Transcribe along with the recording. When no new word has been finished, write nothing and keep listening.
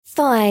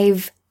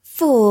5,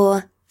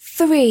 4,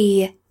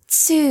 3,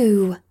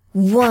 2,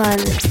 1.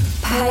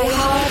 Play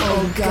hard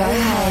or go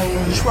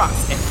home.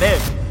 Tracks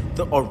FM,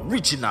 the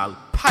original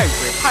pirate.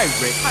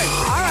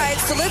 Alright,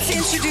 so let's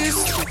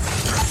introduce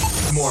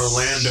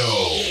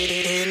Morlando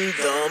In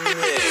the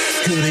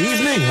mix. Good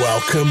evening,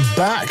 welcome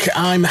back.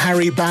 I'm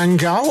Harry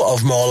Bangal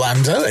of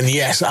Morlando, and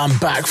yes, I'm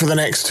back for the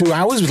next 2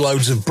 hours with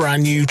loads of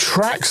brand new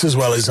tracks, as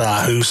well as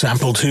our Who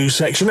Sampled Who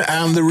section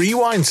and the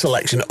Rewind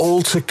selection,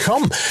 all to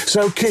come.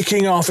 So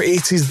kicking off,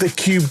 it is the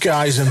Cube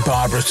Guys and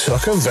Barbara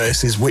Tucker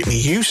versus Whitney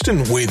Houston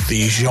with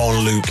the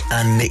Jean-Luc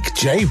and Nick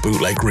J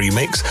bootleg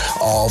remix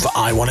of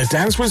I Wanna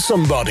Dance With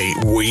Somebody.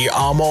 We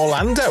are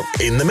Morlando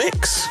in the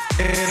mix.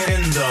 In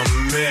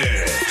the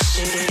mix.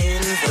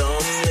 In the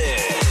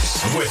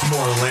mix. With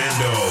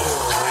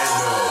Morlando.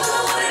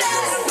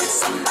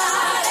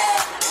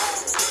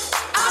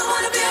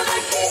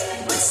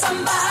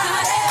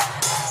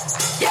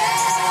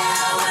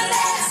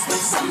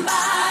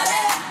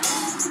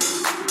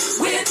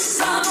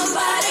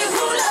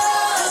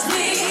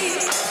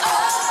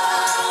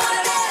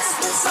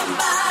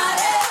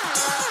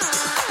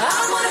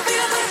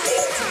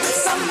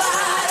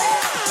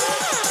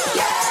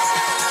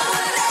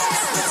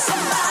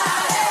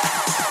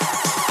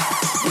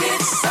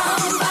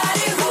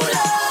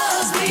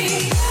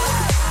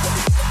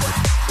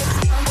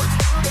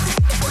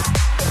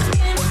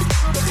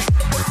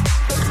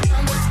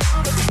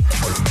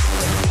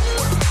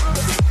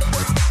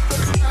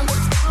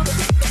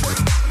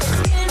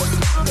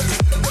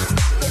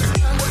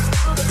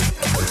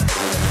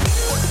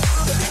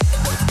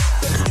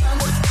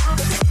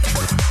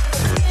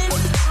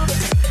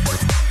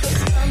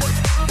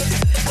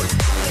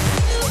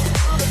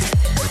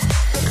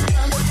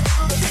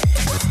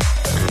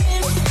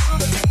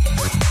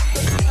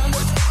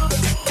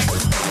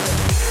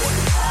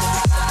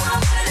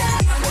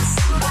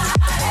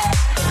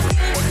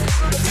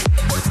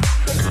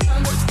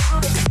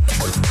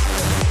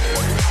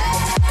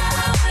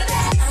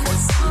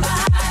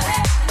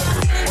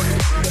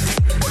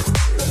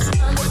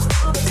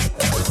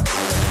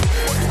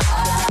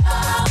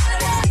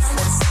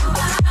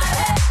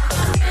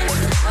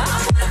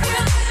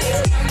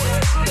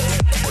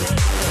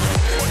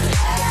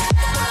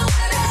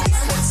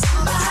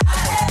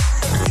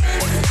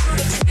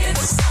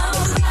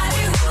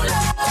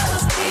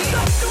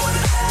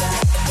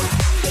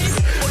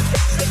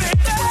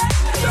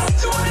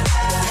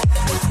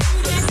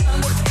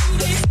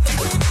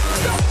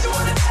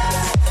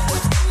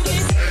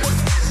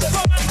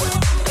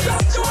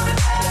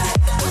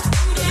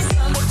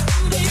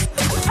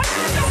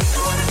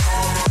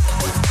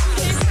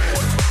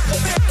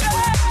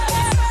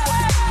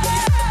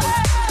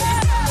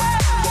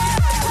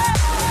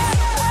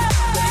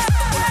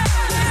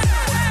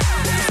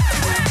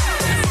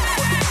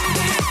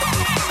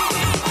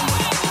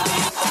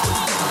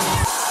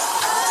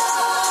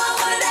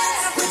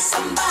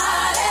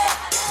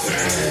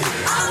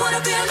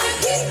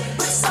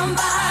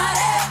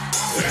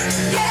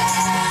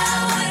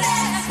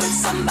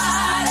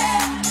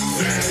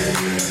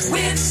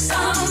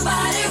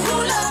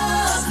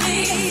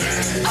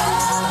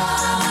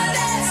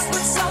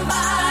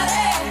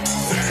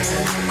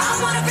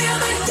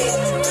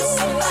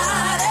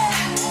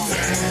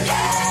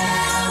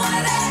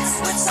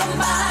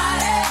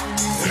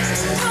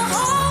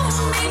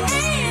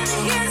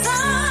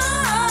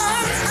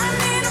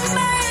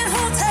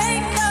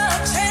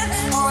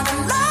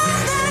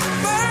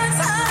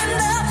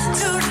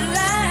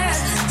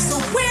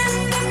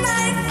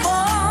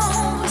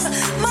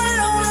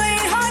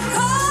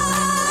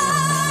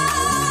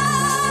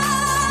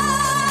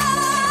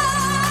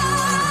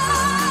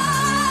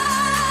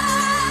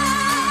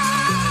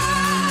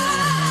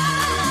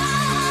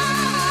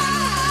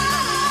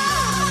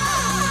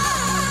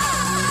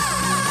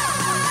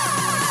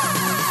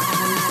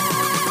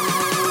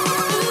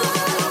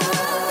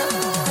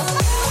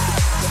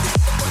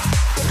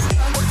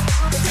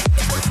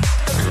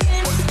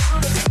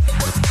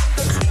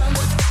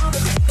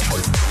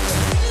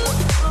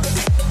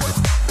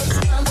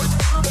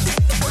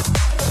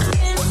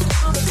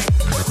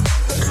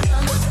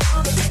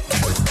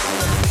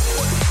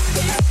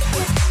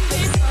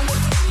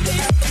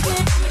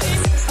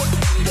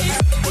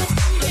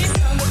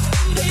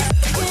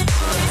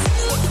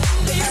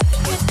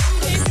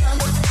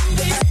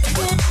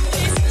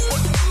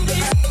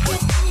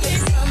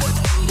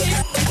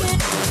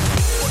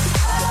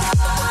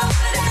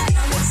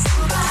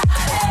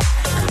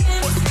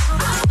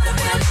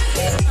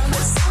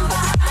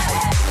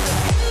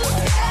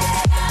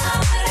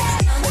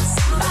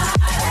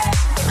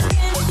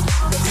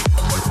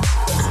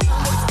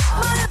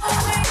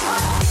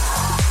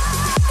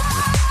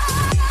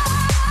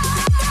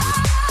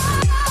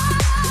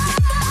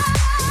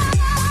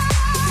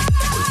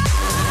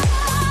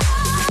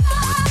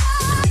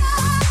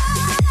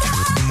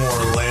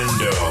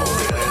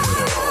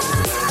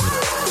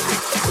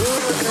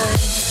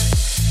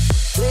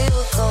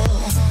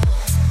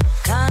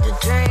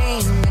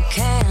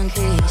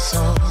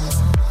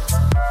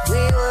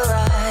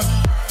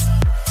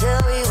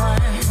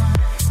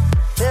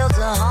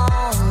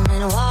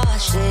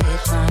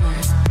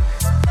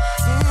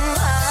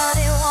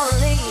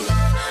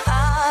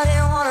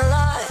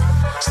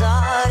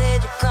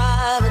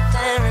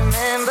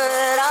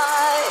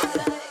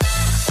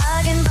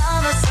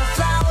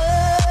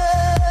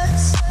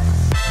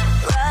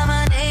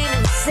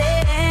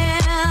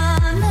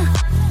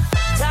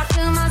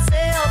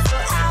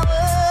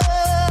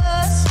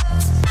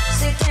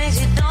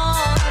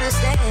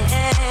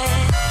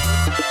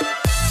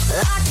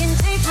 can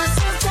take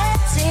myself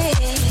dancing,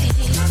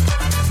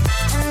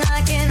 and I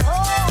can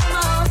hold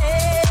my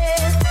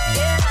head.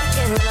 Yeah, I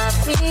can love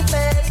me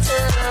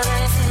better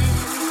than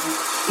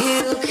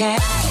you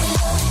can.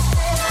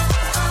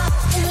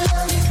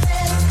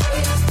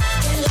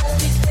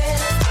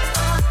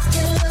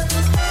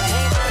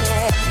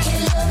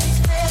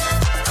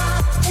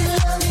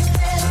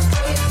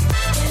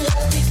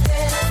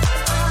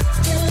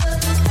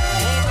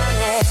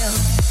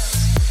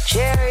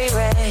 Cherry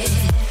red,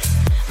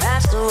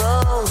 match the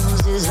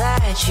roses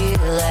that you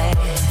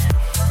laid.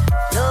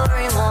 No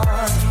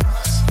remorse,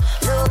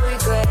 no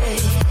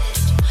regret.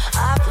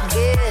 I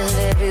forgive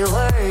every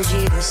word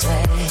you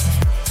say.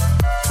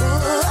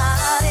 Ooh,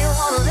 I didn't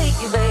wanna leave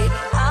you, babe.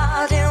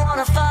 I didn't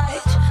wanna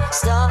fight.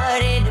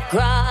 Started to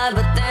cry,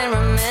 but then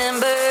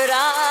remembered I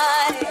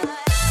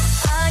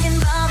can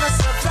buy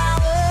myself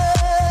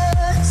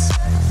flowers,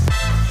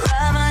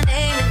 write my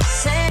name in the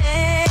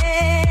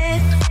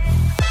sand,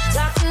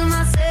 talk to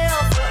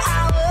myself for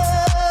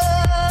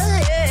hours,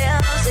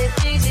 yeah, say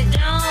things you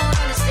don't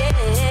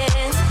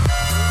understand.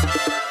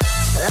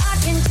 I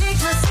can take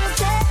myself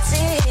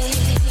dancing,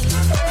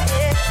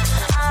 yeah,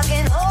 I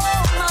can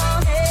hold my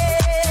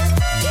head,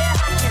 yeah,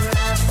 I can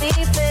love me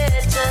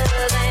better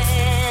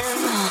than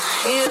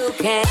you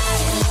can.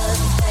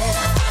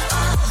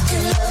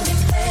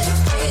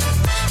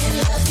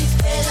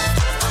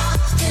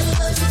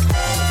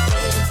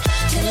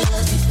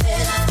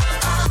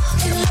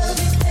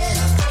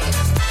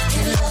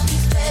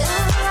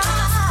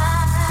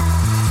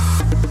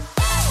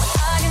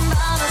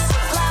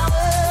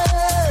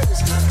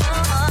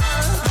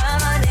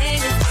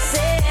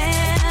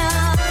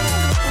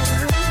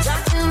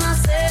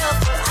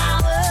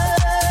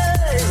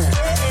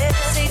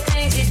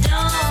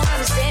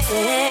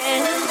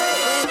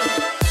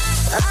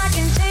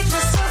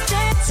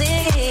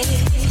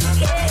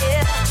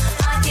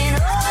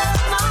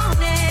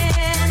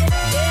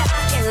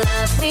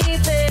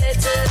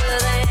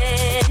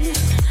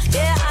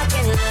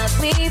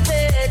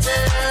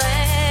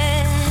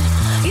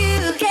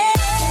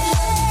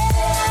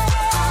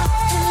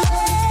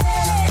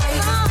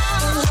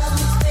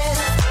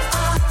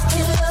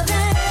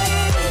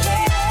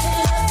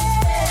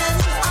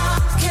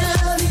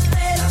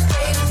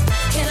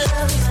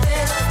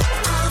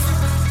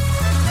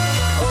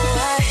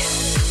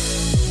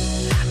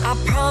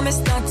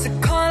 Not to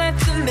call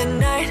after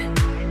midnight.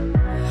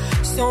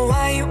 So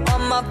why you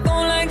on my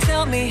phone like,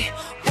 tell me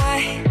why?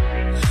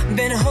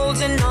 Been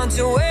holding on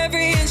to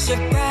every inch of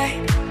pride.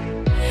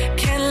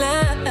 Can't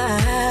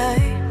lie.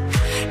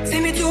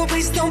 Take me to a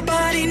place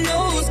nobody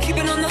knows. Keep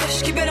it on the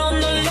hush, keep it on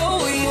the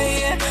low. Yeah,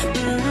 yeah,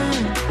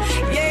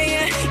 yeah,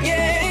 yeah,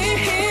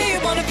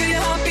 yeah. Wanna feel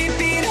your heartbeat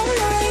beat all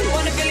night.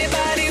 Wanna feel your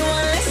body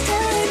one last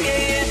time.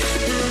 Yeah, yeah,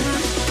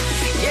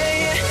 yeah,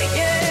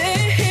 yeah,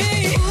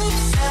 yeah.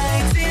 Oops, I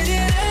did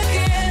it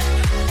again.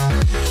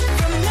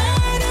 From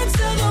night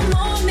until the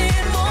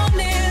morning,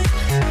 morning.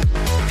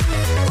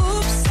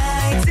 Oops,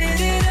 I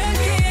did it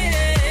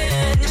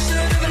again. You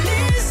should have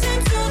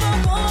listened to the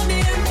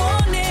warning,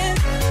 warning.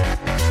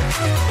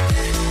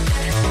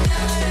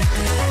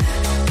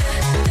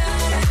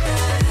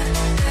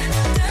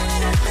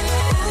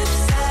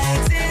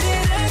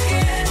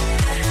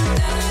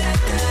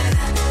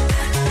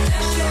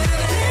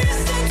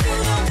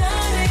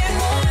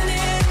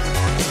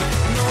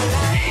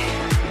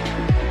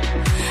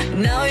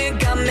 Now you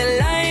got me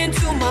lying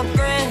to my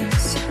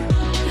friends.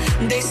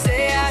 They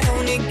say I'd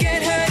only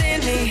get hurt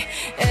in the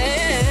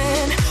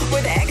end.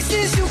 With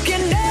exes you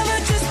can never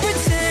just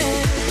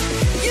pretend.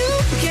 You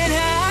can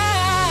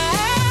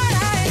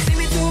hide. Take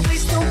me to a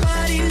place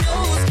nobody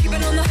knows. Keep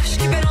it on the hush,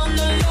 keep it on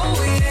the low.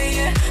 Yeah,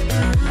 yeah,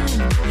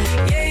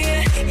 yeah,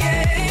 yeah,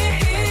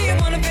 yeah. You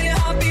wanna feel your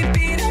heartbeat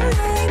beat all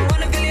night.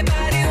 Wanna feel your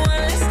body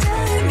one last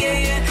time. Yeah,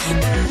 yeah,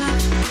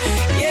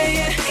 yeah,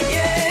 yeah,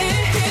 yeah.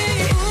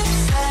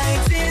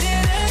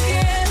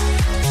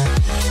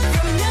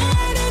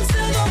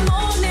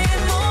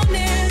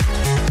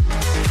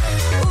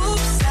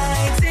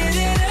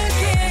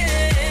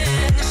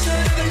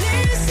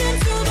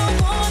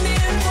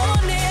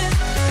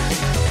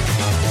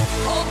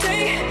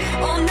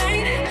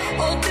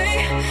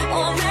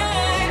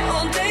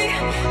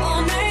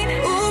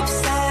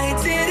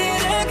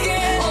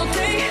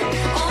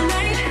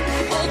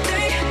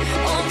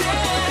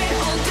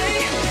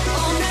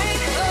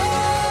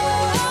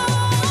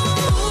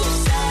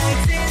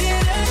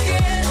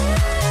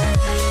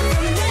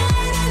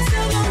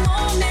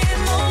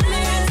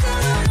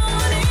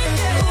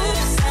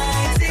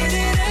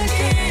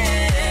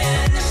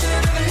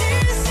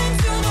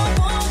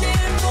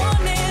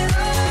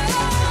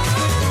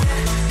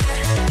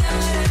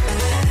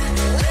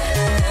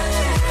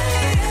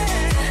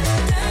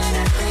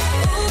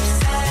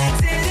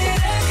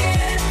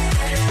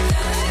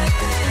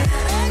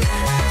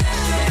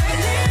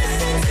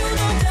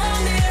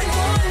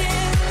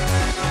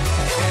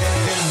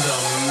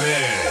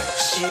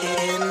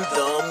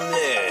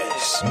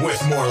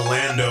 with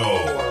Morlando.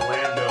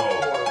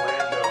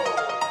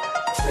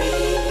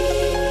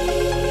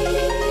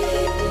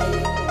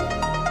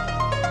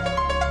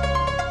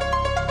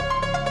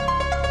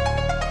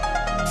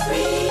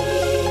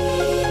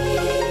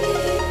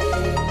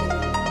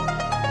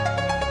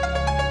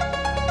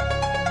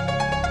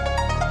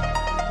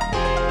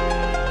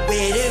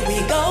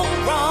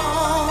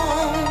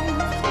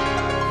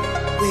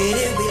 Where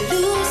did we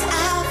lose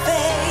our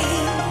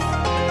faith?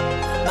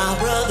 My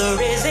brother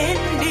is in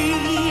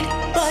need,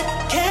 but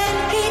can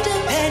he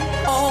depend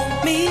on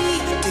me?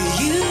 Do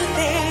you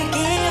think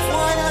if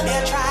one of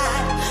you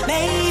tried,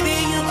 maybe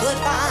you could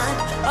find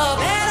a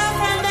better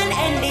friend than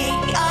any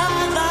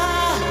other?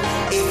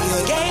 If you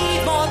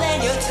gave more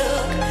than you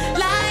took,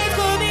 life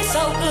could be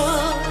so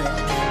good.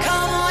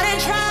 Come on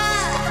and try,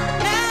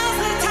 now's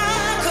the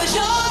time, 'cause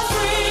you're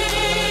free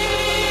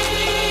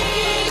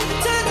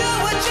to do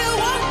what you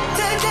want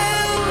to do.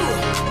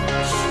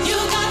 You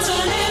got to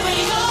live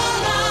in your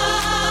life,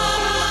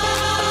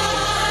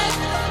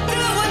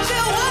 do what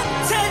you want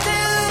to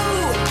do,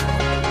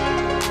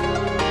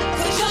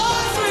 'cause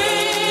you're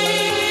free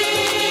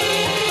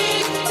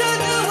to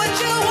do what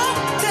you want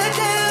to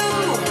do.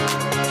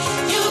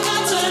 You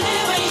got to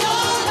live in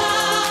your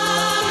life,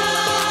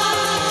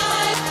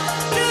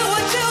 do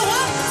what you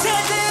want to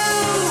do,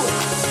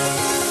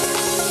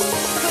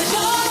 'cause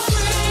you're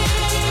free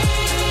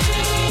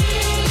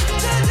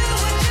to do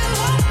what you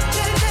want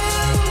to do.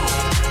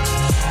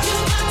 You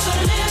got to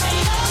live in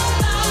your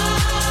life,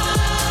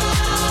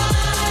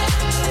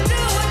 do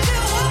what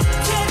you want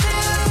to do,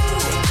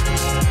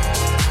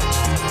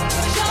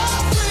 'cause you're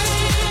free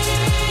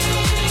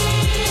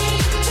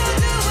to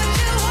do what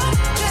you want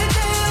to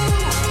do.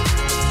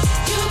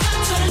 You got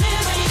to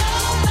live in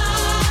your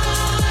life,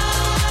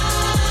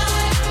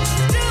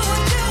 do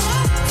what you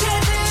want to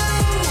do.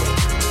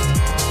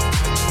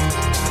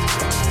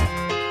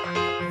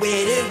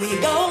 Where did we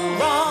go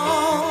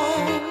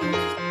wrong?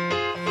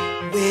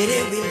 Where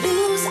did we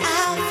lose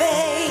our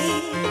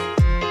faith?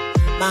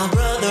 My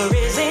brother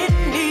is in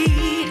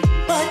need,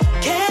 but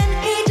can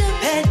he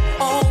depend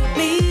on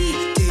me?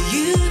 Do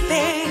you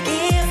think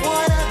if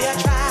one of you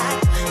tried,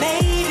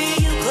 maybe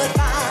you could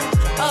find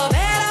a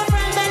better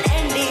friend than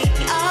any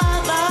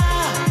other?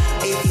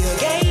 If you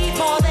gave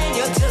more than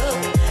you took,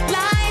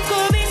 life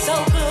could be so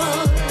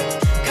good.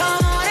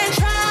 Come on and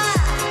try,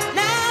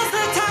 now's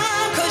the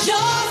time, 'cause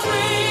you're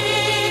free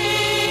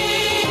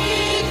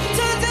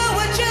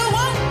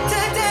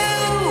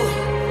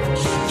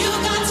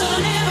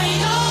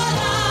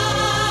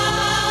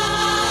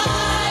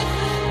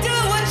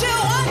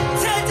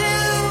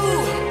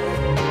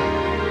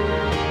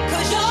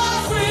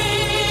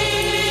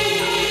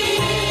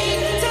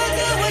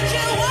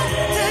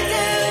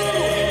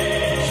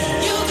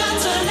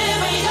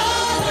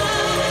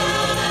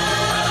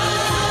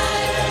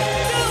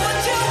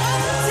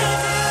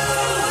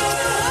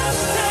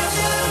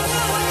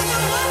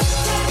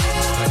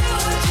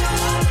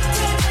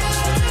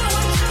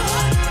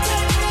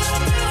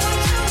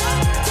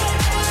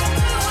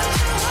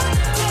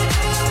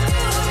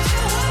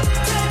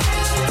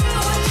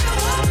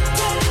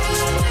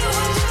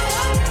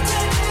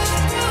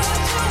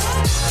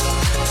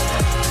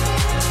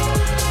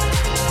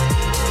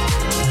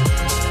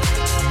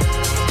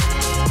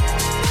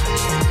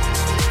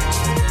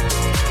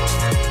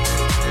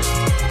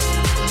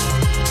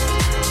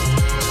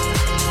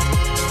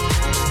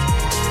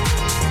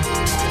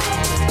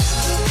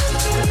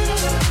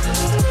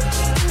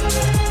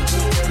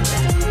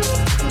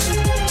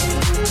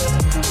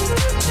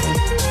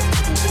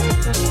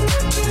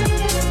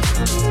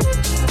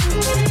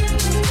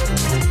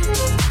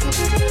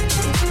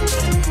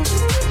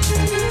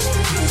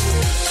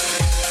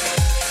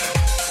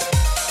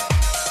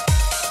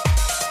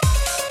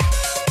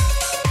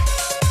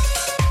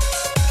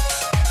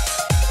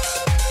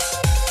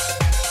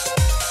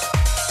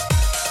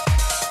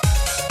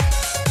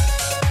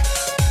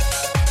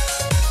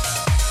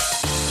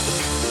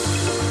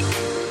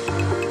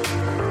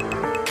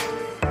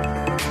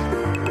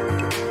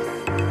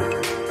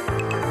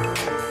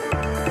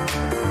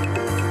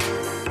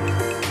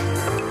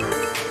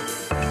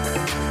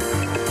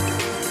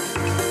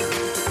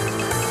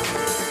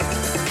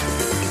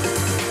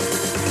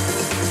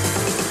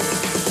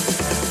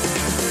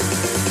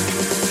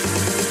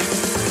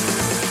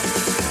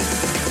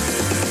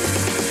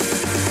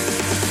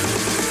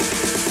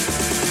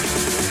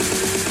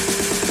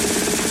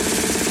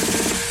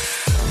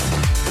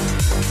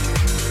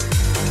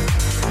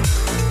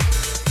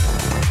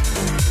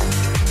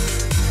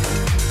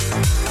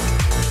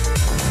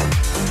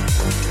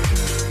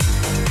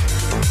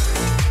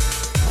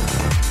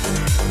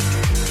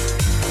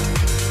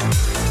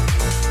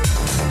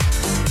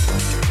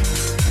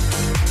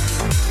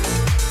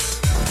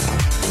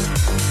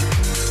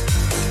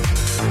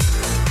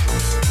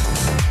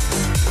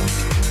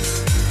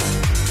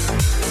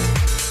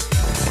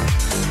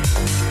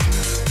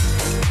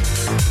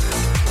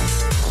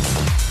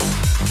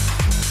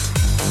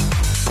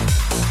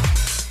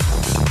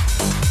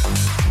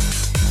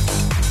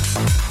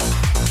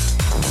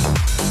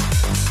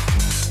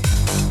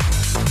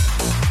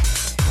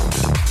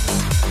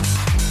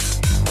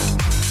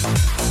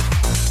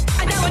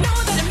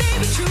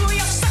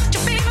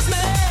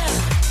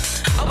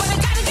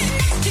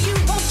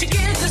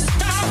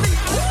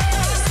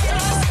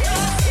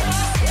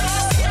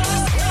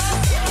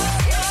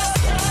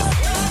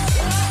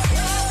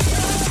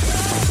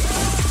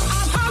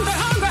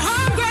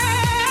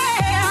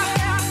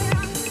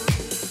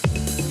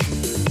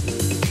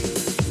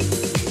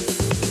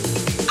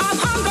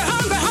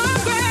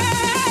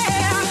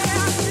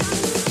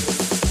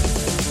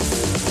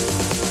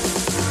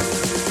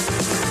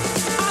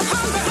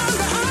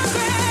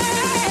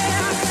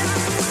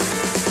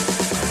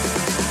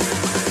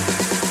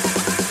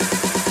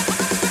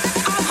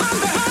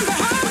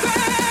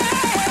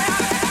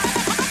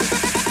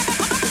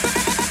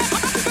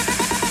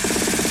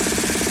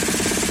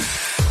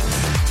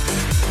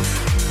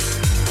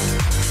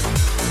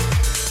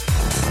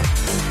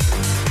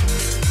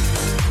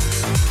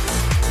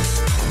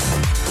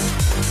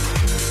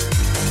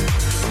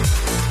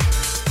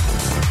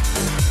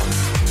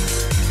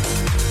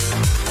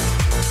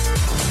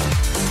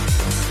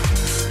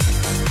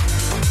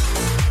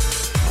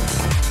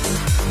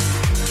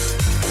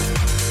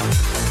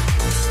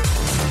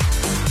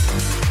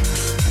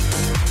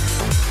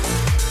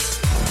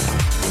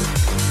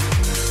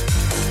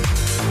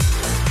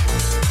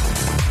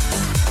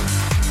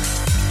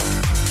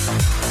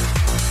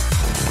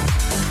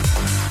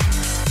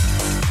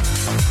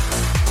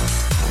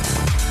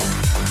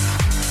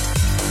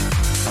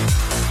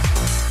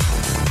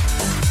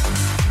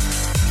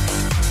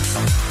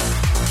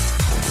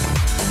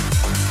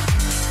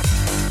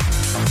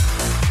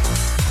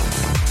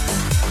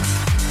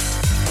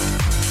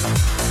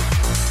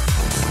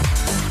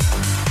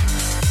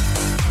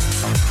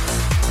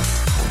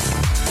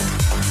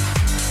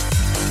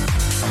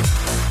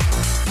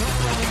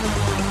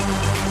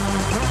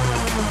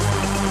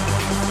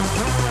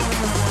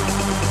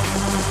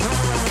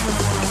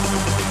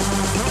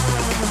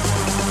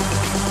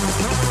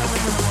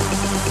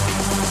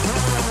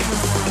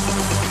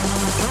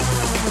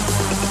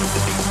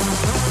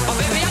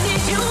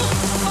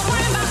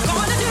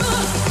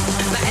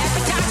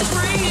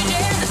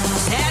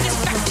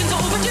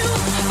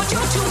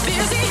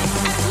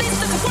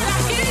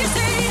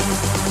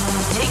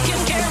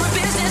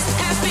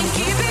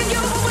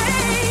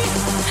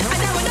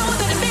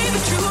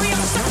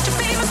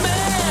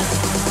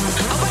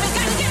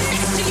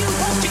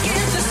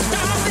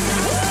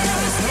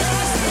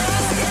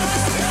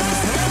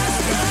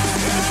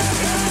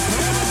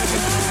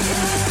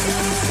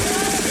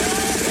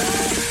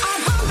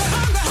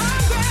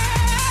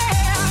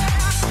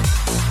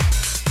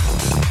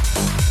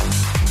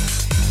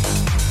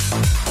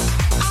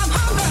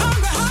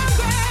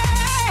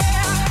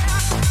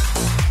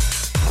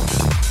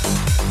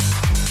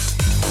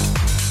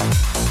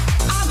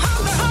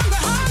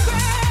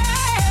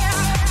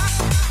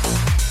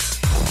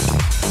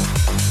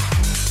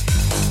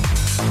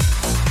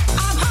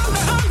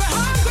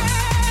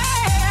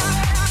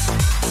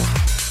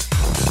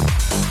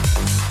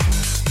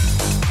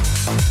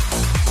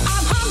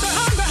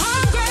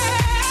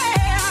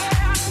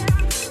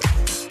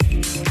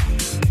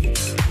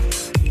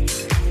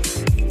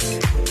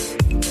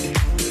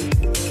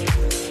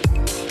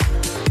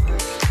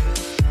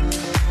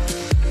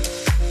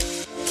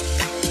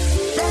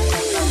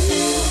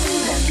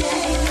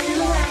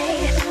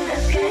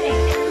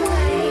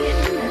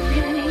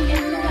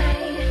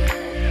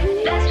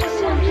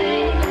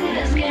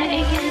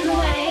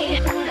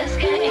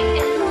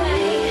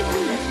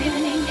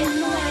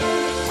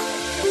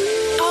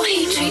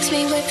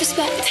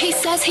He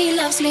says he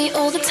loves me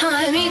all the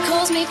time. He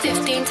calls me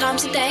 15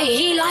 times a day.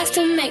 He likes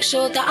to make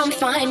sure that I'm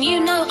fine. You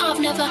know I've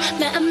never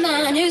met a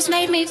man who's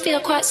made me feel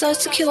quite so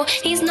secure.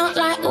 He's not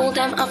like all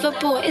them other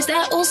boys.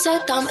 They're all so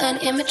dumb and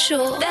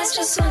immature. There's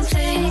just one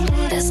thing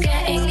that's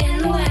getting in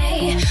the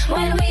way.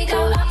 When we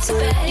go up to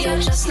bed, you're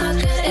just not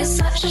good. It's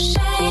such a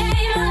shame.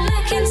 I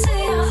look into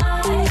your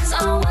eyes.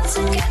 I want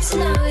to get to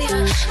know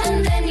you.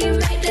 And then you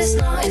make this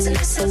noise and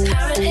it's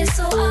apparent it's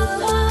all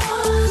over.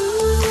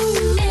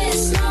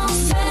 It's not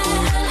fair.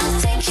 I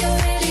think you're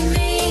really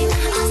mean.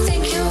 I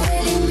think you're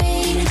really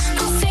mean.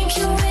 I think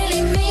you're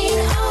really mean.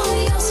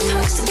 Oh, you're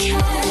supposed to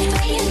care,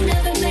 but you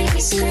never make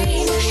me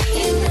scream.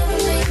 You never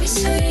make me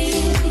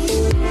scream.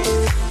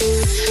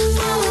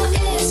 Oh,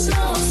 it's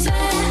not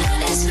fair.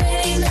 It's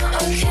really not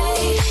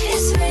okay.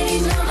 It's really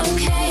not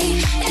okay.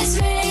 It's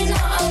really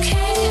not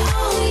okay.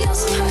 Oh, you're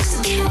supposed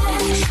to care,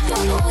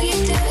 but all you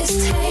do is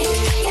take.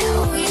 Yeah,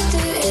 all you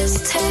do is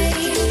take.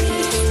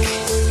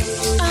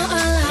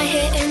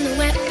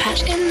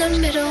 In the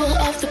middle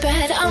of the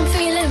bed, I'm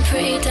feeling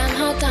pretty damn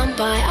hard done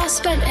by. I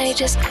spent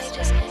ages.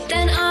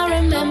 Then I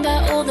remember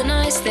all the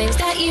nice things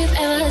that you've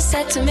ever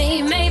said to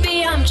me.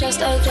 Maybe I'm just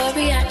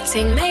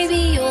overreacting. Maybe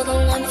you're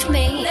the one for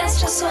me. There's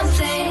just one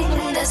thing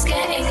that's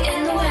getting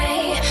in the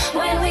way.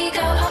 When we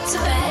go up to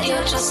bed,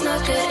 you're just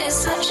not good. It's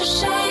such a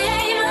shame.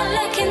 I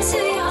look into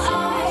your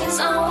eyes.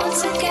 I want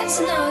to get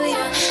to know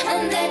you.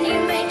 And then you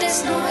make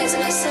this noise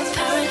and it's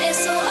apparent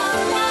it's all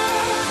over.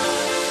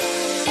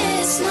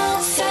 It's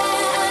not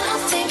fair. I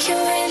think you're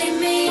really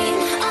mean.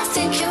 I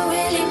think you're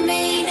really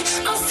mean.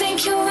 I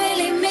think you're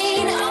really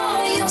mean.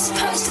 Oh, you're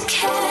supposed to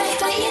care,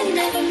 but you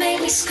never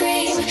make me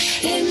scream.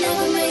 You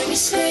never make me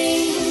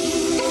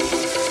scream.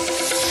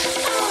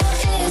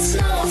 Oh, it's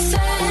not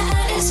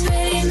fair. It's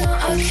really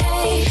not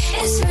okay.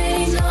 It's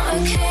really not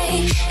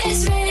okay.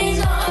 It's really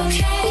not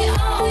okay.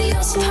 Oh,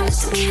 you're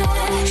supposed to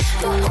care,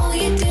 but all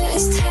you do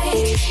is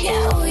take.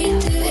 Yeah, all you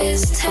do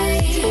is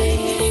take.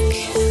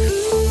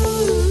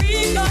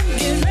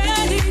 Get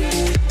ready.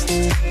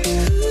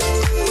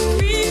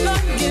 We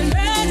gon' get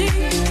ready.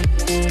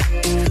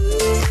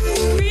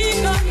 We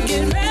gon'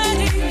 get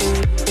ready.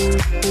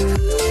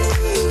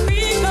 We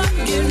gon'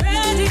 get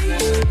ready.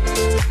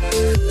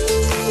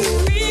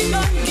 We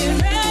gon' get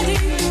ready.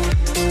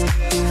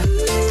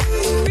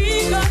 We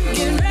gon'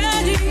 get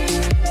ready.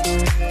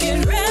 Get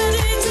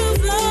ready to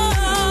flow.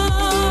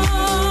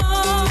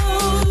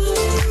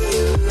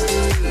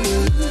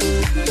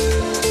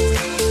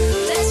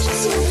 There's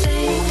just one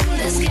thing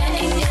that's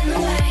getting in the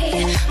way.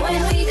 When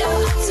we go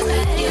up to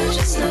bed, you're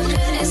just no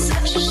good. It's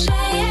such a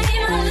shame.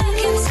 I look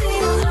into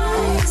your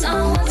eyes. I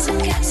want to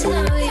get to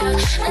know you.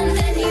 And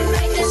then you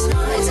make this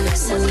noise and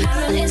it's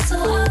apparent it's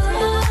all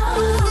over.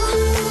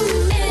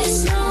 It's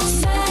not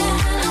fair.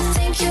 I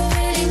think you're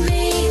really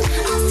mean.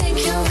 I think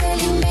you're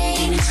really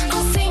mean.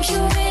 I think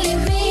you're really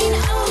mean.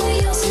 Oh,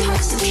 you're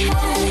supposed to care,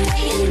 but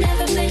you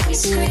never make me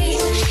scream.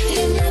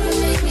 You never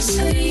make me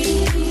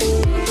scream.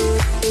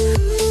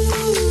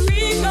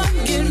 We gon'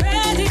 get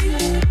ready.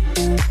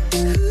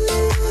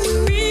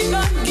 We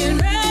gon' get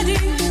ready.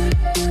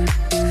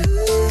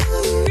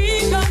 We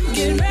gon'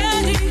 get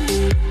ready.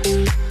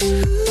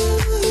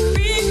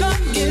 We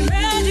gon' get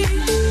ready.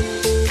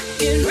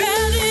 Get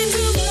ready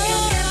to go.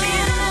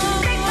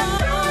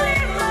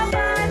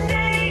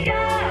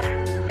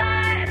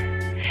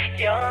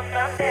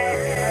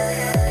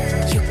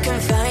 You can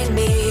find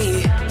me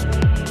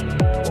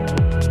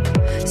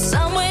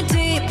somewhere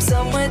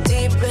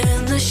deep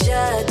in the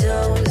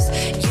shadows.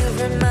 You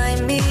remind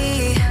me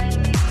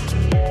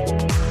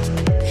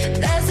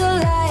there's a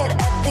light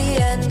at the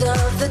end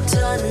of the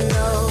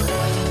tunnel.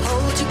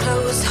 Hold you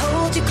close,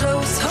 hold you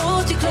close,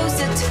 hold you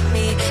closer to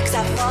me. 'Cause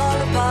I fall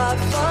apart,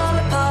 fall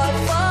apart,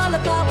 fall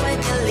apart when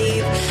you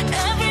leave.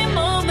 Every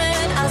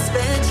moment I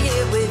spend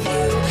here with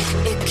you,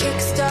 it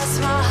kickstarts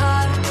my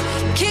heart,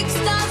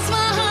 kickstarts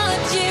my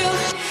heart. You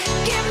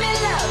give me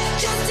love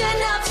just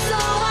enough so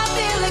I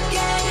feel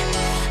again.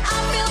 I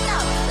feel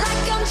now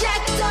like I'm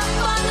jacked up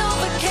on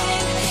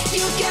Novocaine.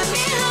 You get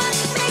me hot,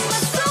 make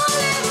my soul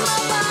in my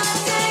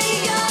body.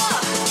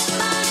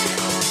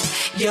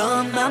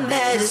 You're my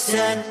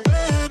medicine.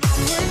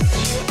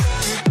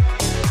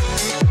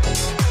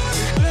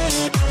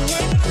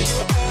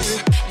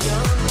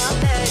 You're my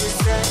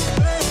medicine.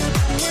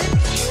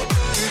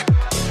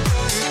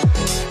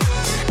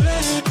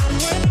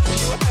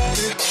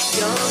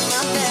 You're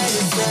my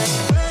medicine.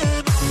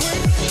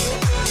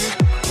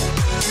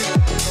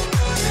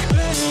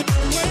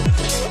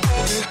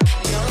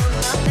 You're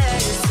my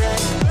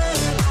medicine.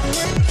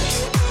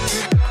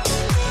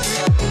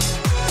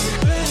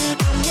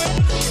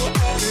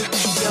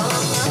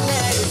 You're my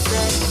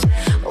medicine.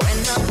 When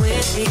I'm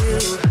with you,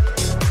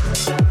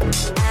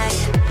 I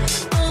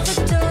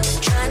overdose,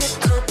 trying to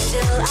cope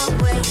till I'm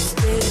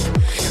wasted.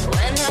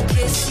 When I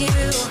kiss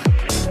you,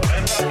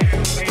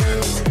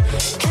 those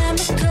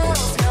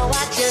chemicals, no,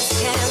 I just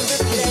can't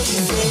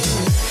replace it.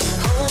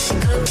 Hold you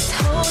close,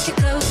 hold you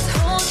close,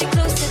 hold you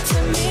closer to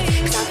me.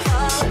 'Cause I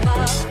fall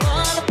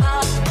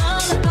apart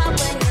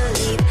when you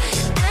leave.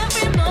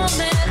 Every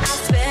moment I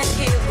spend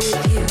here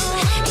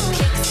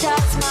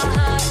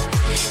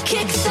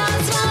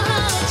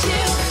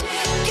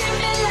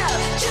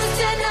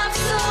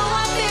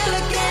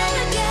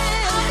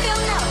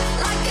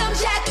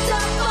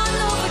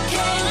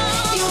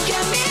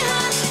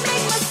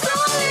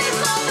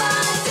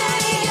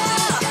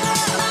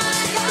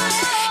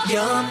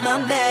You're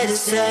my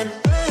medicine.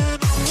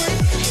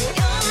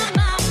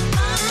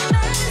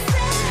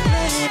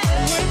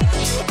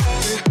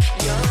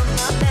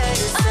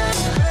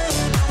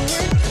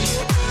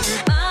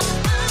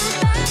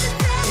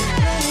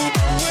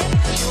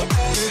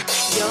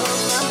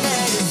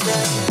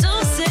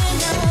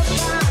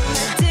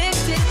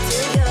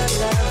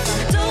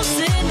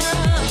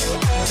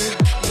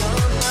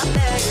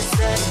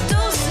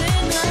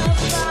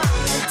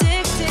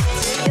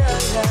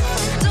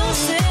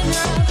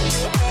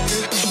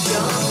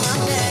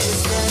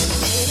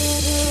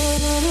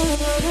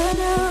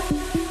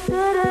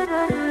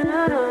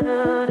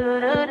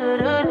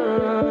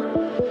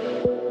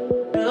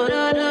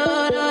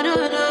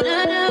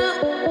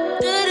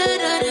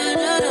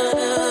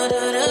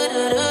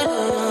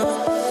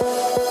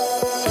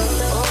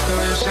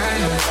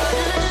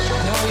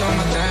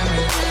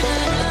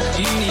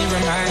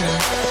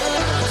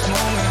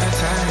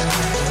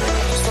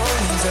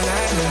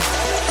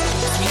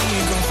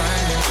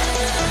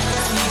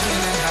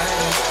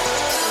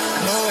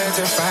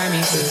 Find me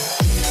good.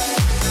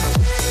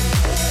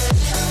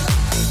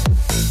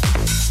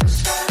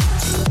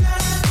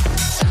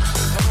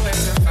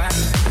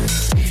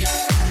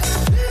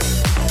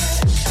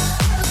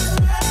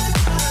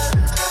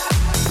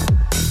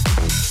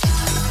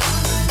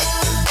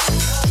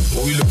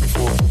 What we looking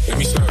for? Let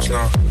me search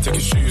now. Take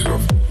your shoes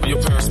off, put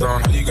your purse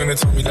down. How you gonna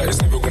tell me that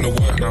it's never gonna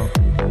work now?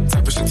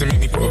 Type of shit to make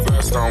me put a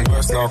verse down.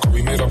 Worse now, cause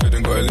we made up it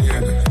and got a lay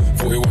in it.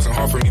 Thought it wasn't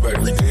hard for me, but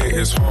every day it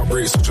is.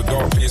 Heartbreak, such a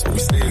dark place, but we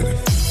stay in it.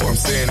 What I'm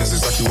saying is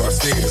exactly what I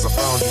say is I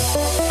found you.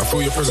 I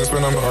feel your presence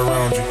when I'm not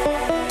around you.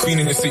 Queen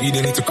in the city,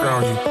 they need to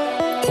crown you.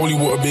 Holy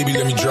water, baby,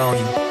 let me drown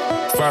you.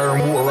 Fire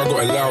and water, I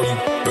gotta allow you.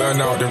 Burn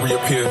out, then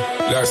reappear.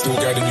 Light still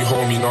guiding you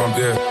home, you know I'm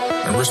there.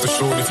 And rest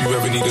assured, if you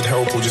ever needed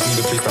help or just need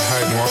a place to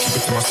hide, no, I'll keep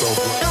it to myself.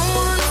 Don't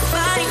wanna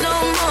fight no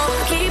more.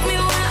 Keep me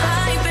where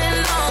I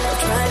belong.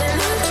 Tried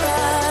and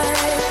untried.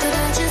 Did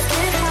I just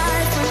get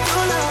high from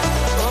your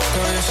love? Oh,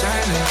 girl, you're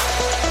shining.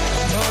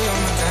 Know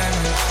you're my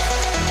diamond.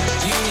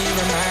 You need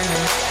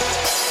reminding.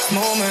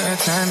 Moment of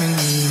timing.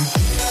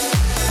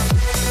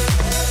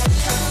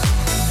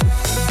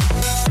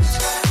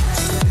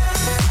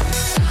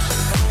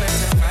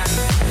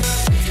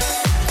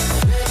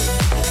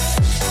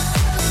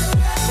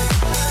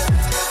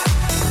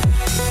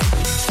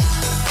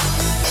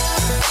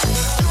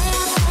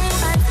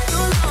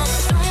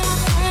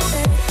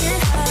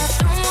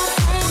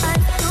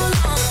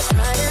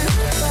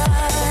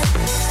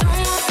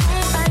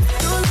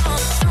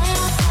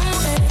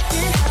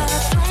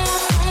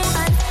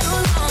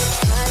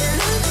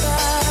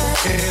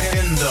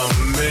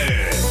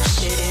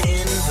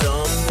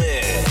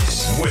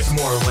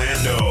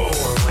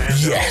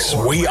 Yes,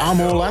 we are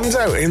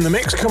Morlando. In the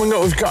mix coming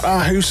up, we've got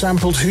our Who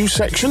Sampled Who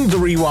section, the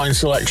Rewind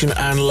selection,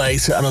 and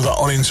later another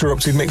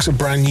uninterrupted mix of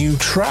brand new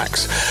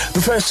tracks.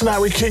 The first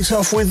tonight we kicked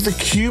off with the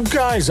Cube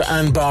Guys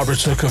and Barbara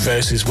Tucker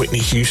versus Whitney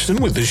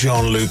Houston with the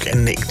Jean-Luc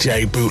and Nick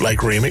J bootleg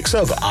remix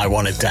of I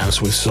Wanna Dance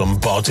With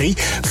Somebody,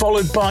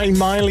 followed by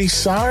Miley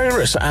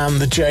Cyrus and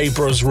the J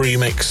Bros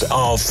remix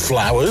of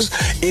Flowers,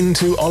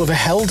 into Oliver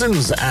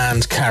Heldens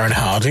and Karen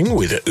Harding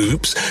with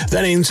Oops,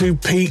 then into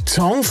Pete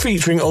Tong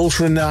featuring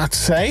Ultra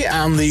Nate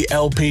and the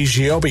LP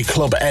Giobbi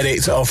Club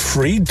edit of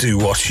Free Do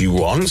What You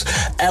Want.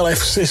 LF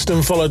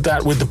System followed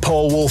that with the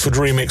Paul Woolford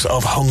remix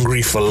of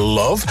Hungry for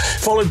Love,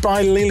 followed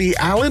by Lily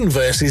Allen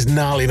versus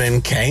Narlin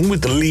and Kane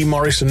with the Lee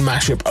Morrison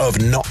mashup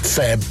of Not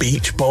Fair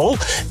Beach Ball,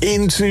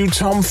 into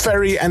Tom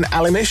Ferry and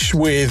Alimish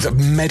with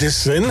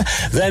Medicine,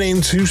 then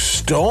into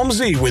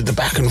Stormzy with the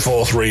Back and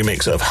Forth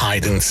remix of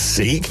Hide and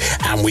Seek,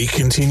 and we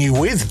continue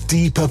with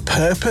Deeper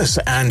Purpose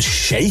and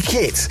Shake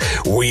It.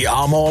 We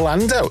are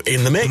Morlando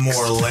in the mix.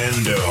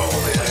 Morlando.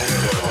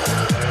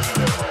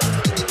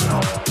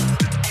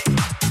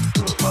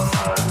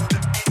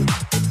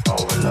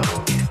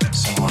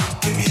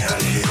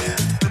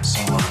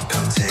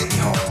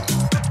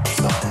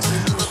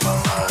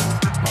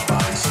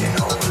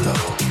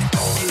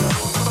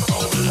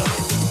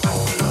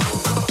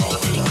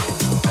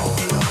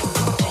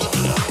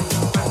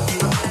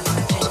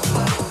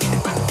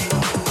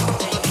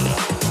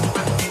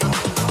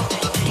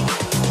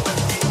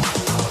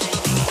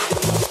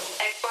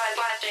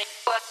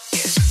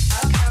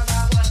 What?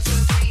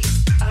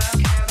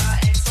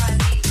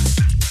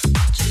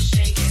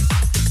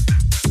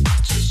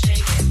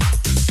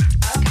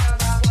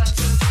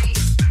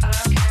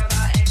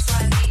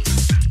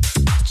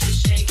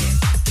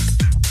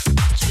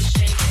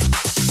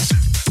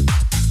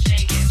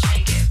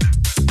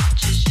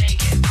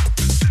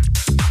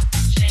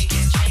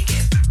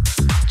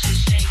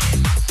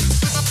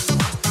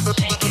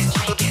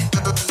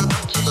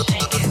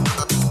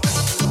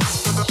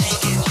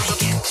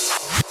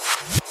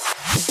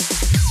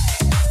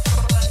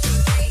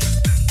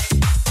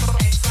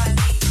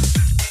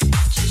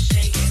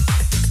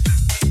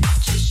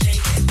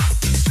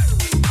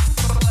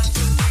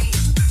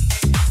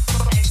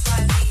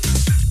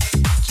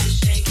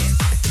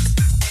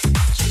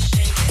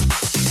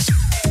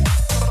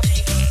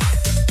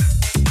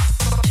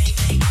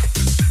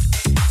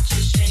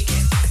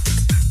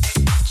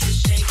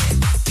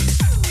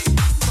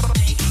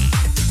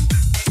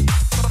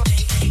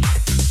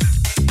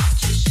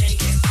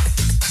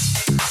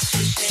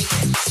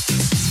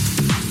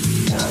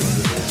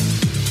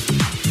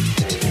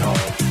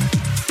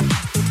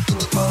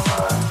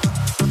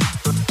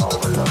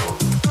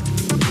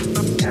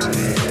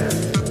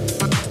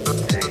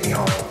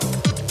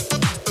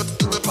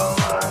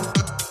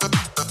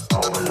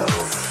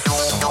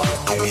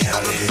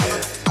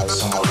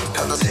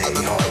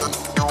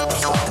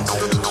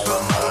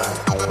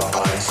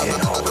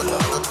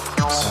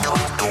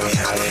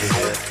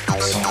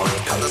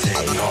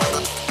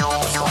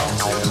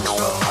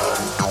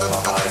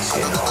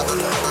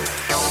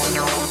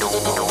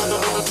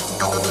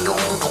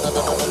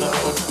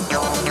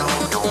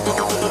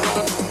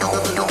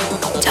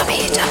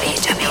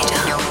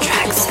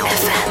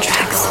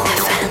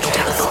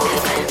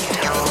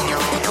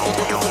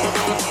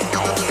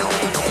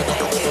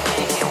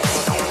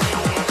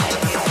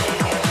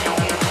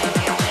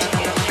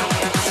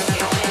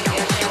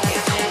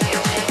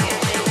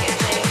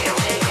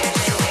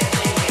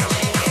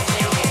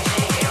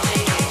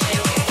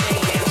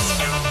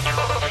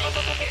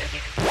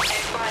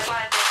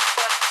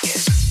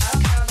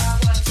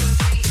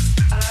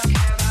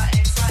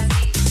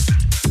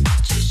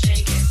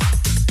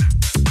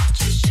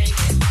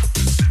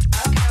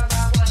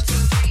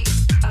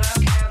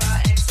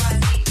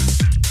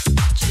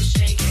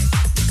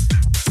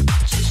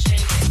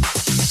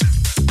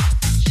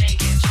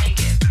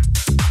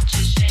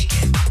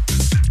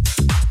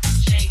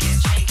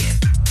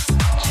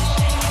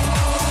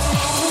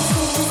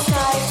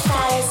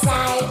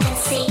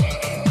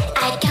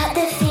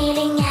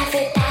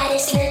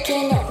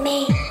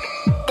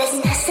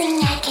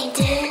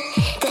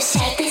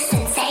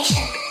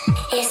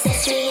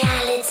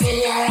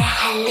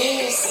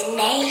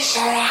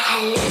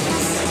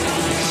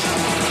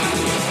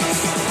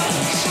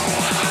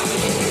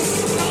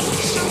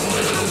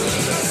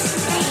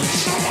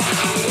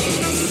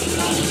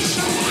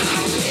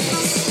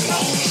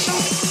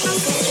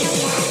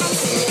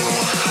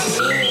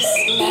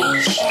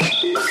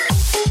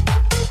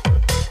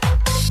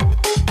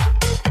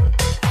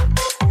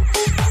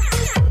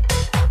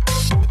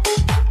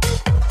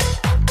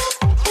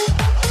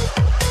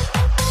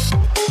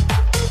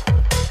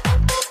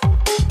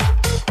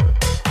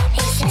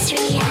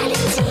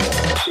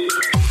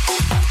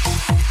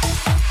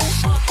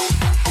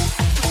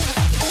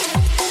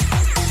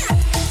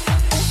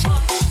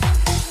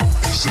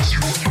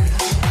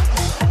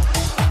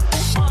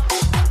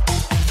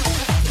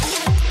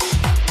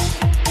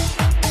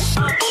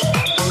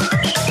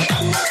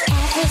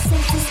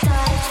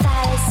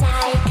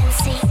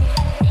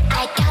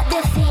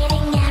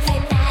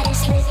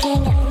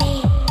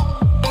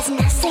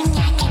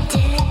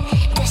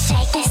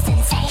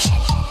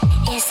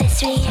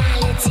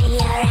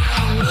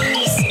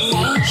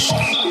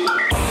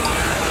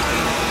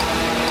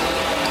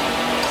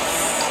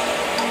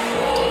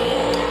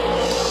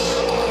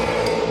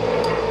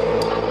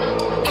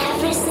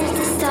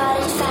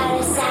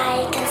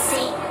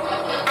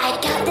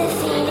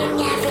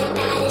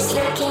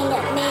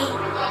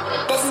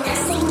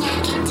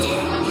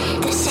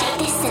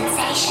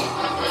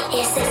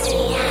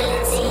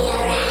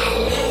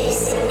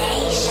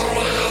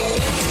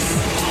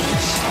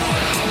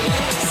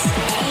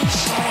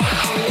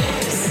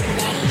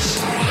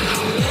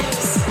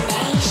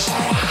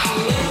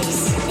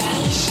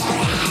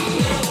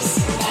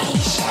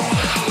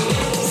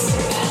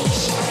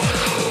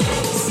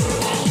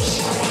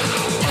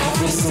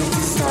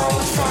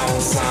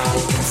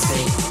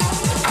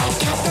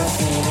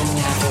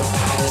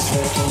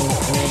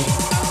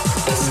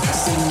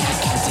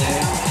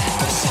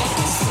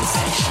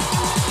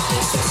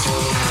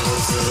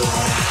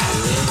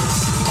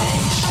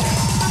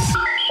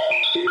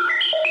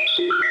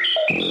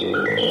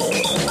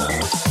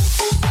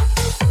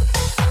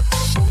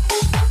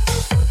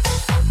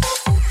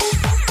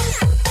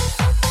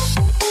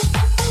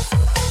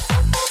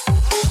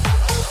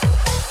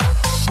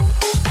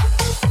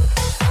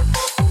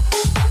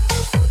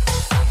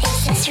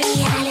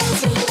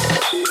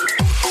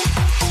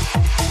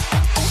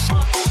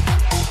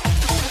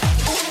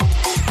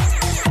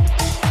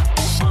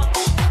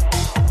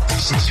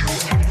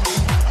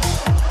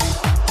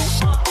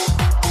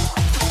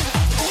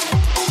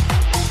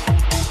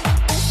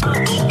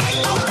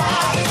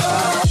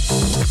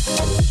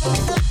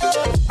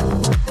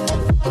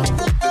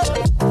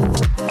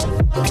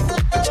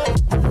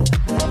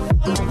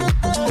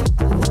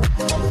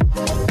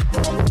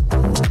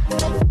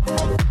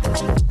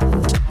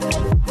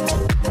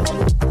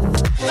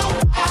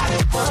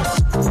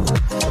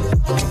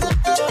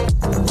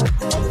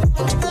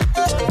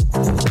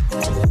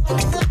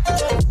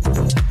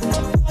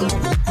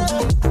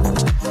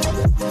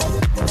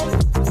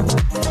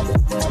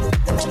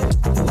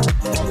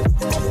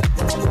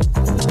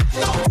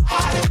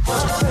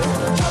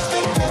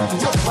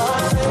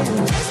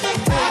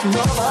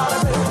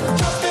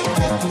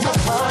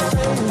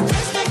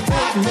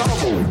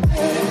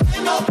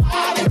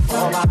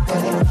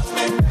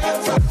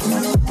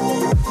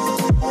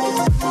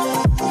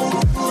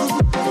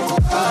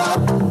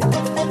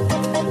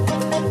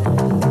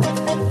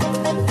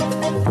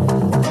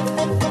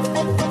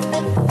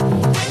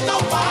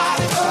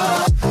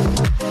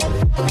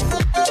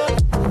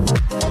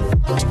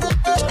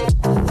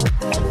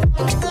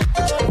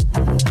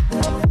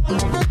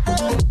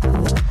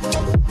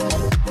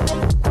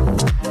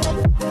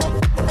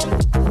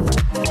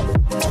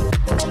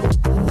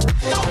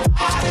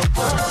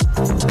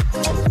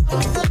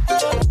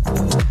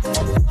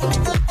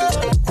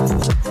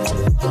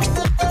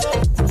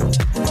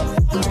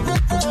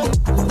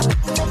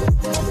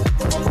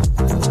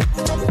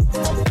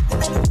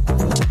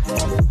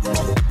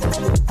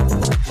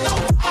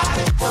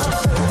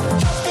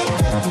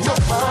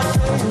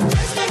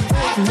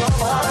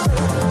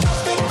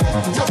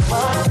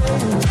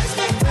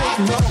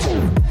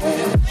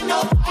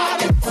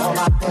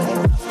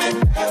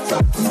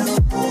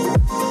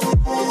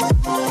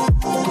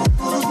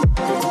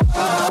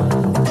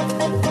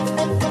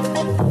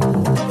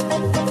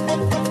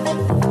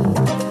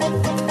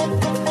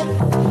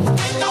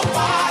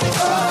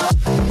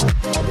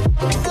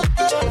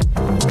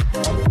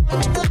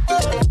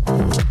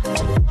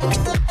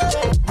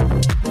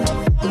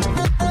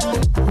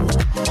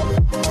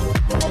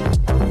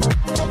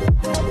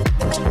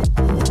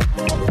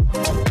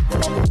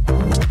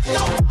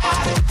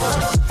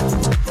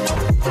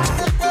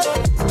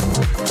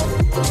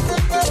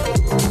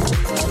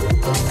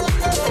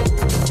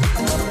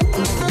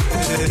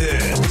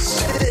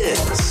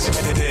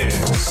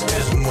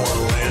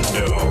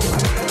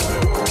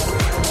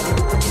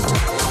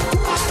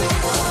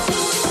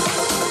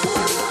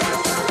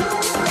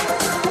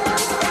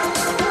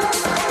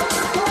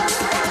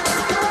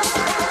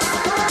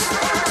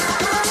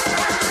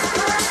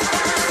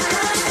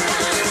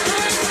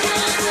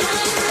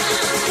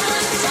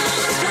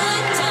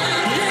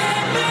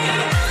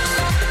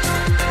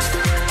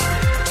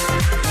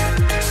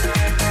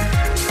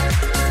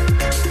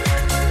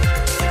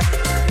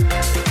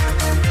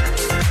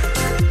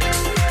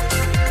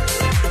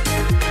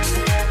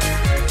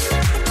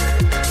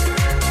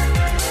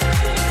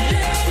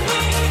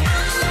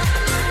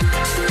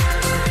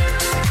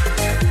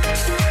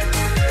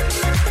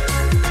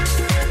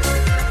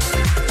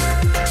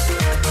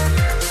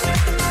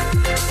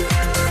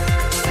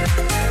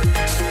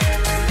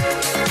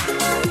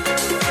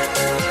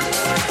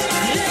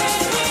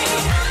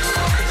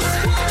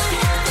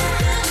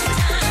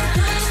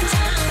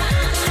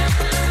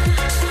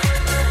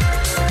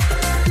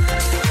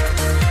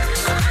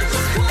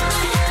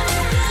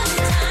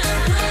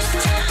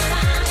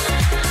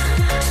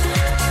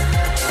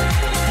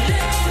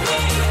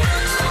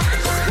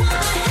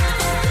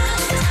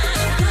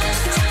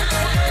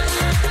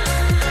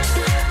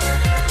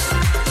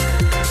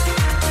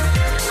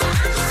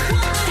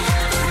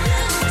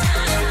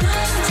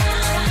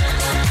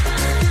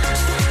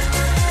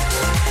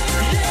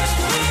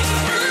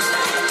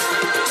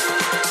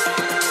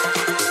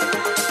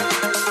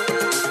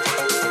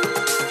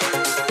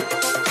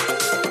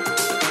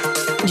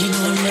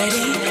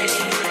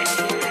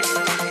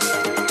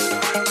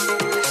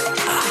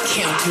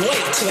 can't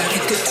wait to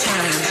have a good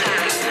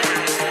time.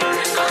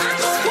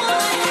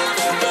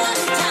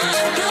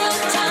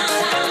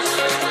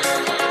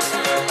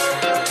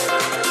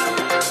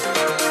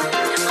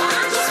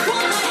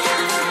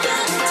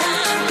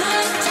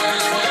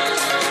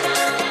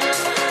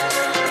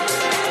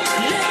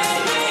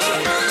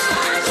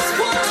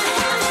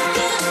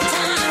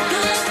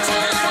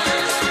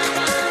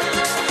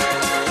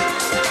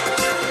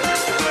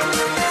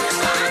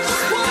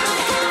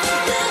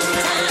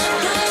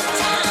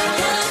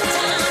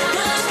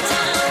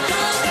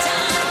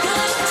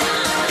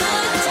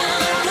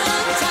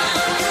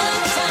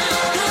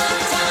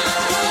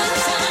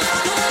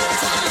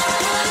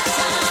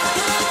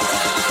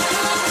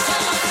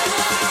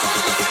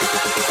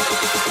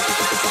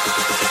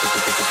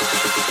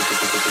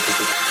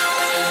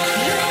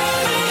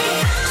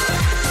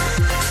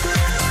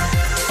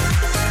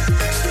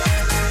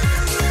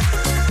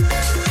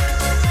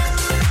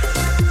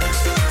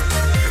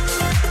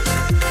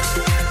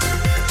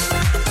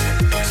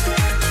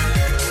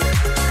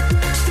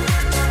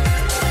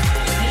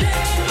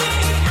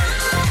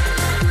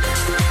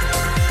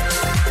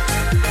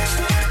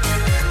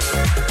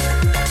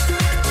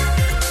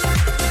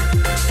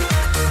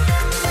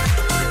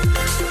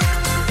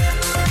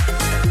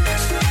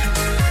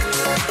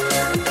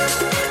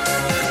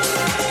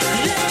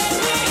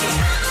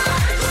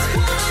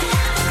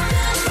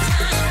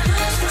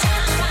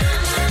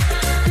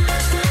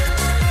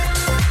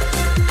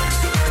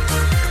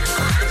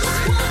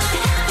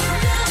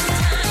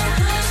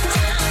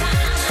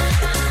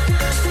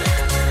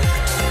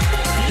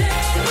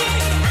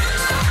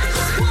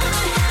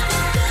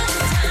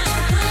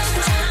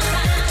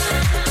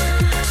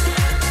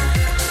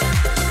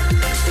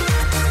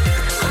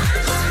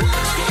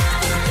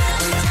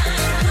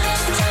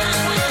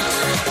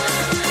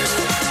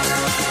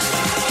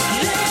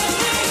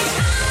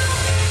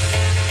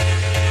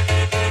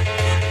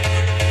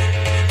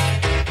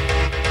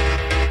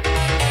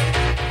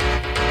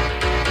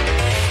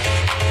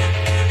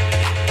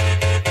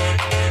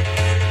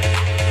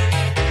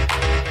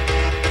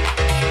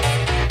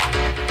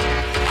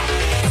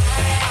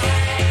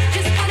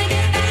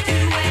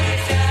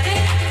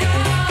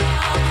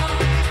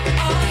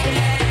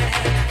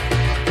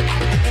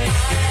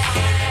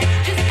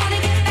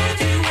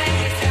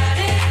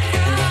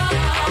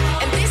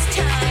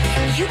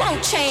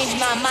 Change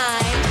my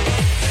mind.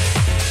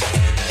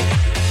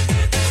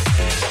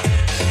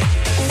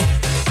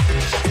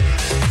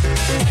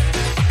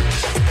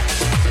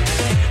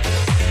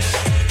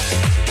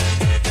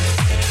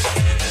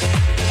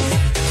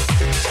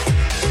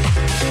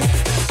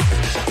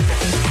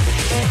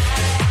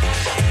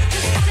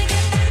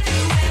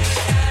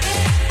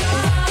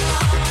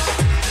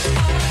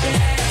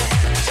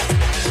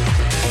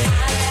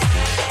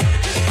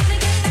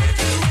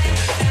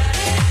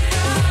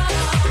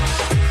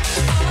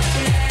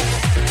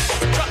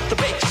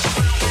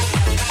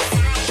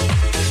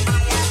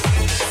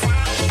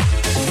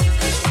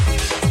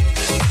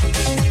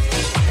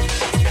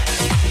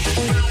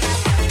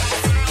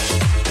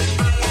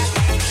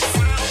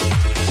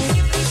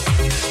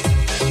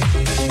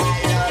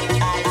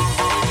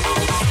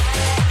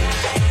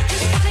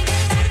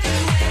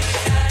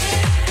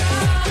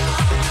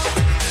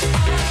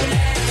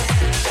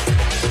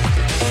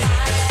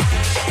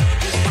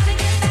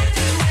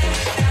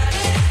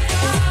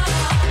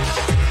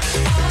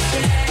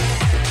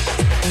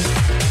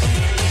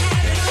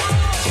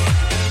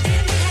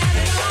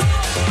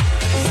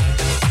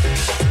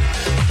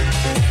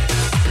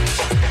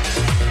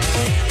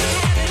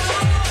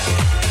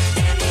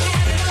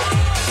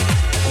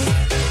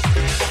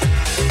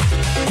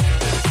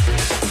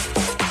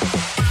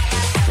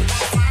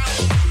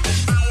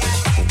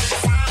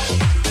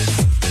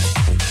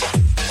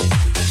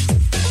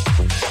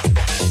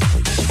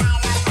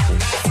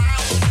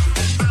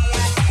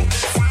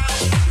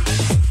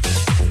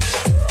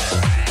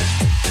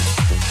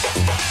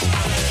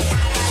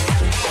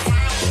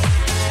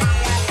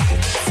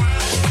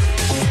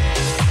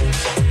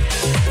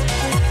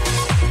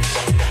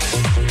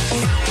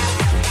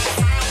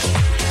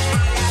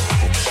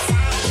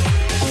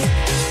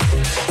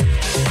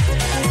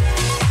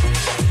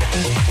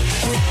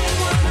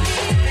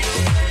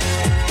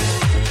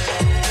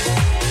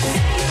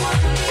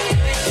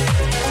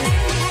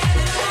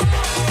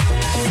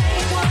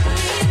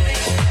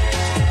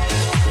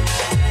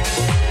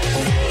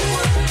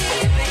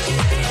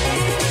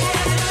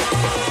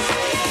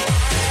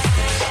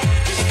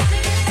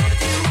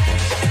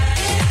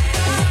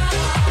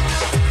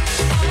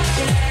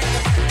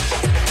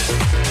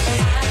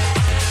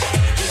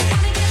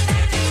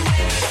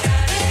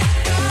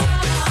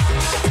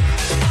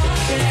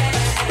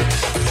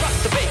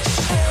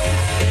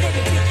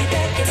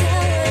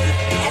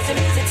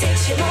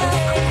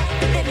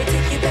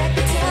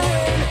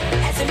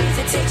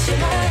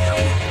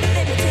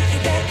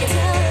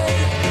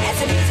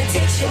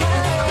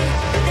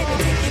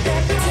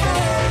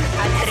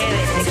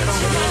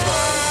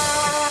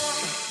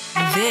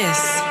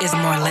 is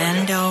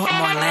Morlando.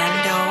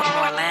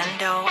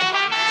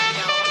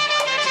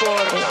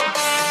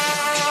 Porno.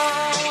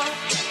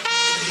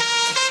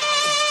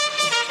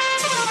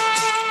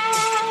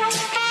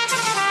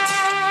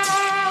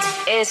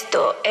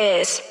 Esto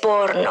es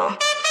porno.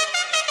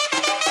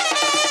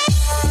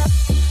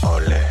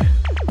 Ole.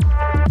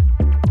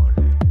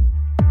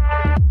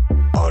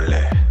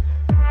 Ole.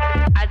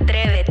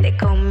 Atrévete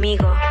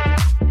conmigo.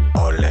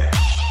 Ole.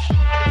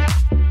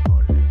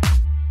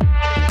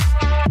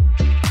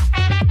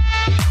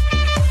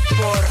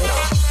 Porno.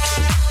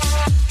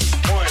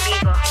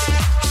 Conmigo.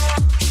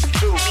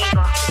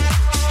 Conmigo.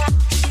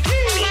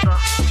 Conmigo.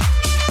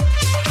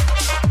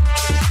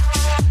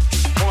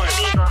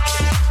 Conmigo.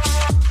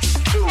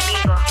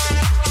 Conmigo.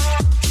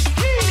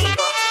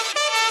 Conmigo.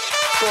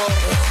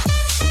 Porno.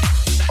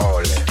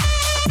 Ole.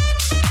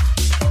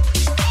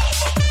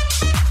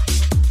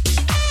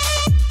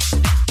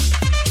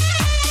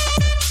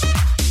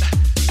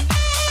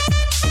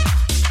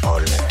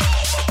 Ole.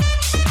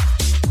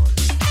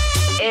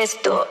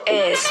 Esto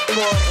es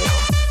porno.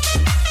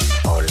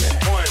 Ole.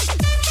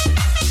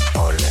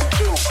 Ole.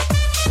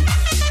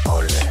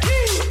 Ole.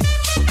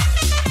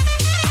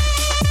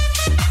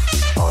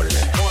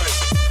 Ole.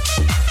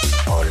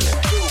 Ole.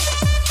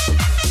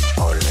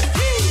 Ole.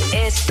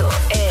 Esto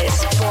es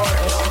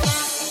porno.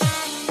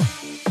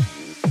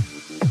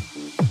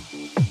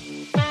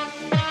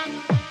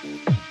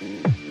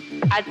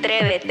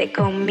 Atrévete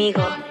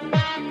conmigo.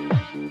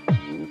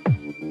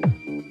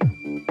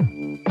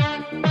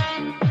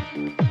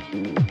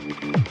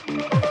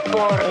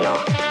 Porno.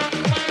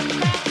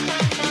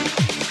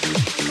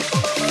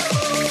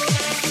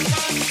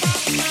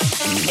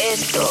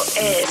 Esto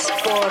es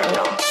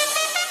porno.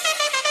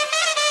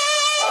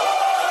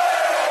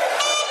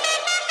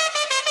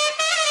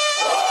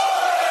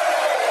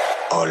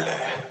 Ole.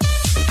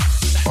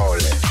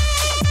 Ole.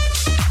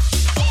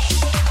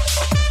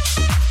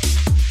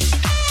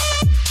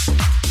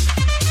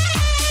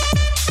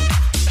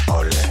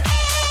 Ole.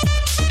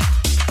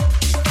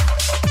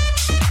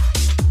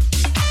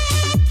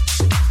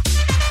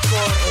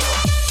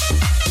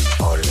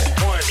 Ole.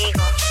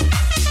 Conmigo.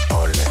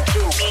 Ole.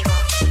 Conmigo.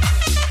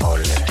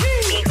 Ole.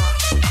 Conmigo.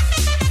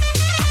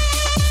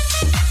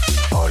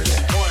 Ole.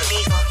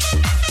 Conmigo.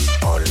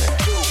 Ole.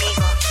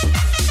 Conmigo.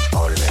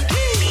 Ole.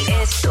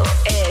 Esto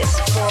es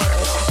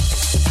porno.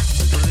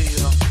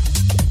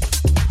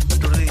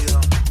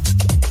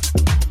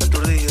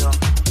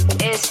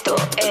 Esto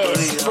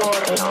es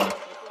porno.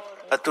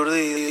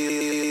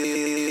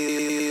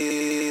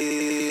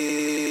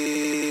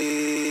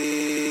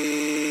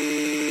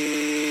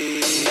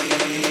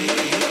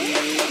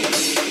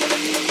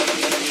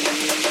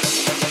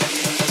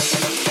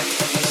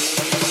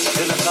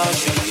 De la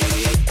calle,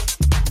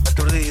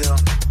 aturdido,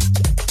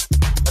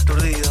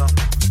 aturdido,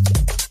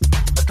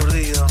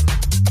 aturdido,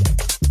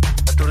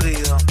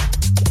 aturdido,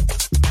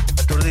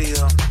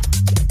 aturdido,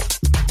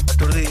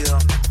 aturdido,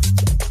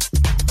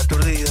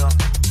 aturdido,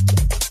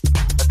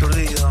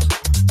 aturdido.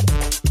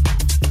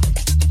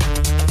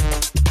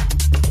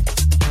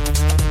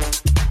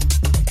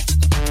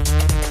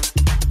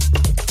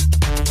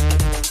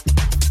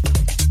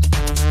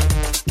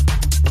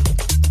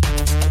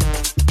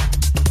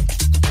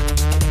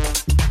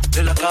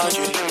 De la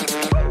calle,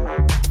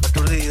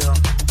 aturdido,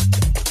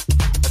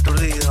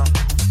 aturdido,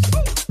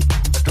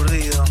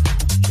 aturdido,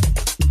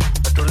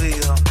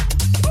 aturdido,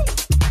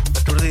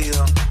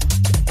 aturdido,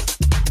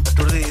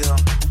 aturdido,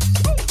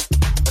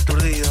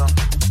 aturdido,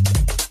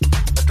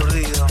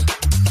 aturdido.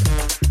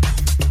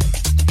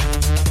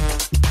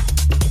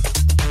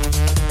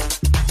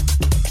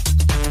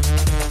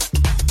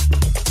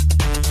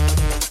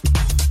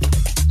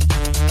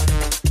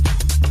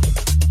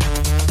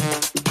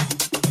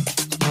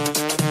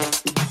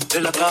 De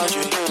la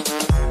calle.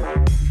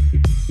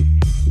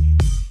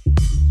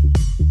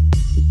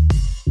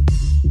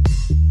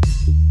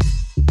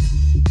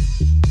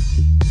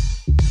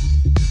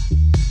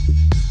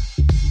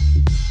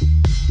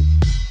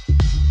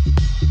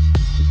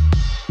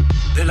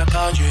 De la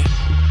calle,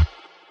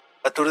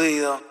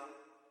 aturdido,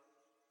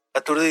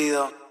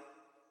 aturdido,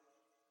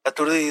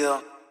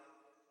 aturdido,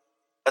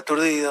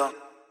 aturdido,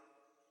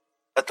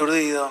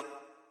 aturdido,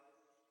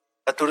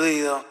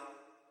 aturdido,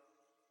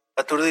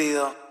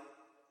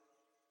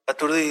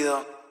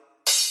 aturdido,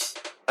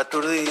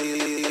 aturdido,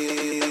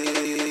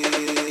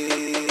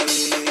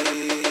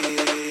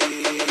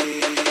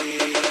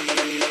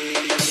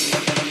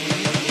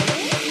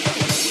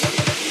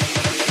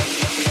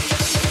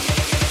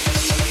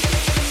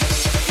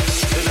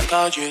 de la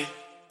calle,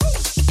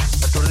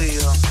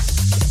 aturdido,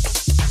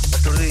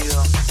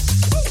 aturdido,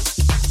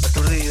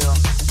 aturdido,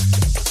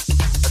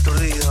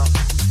 aturdido,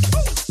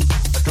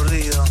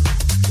 aturdido,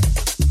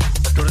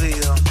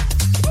 aturdido,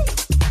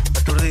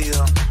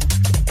 aturdido,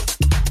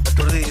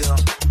 aturdido,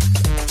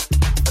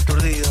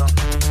 aturdido,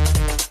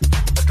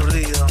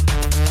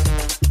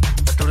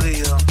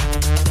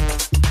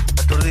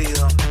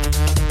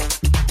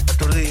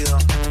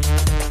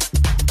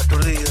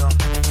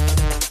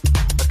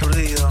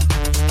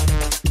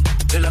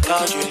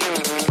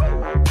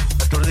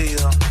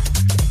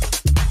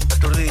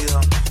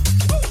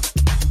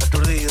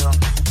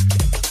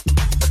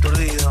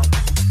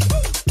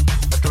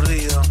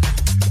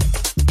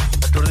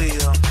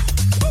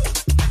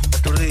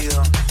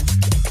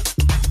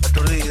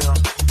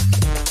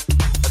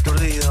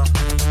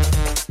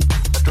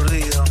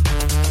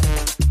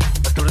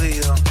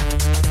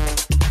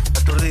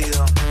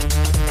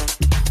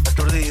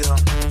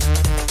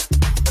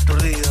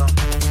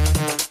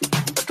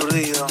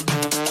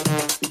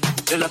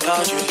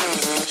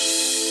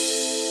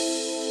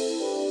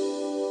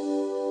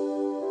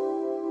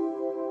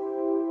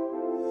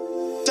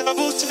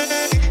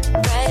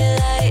 Bright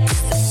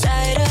lights, the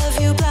sight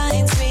of you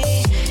blinds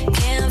me.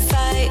 Can't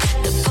fight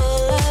the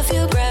pull of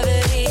your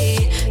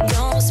gravity.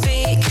 Don't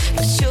speak,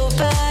 but your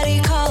body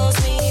calls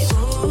me.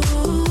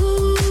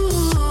 Ooh,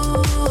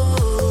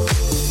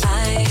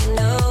 I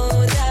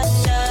know that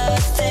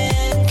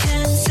nothing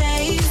can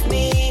save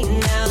me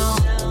now,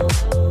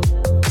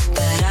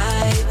 but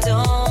I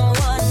don't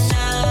want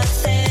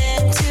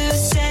nothing to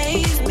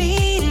save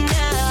me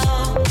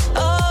now.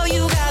 Oh,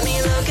 you got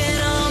me looking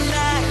on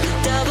back, the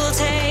double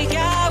take.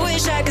 I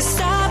wish I could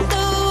stop the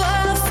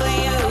world for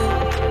you.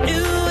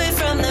 Knew it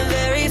from the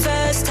very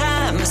first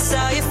time I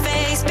saw your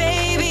face,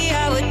 baby.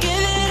 I would give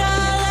it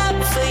all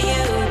up for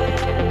you.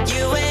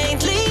 You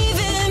ain't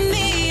leaving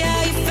me,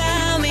 how you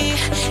found me,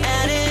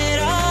 and it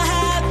all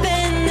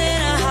happened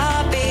in a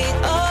heartbeat.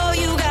 Oh,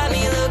 you got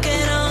me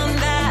looking on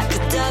back, a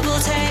double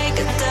take,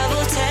 a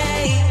double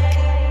take.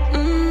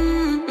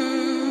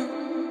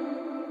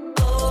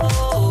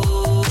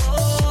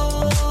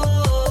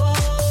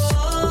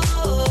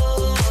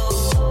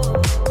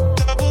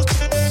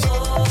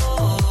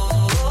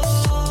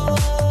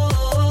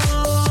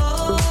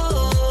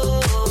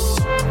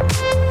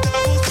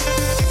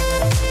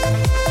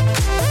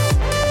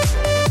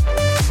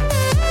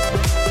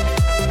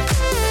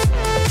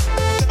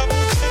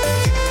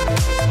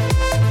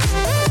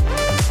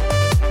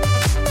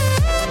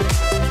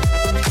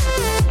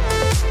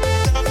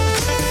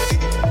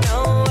 No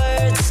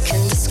words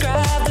can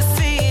describe the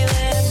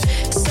feeling.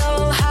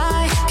 So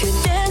high, could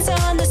dance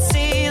on the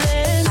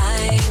ceiling.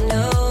 I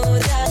know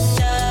that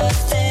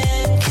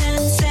nothing can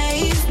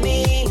save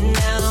me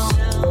now,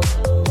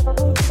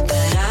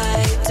 but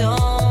I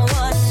don't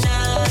want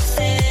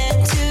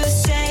nothing to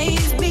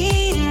save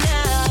me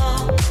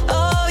now.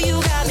 Oh,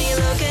 you got me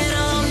looking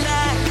on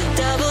back, the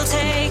double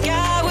take.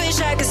 I wish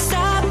I could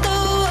stop the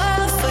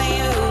world for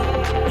you.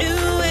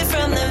 Knew it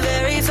from the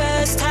very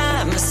first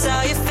time I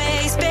saw your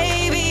face,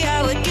 baby.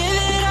 I would give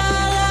it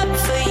all up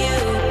for you.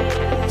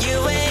 You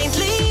ain't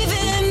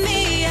leaving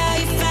me, how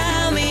you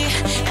found me,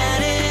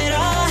 and it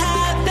all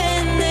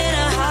happened in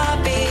a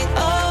heartbeat.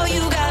 Oh,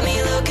 you got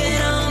me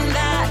looking on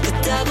back, a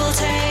double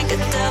take, a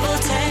double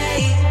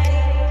take.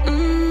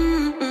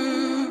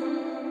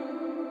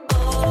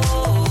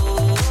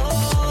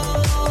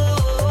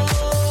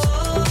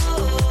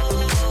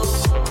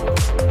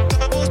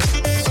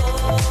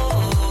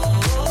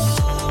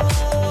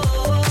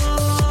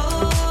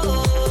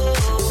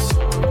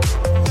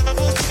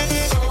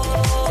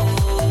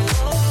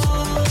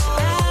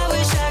 I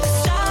wish I could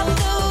stop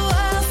the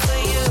world for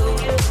you.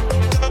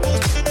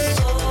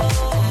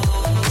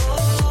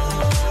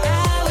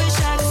 I wish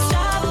I could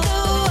stop the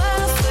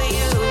world for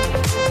you.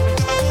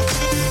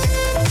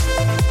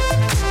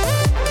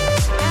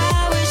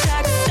 I wish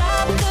I could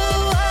stop the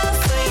world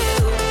for you.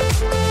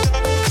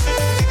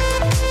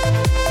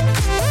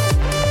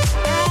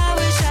 I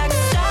wish I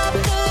could stop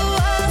the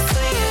world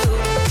for you.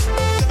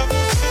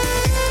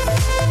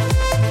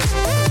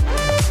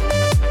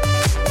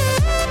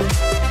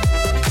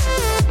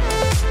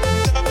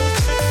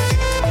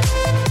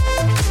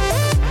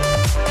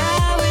 I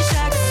wish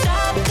I could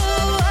stop the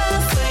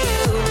world for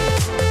you.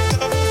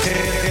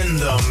 In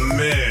the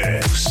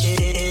mix.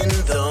 In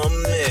the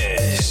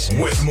mix.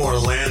 With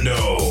Morlando.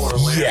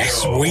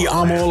 Yes, we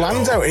are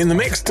Morlando in the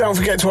mix. Don't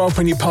forget to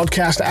open your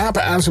podcast app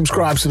and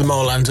subscribe to the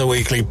Morlando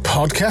Weekly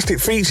Podcast.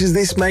 It features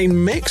this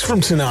main mix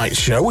from tonight's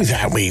show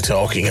without me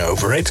talking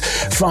over it.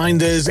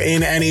 Find us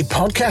in any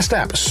podcast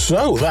app.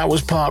 So that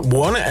was part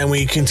one, and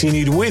we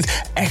continued with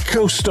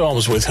Echo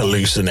Storms with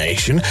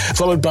Hallucination,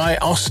 followed by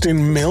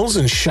Austin Mills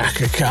and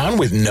Shaka Khan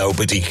with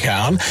Nobody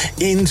Can,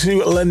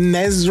 into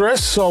Lenezra,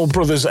 Soul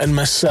Brothers and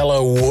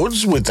Marcelo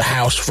Woods with the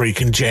House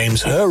Freak and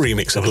James Her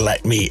remix of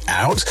Let Me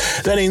Out,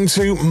 then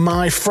into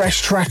my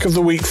fresh track of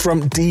the week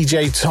from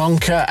DJ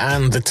Tonka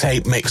and the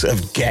tape mix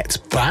of Get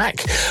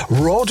Back.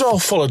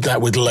 Rodolph followed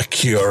that with La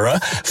Cura,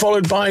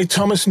 followed by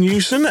Thomas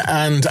Newson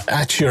and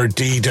Achir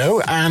Dido,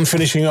 and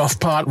finishing off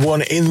part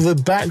one in the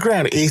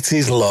background, it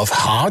is Love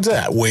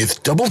Harder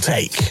with Double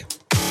Take.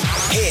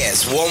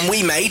 Here's one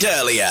we made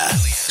earlier.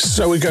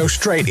 So we go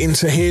straight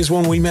into Here's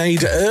One We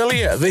Made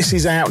Earlier. This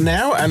is out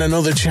now, and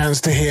another chance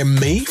to hear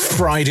me,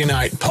 Friday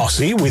Night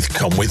Posse, with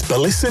Come With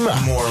Bellissima.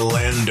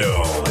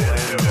 Morlando.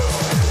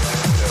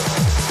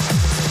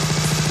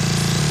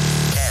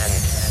 10,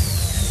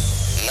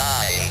 9,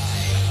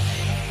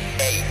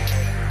 8,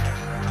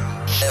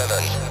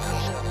 7.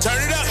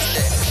 Turn it up.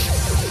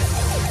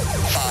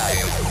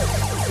 5,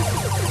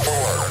 4,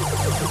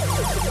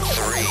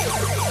 3.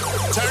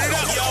 Turn it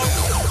up, yo.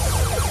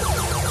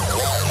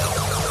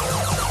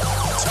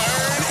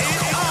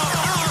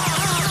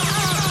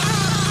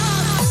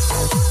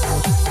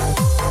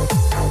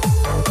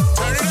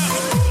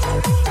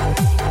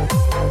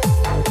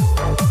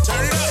 Turn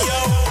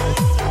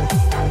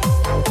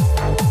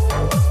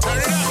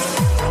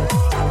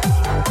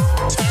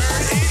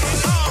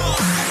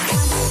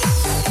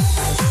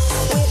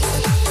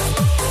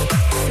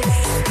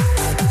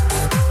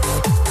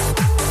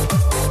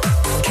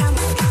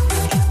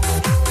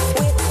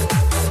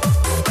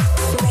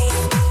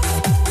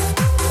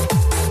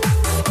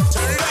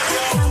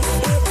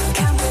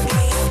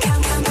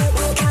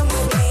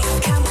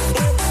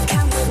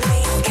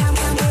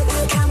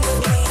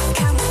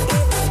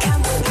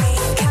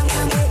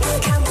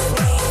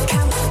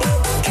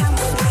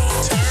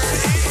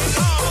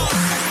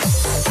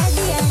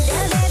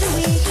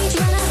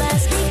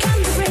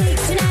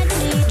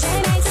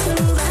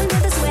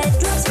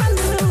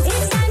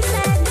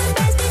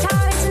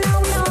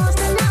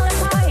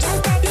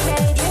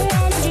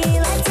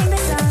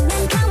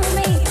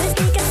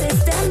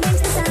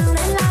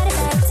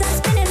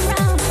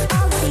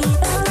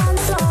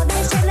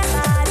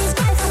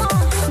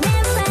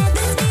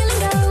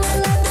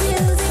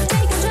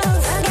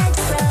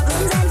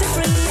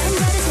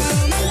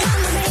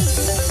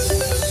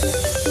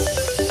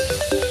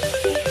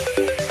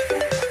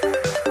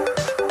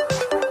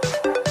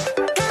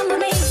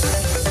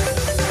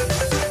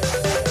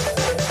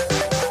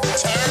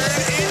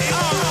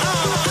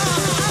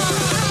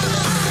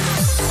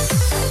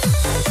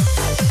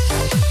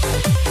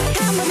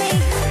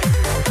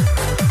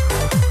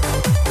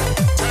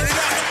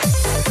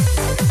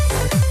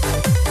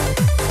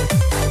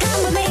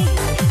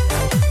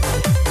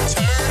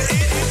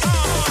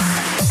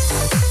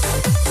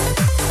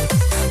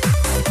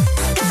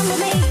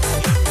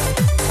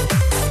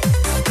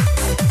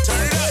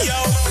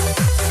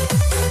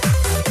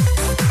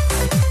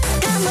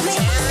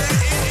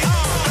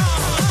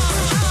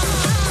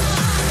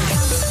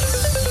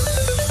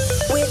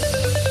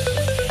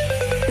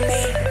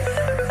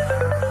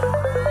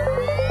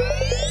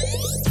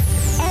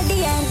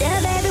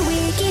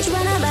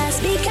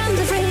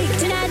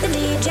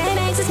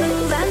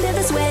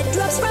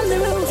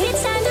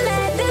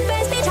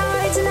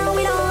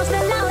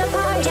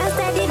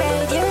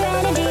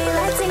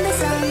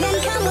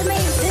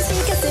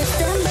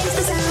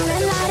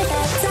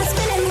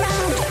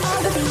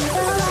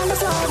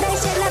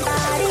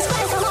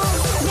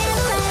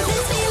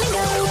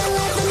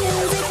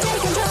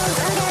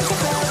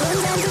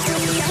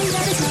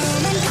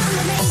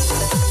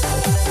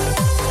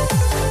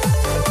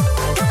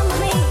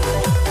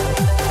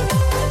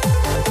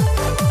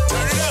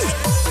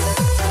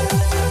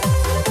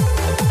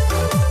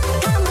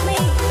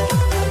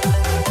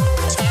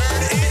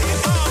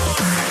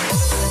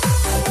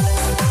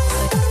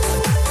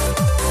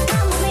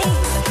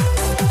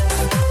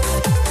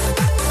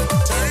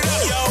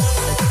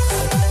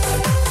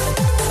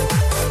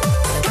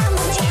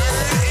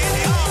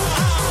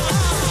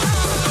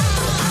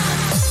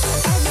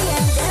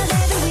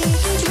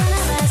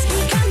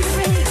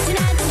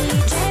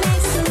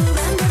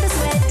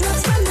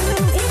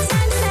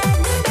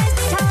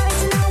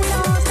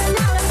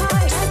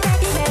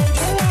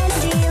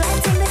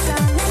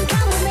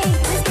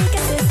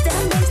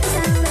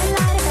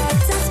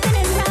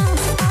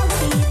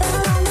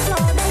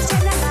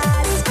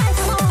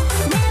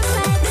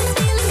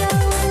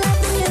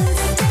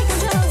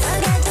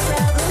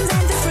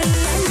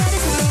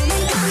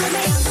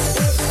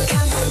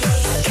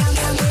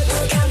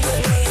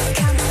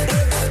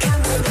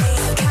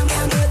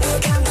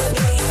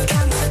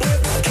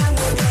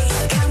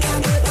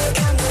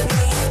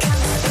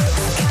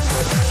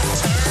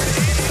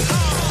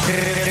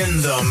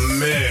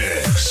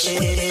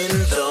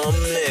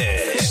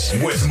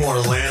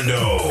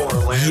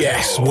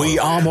Yes, we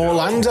are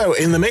Morlando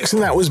in the mix,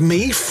 and that was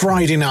me,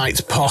 Friday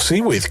Night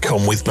Posse, with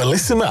Come With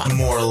Bellissima.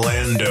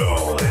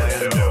 Morlando.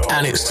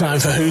 And it's time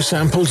for Who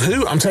Sampled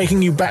Who. I'm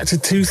taking you back to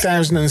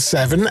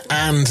 2007 and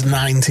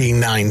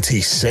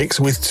 1996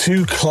 with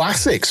two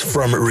classics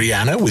from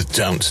Rihanna with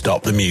Don't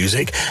Stop the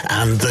Music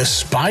and the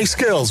Spice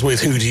Girls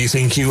with Who Do You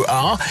Think You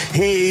Are?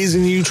 Here's a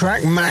new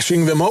track,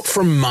 Mashing Them Up,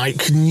 from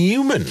Mike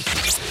Newman.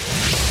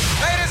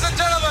 Ladies and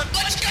gentlemen,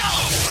 let's go!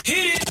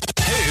 Hit it!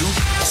 Who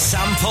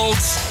sampled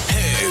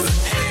who?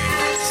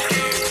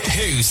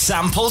 Who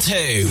sampled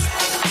who?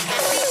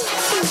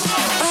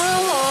 I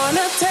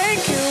wanna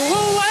take you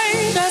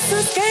away, let's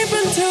escape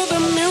into the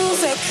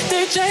music.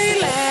 DJ,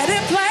 let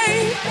it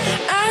play.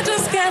 I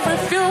just can't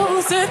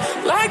refuse it.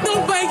 Like the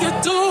way you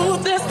do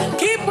this,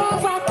 keep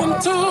on rocking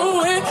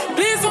to it.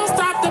 Please don't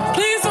stop the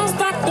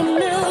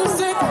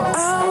music. I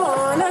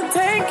wanna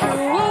take you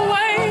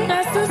away,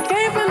 let's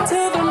escape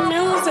into the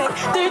music.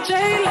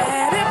 DJ,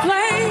 let it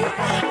play.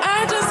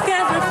 I just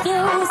can't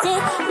refuse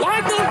it.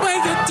 Like the way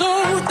you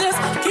do this,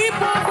 keep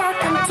on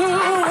rocking to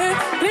it.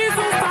 Please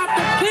don't stop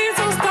the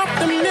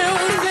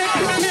music.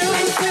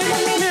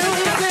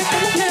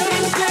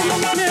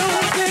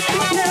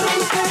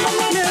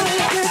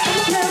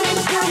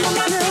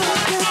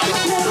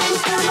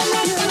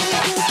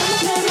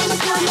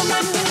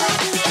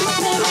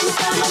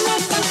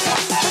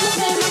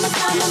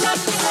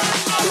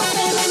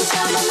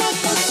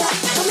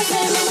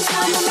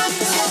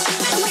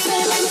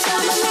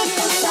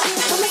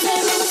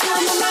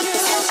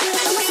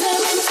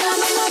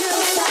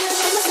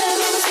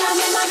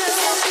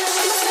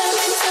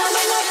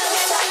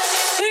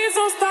 Please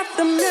don't stop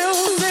the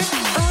music. I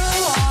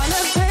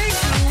wanna take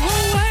you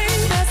away.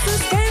 Let's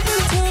escape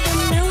into the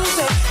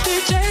music.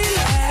 DJ,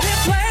 let it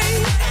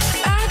play.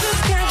 I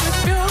just can't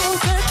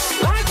refuse it.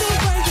 Like the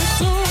way you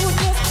do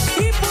this,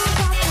 keep on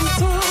rocking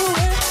to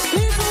it.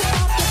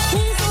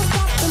 Please don't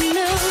stop the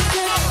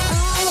music. I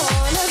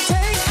wanna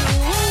take you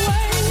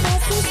away.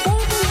 Let's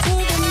escape into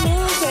the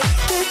music.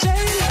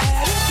 DJ, let it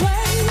play.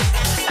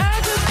 I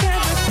just can't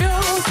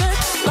refuse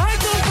it. Like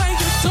the way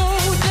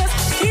you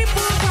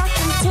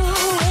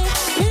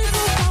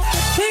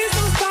do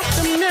this,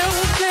 keep on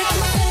rocking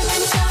to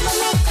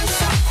it.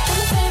 Please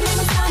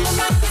don't stop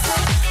the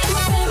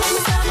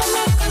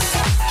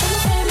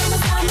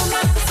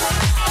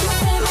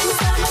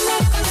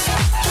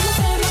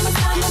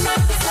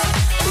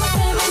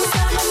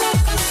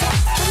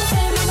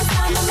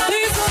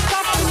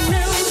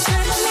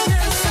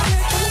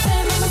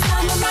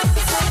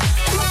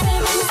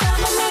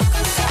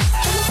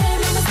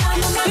Please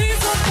don't stop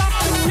the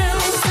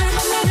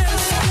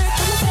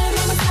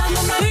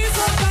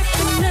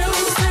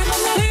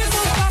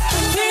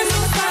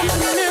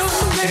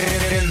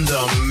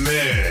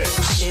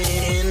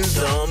In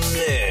the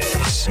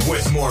mix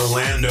with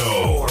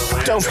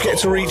Morlando. Don't forget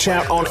to reach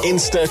out on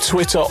Insta,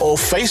 Twitter or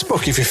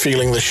Facebook if you're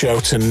feeling the show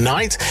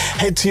tonight.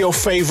 Head to your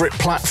favourite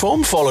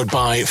platform followed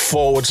by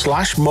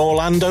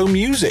 /Morlando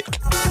Music.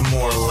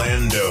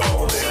 Morlando.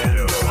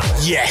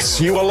 Yes,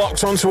 you are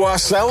locked onto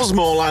ourselves,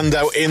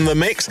 Morlando in the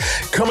mix.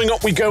 Coming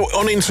up, we go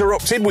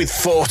uninterrupted with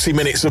 40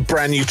 minutes of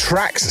brand new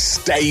tracks.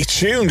 Stay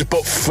tuned,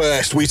 but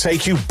first we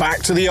take you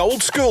back to the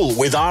old school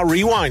with our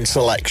rewind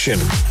selection.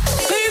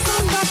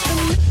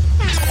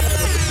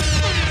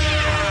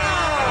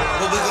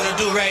 What we're gonna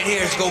do right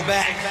here is go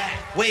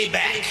back, way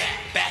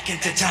back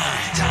into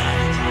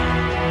time.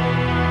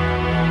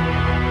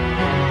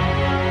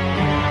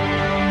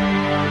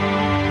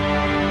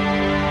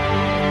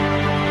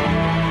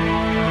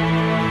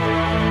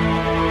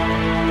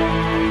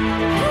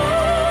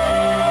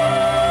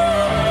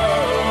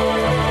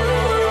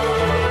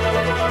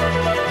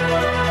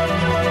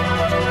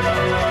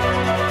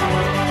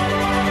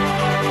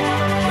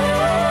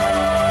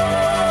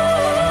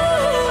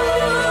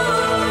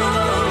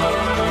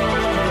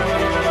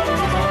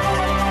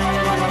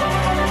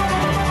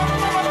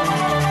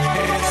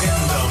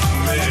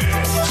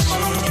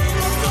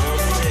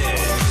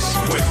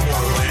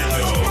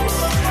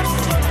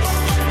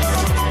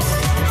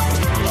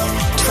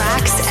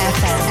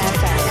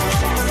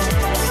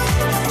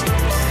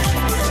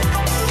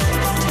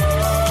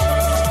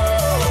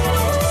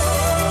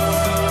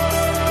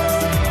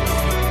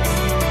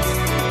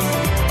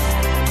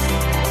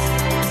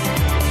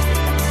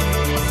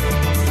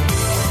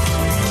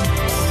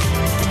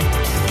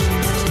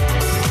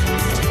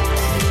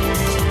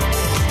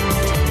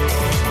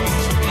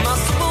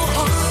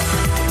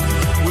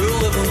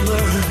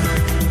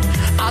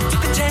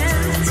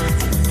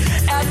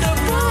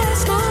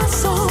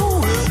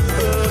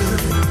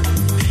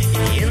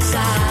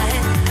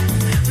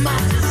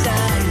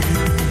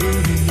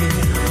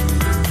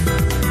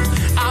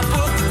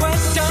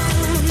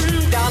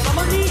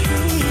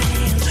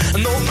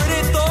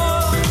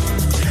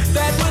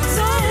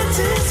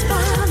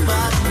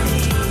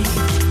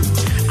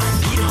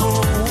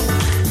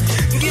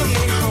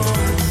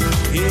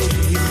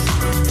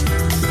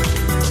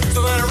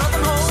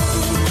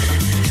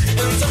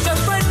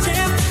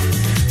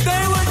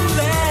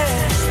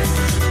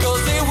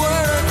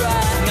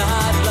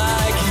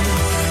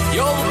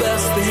 You're the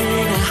best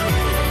thing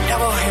I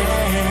ever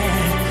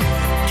had.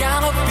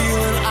 Kind of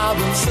feeling I've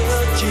been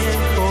searching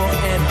for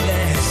at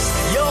last.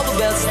 You're the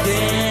best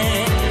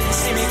thing,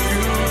 see me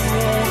through.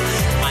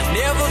 I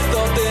never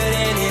thought that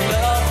any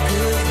love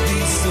could be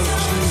so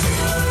true.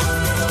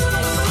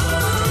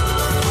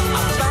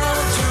 I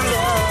found true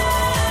love.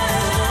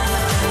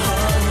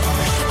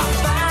 I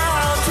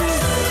found true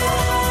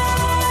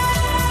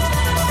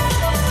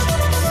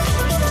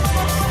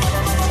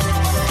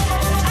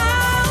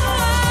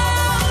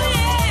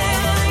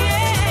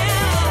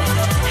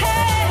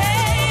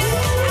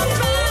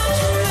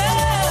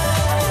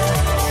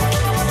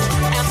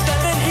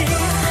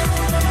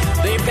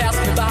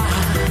passed me by.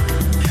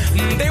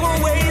 They were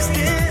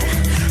wasted,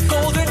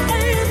 cold and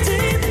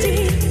empty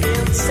deep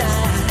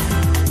inside.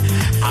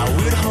 I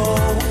would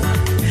hope,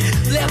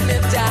 let me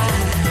die.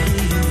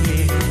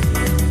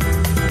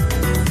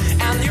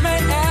 And you may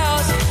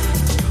ask,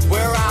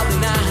 where are they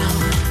now?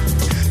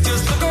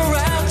 Just look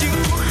around you,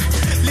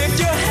 lift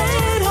your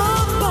head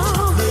up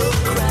on the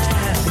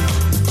crowd.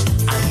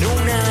 I know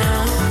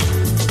now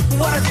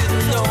what I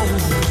didn't know,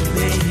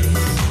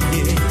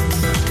 baby.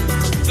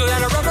 So then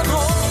I run from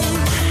home.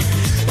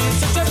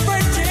 Such a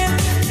friendship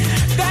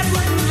that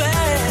wouldn't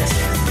last,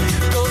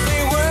 'cause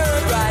they were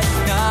right,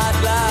 not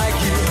like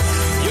you.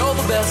 You're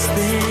the best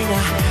thing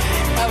I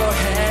ever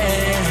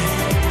had.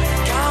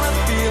 Kind of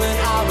feeling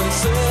I've been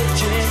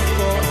searching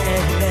for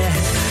at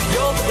last.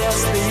 You're the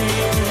best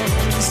thing,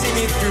 see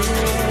me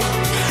through.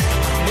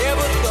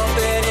 Never thought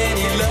that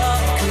any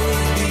love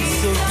could be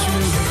so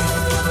true.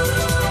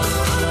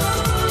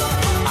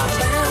 I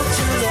found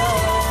true love.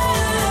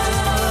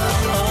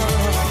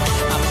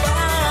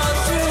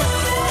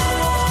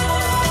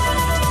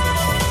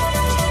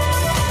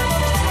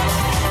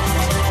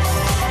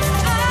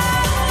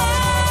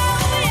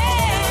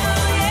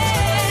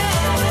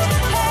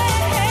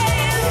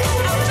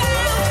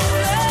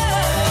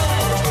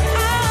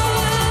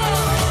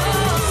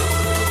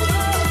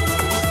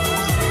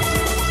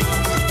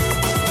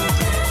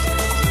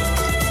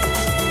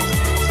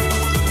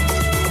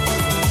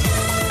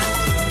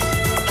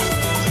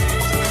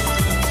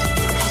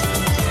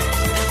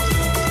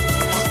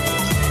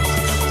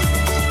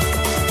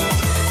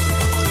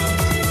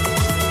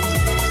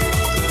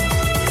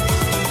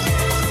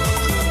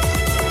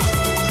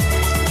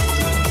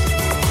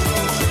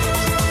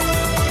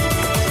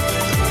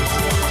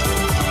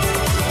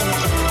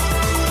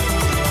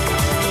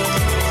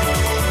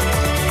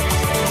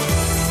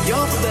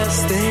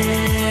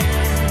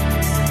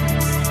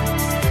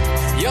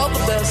 You're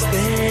the best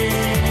thing.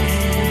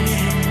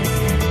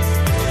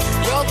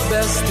 You're the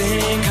best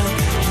thing.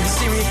 You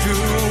see me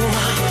through.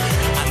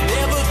 I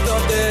never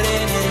thought that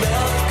any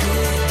love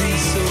could be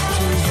so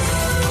true.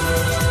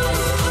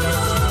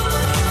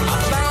 I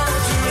found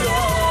true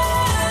love.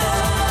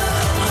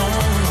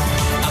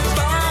 I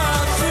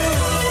found true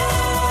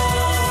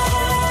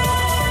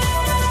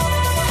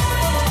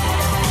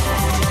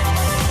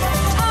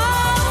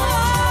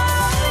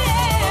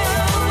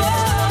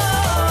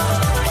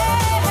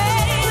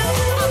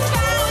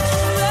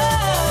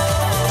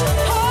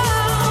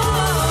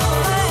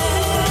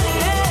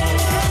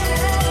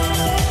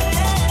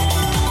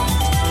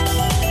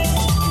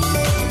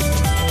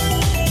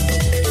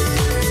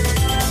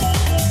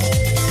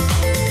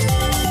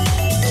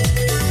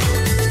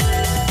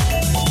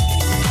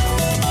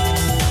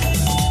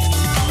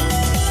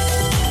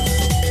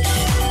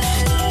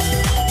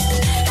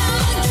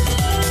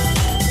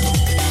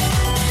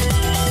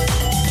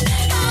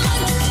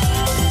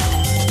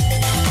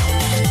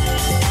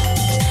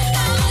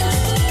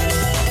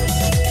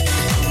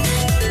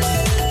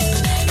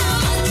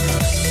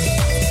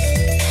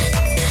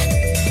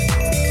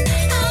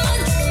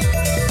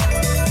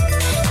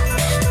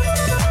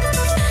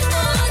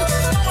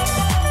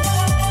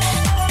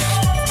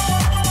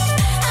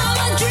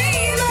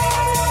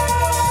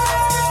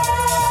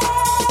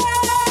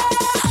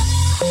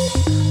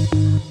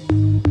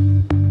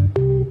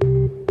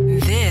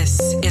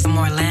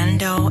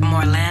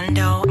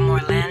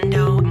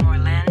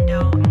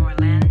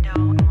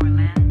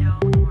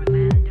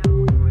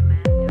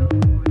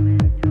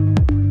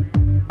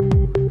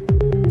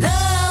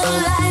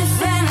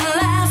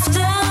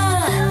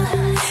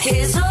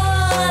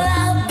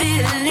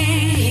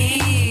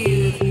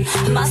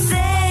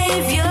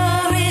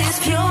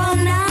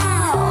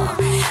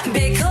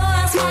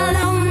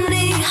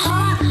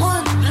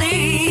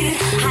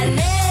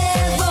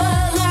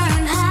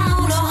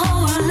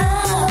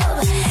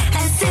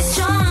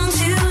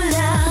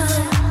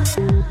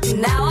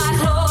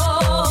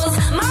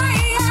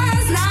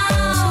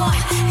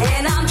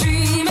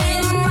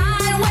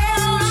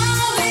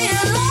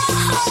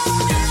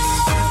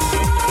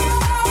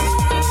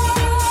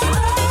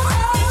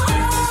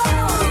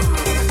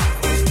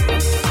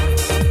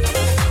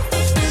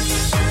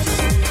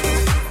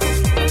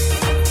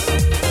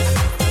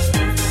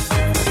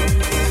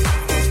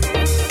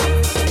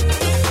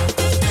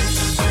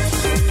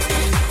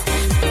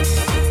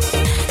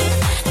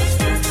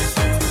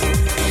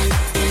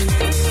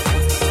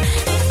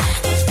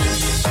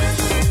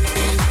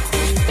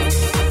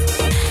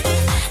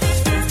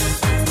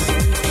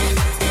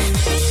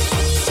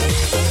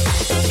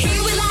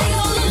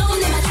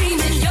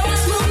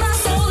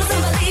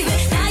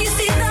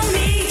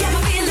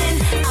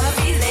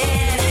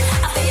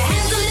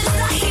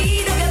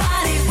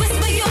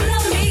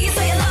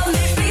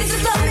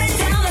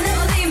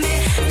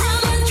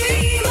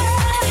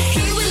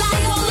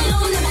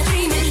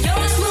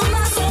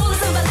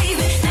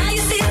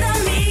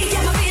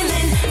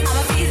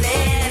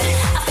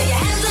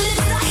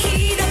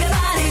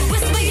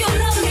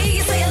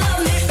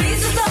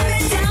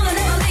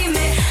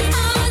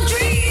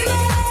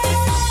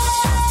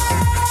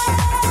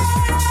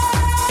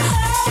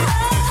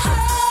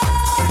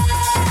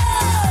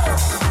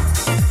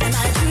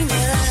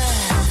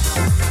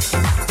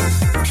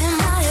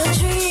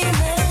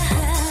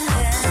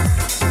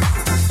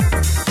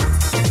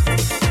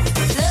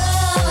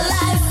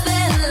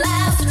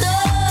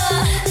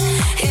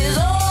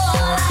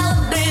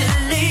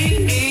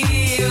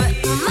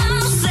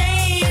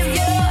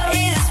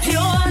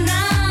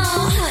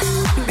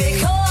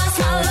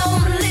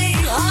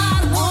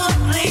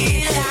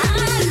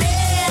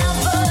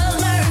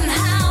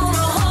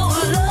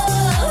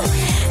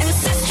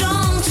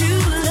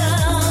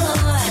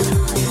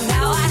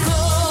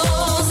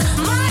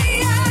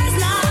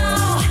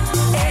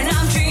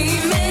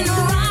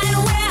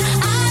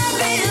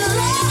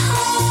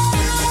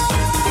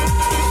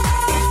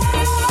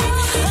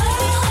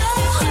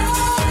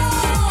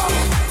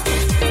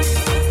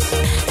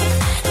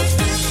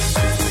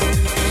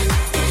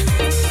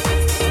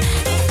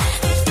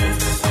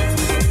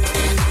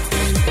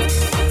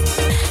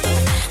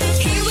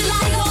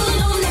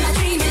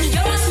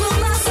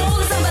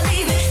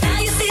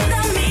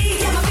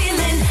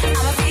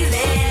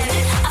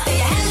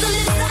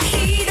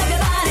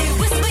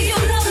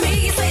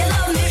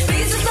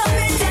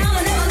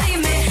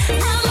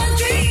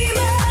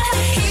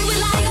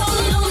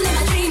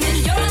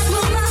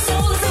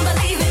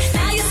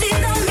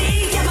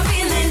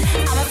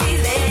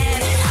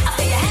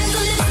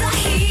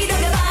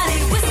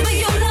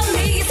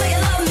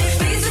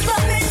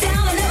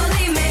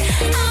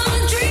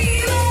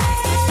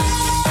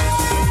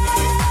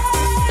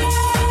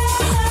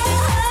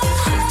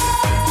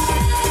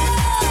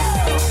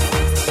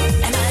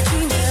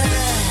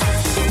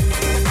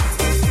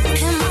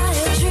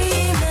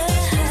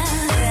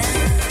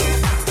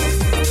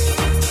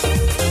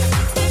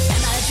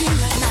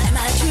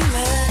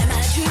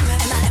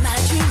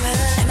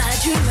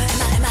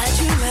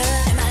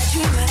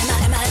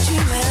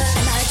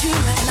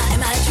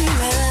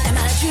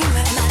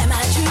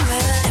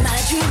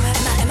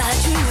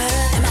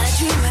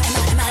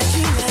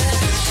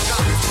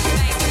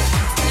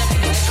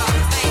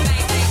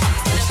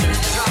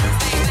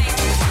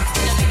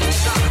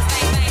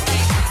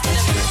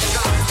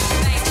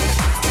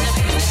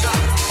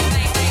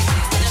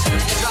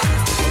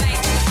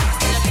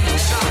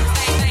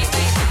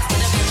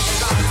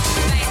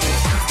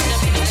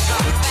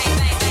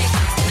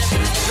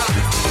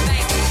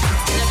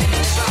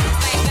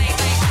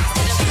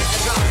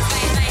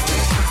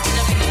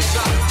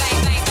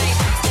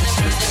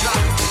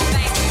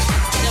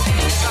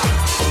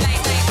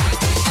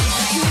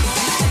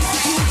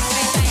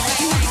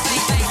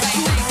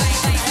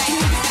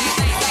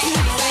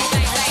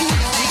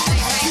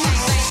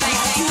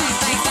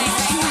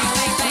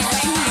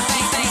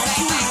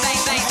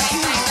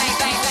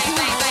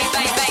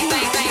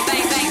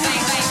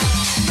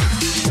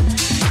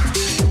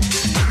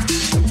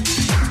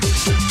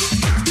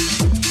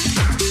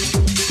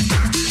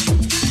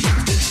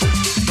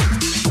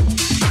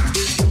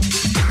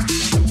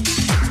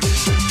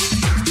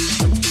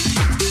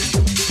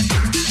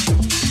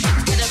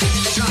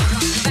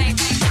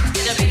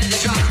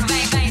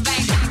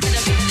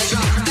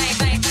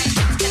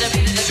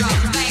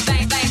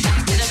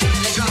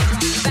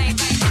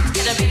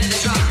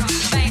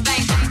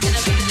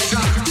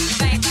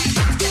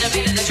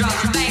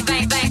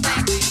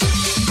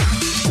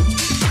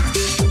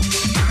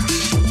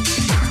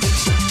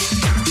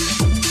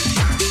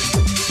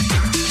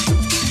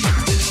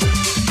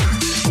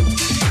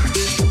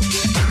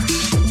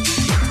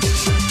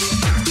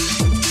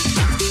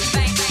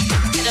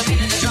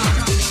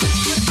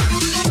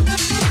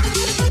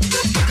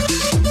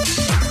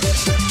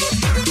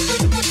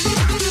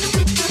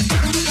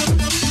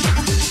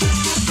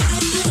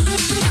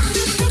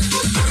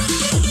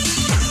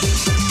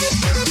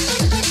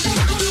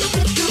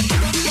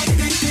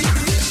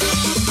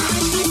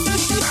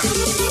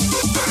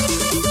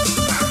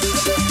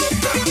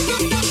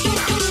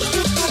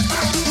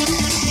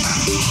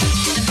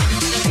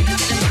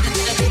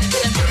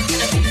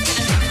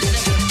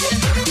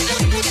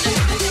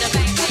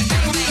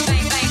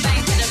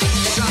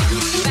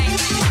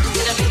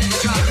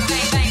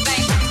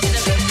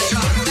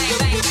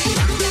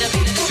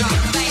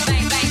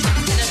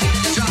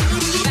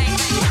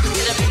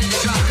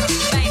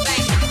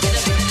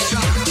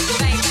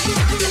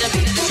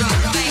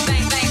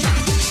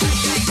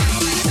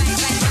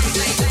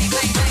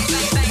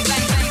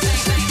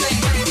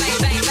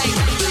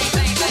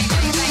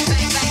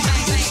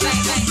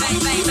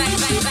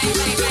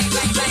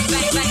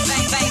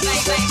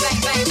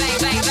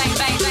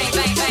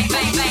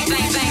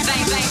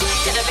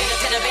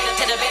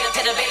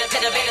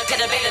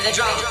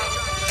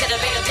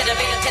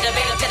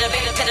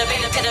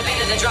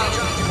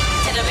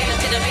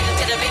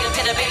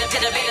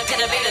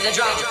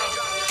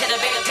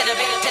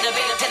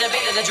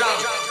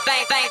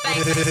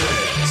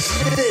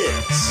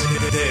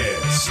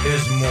This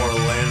is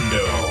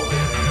Morlando.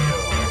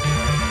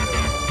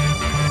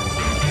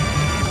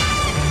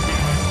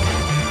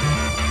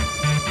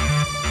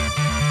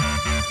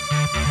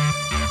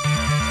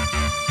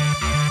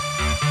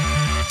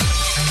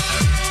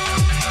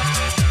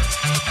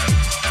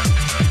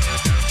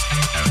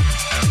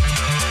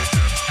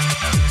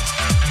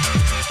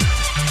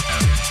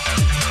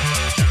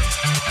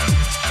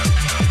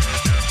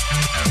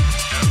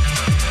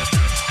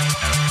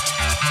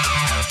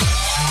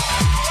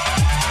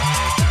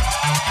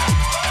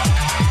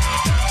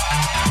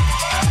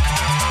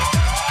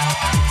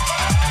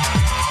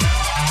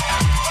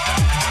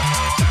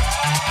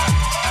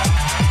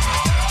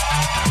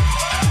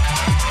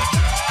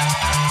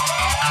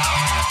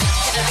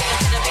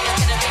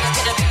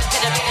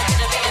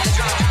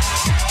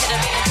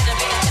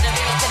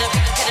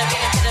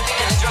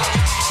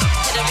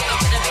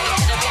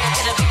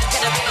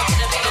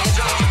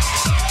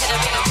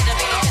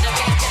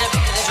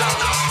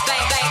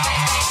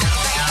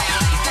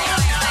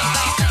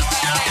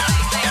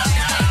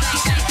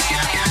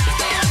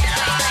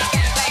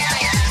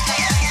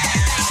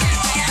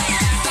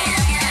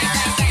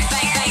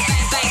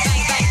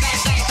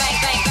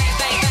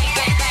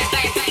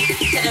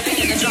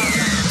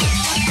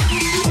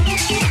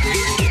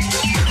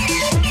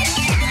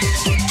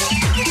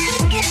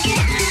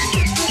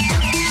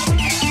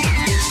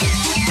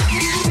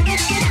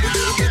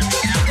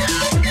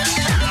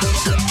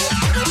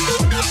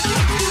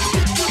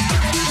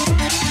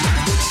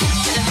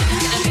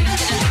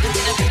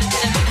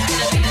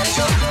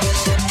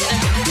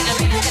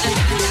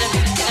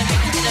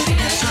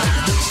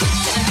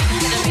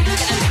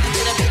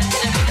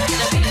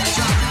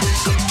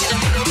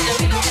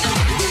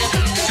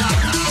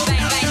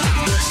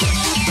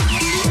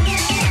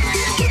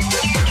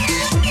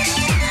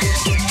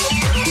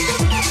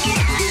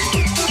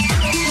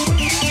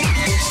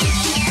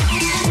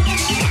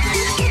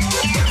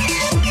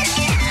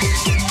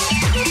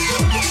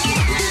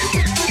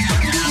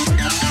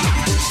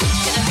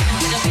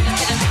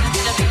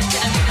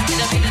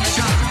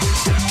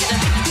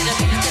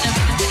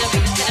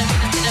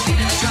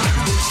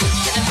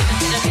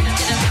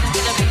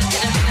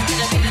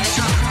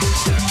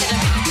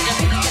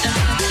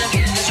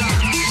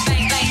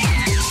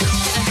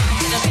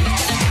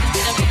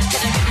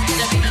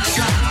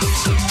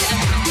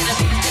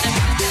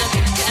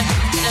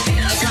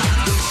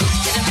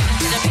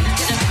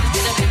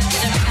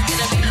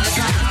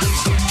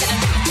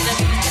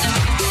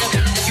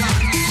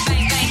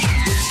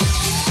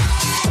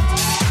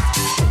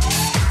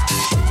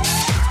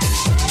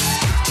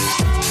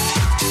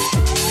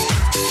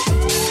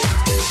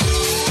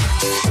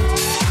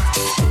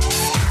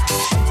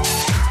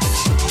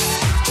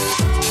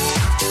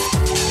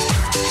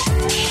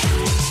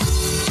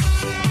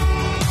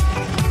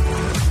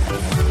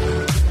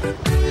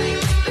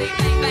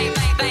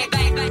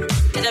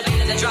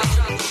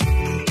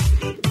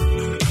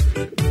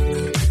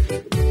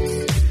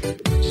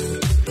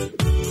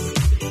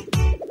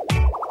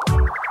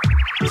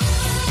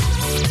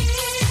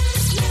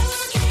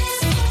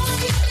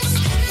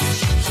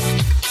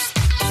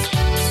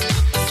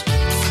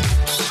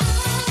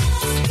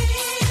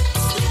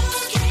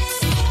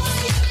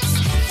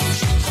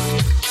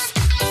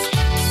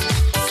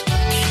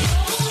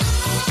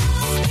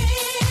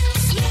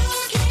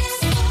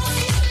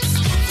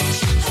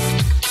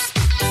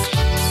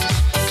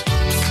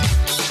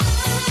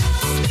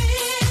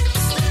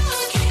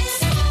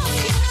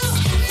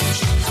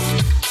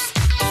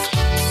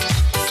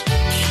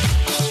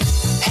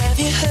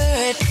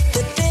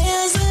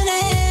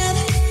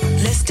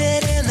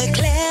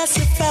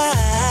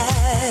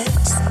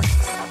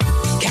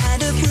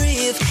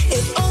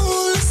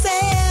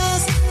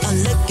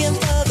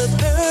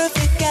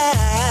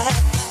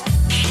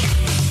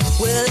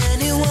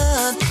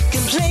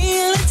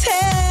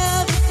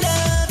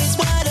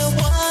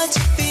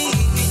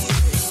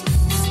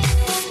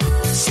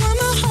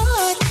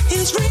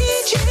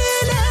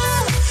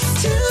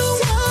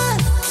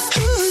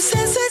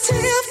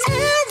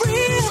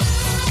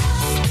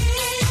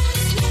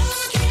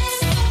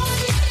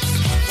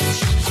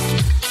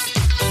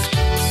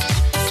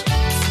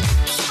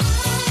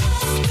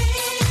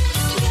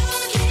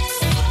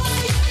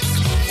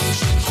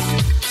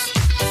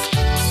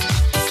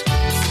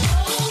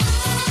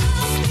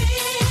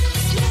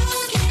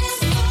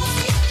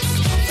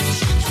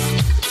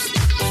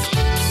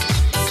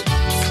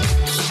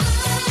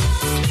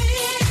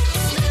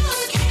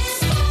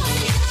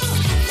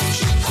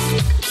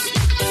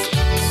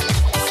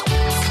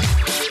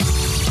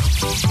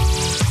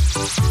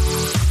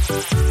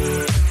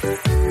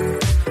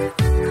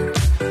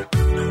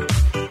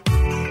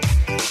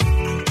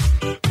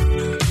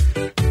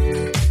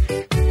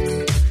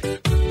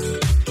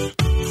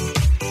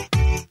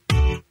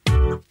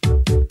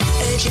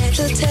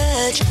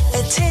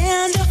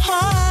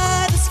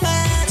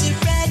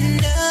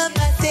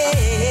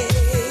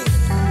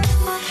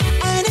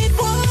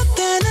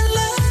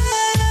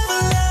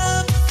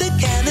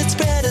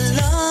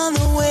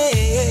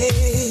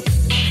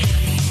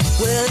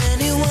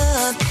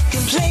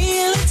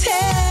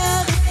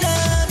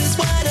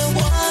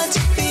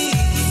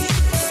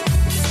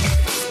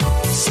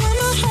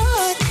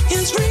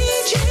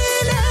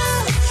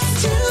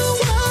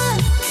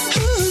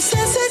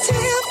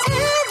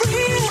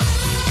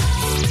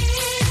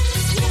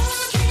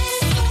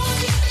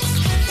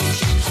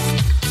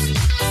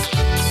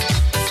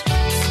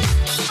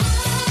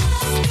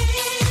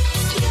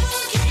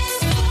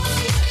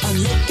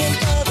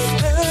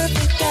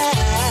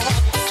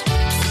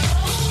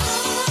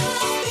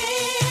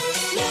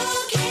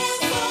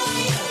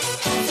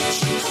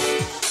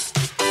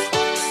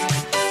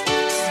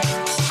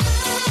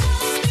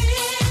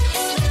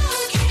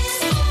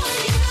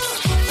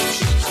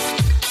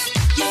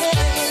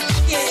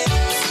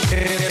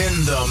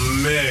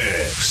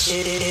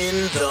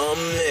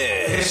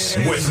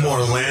 with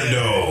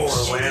Morlando.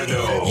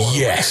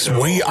 Yes,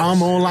 we are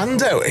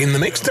Morlando in the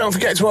mix. Don't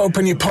forget to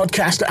open your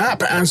podcast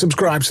app and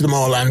subscribe to the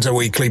Morlando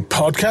Weekly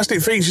Podcast.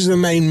 It features the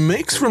main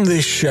mix from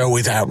this show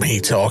without me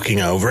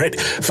talking over it.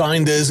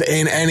 Find us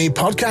in any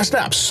podcast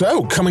app.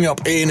 So, coming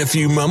up in a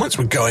few moments,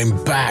 we're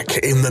going back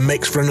in the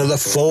mix for another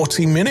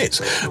 40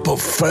 minutes. But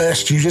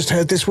first, you just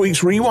heard this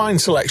week's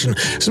Rewind selection.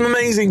 Some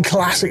amazing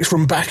classics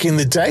from back in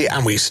the day,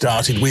 and we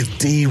started with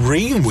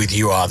D-Ream with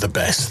You Are the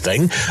Best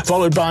Thing,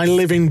 followed by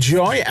Living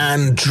Joy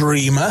and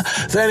Dreamer,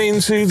 then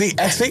into The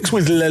Ethics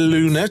with La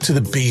Luna to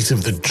the beat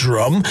of the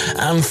drum,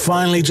 and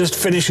finally just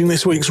finishing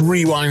this week's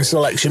Rewind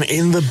selection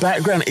in the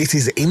background, it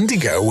is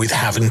Indigo with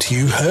Haven't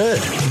You Heard?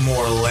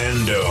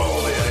 Morlando.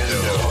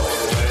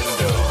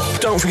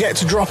 Don't forget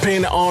to drop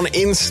in on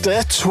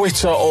Insta,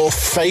 Twitter or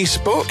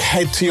Facebook.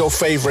 Head to your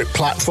favourite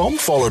platform,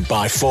 followed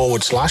by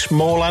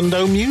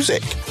 /Morlando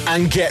Music.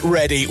 And get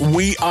ready,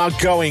 we are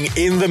going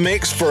in the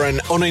mix for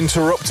an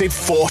uninterrupted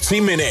 40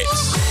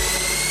 minutes.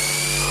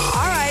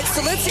 All right,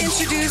 so let's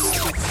introduce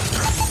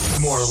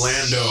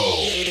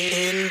Morlando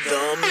in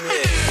the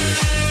mix.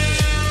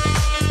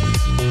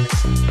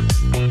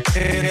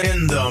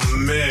 In the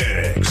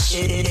mix.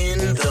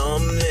 In the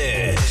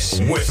mix.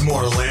 With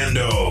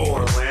Morlando.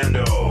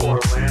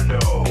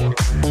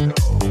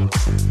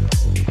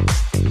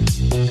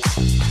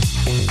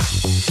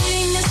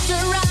 Mr.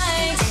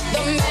 Right,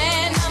 the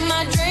man of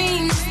my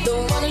dreams, the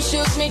one who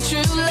shows me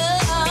true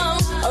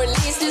love, or at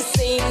least it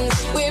seems.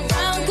 With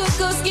brown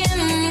cocoa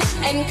skin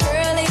and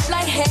curly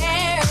black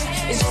hair,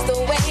 it's just the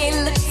way he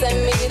looks at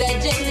me,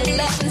 that gentle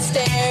love and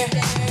stare.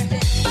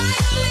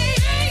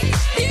 Finally,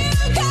 you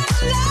come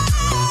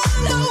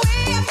along, the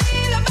way I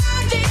feel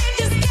about you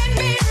just can't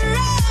be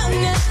wrong.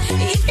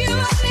 If you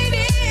only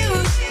knew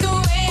the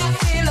way I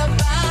feel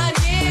about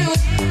you,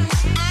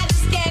 I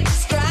just can't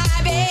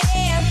describe it.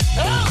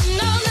 Oh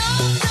no no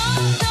no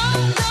no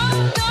no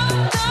no no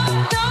no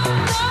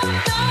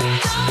no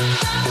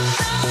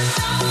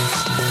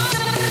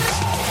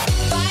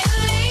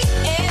Finally,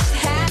 it's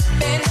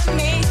happened to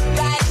me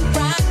right in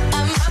front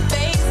of my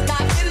face.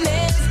 My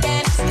feelings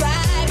can't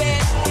describe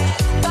it.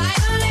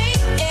 Finally,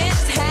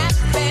 it's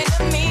happened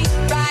to me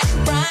right in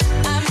front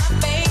of my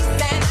face,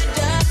 and I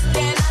just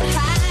cannot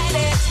hide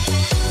it.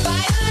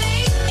 Finally,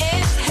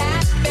 it's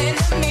happened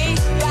to me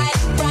right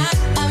in front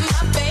of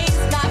my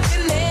face. My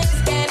feelings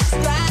can't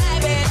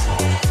describe it.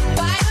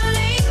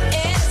 Finally,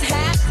 it's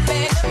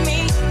happened to me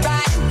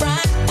right in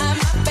front of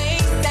my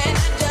face, and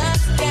I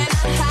just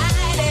cannot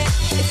hide it.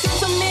 It's been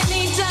so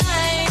many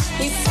times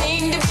he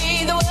seemed to be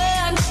the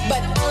one,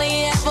 but all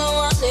he ever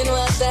wanted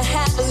was to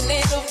have a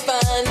little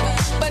fun.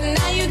 But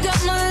now you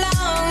come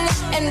along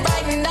and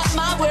brightened up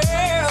my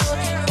world.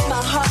 In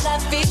my heart I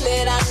feel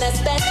it, I'm that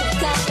special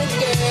kind of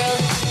girl.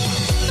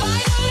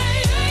 Finally,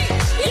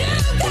 you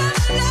come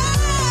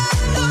along,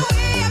 the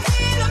way I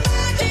feel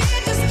about you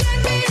just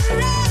can't be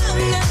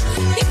wrong.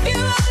 If you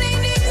only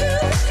knew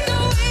the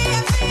way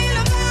I feel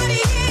about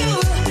you,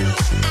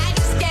 I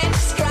just can't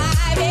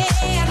describe it.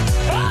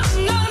 Oh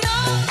no no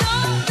no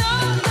no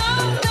no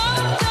no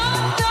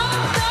no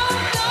no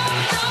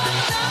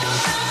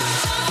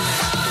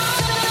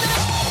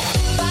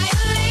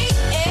Finally,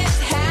 it's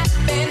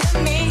happened to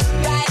me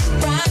right in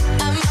front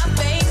of my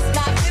face.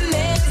 My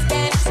feelings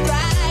can't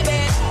describe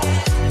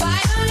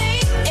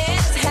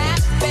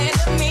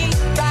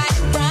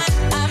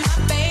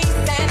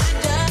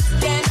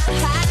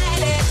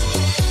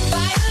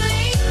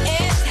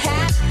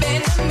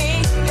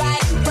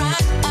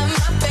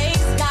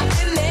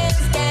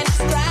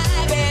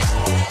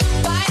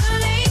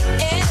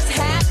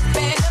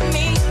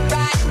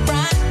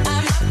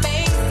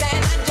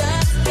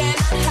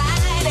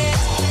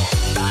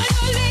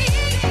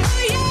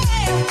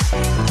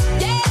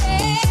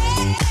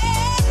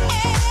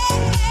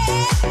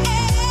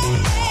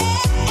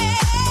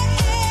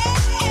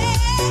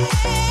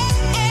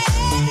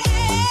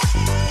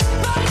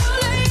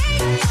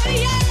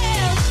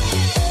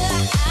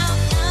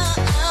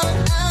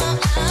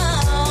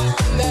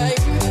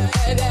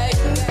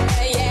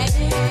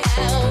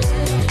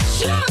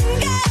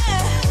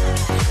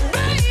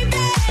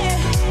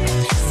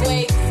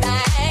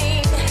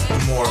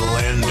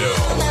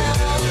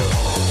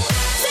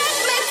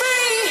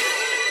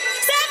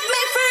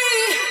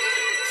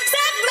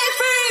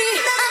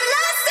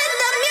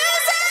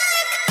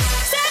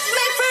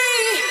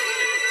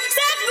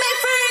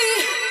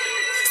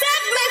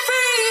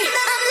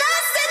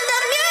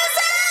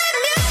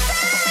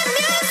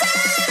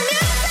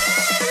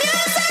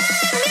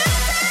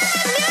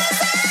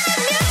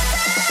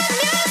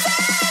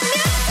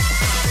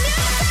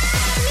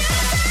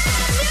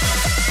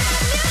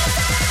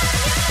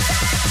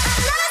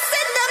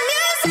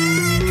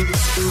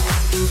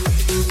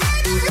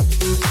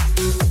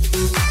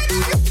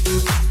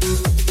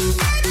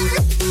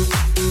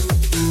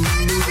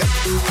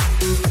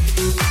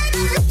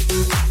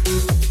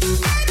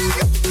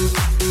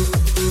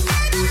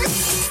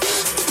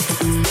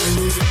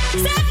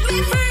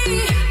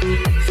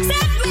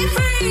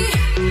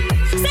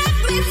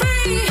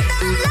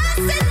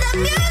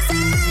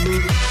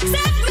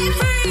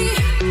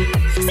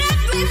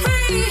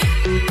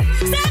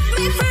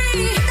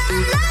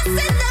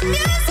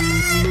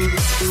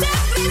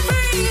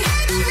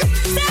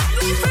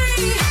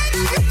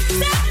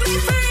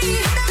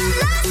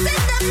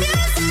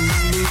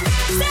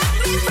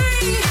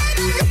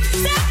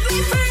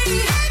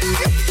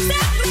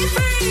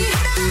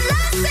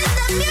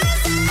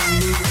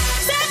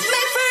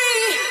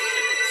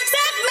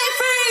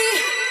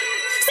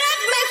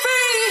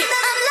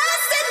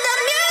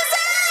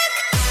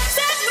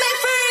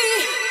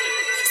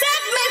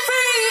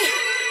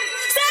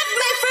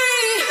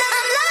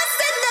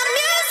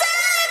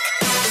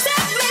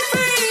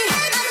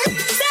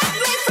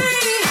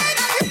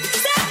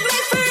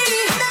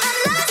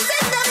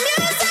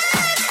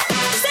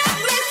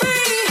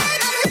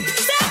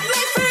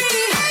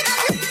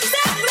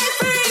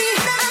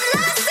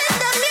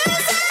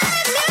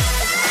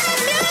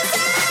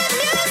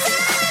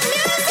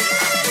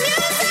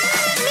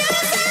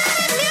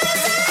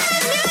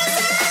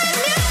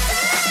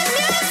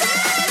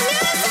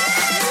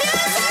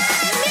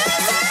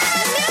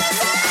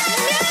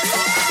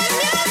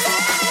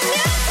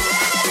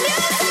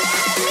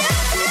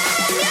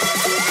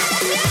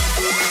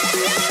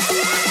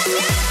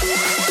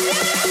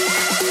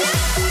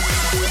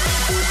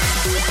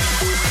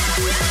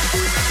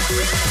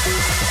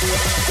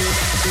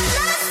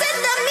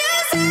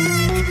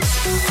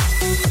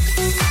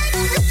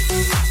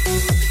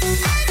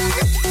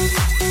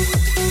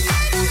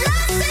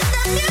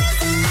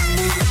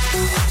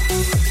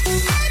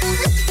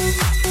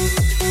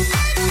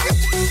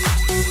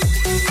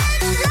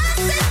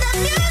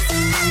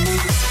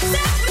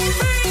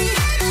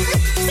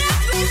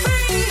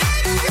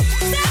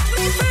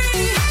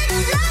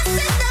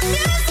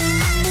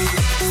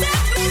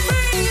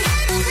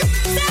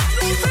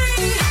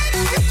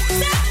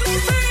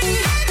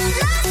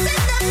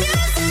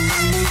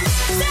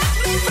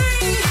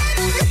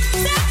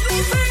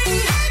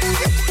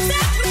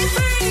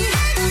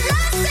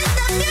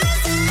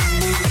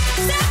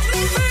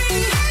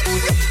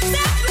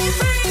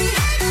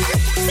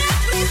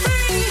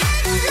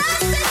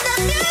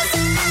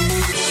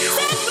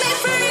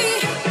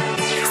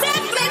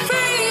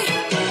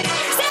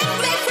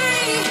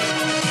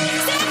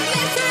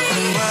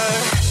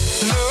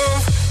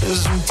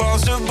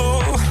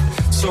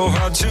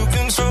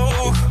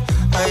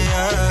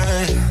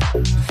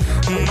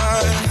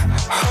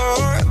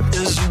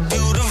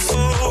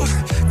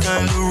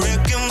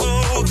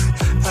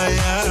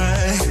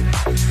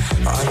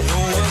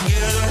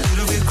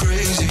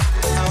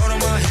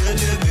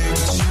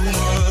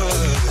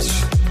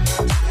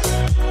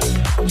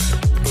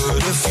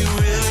if you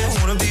really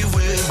wanna be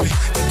with me,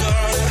 you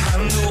gotta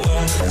handle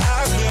all that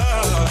I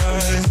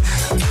got.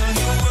 Can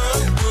you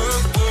work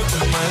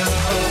with my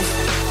love?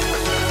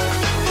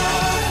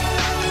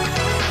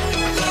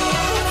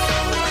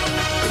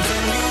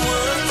 Can you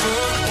work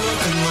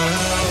with my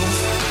love?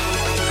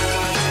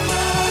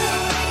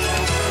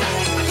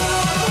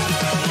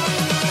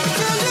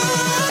 Can you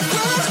work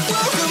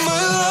with my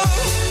love?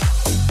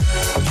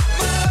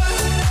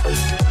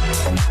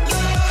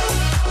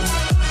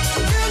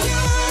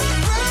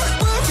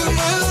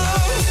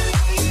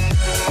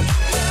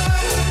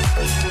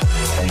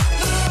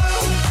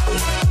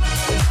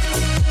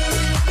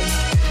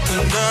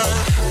 And I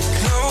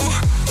know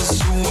it's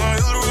a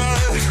wild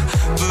ride,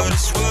 but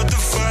it's worth the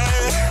fight.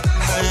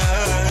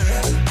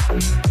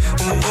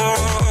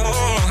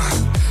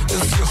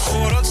 If you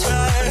hold on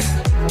tight,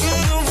 you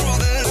don't rule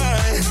the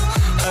line.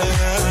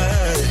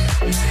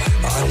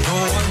 I know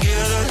I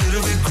get a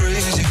little bit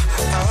crazy,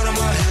 out of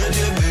my head,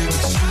 yeah, baby,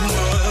 too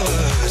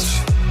much.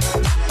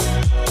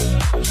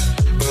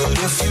 But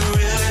if you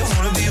really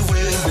wanna be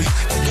with me,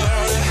 you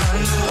gotta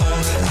handle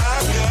all that I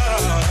got.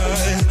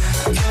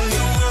 Can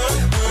you work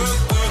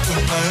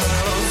with my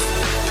love?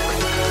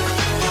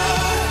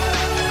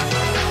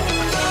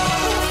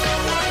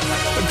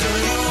 Can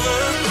you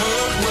work with my love? Can you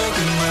work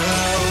with my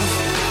love?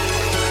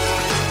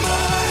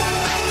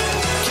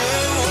 Can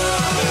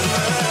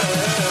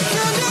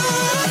you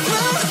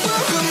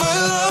work with my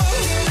love?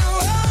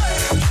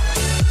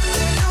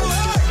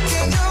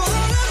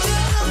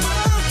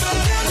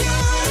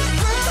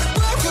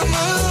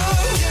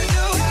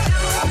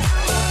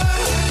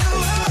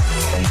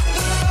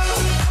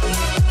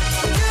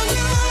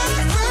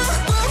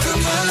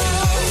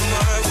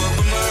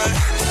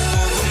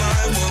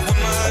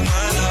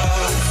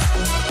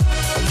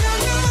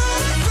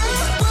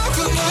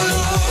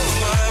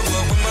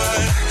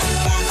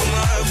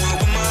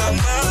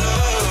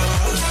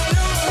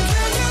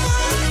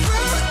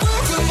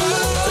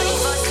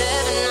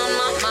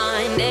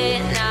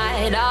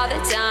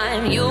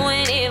 You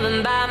ain't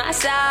even by my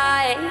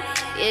side,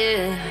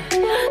 yeah.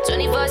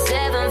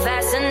 24/7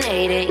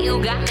 fascinated,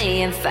 you got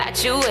me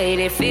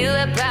infatuated. Feel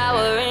the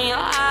power in your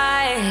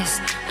eyes.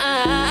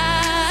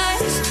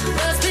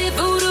 Must be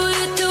voodoo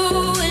you're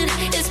doing,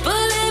 it's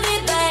pulling me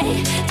back.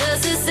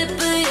 Just a sip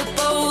of your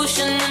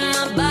potion and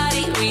my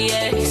body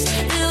reacts.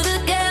 Feel the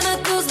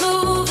chemicals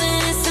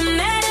moving, it's a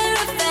matter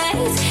of fact.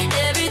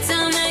 Every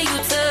time that you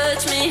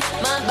touch me,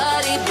 my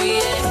body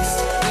reacts.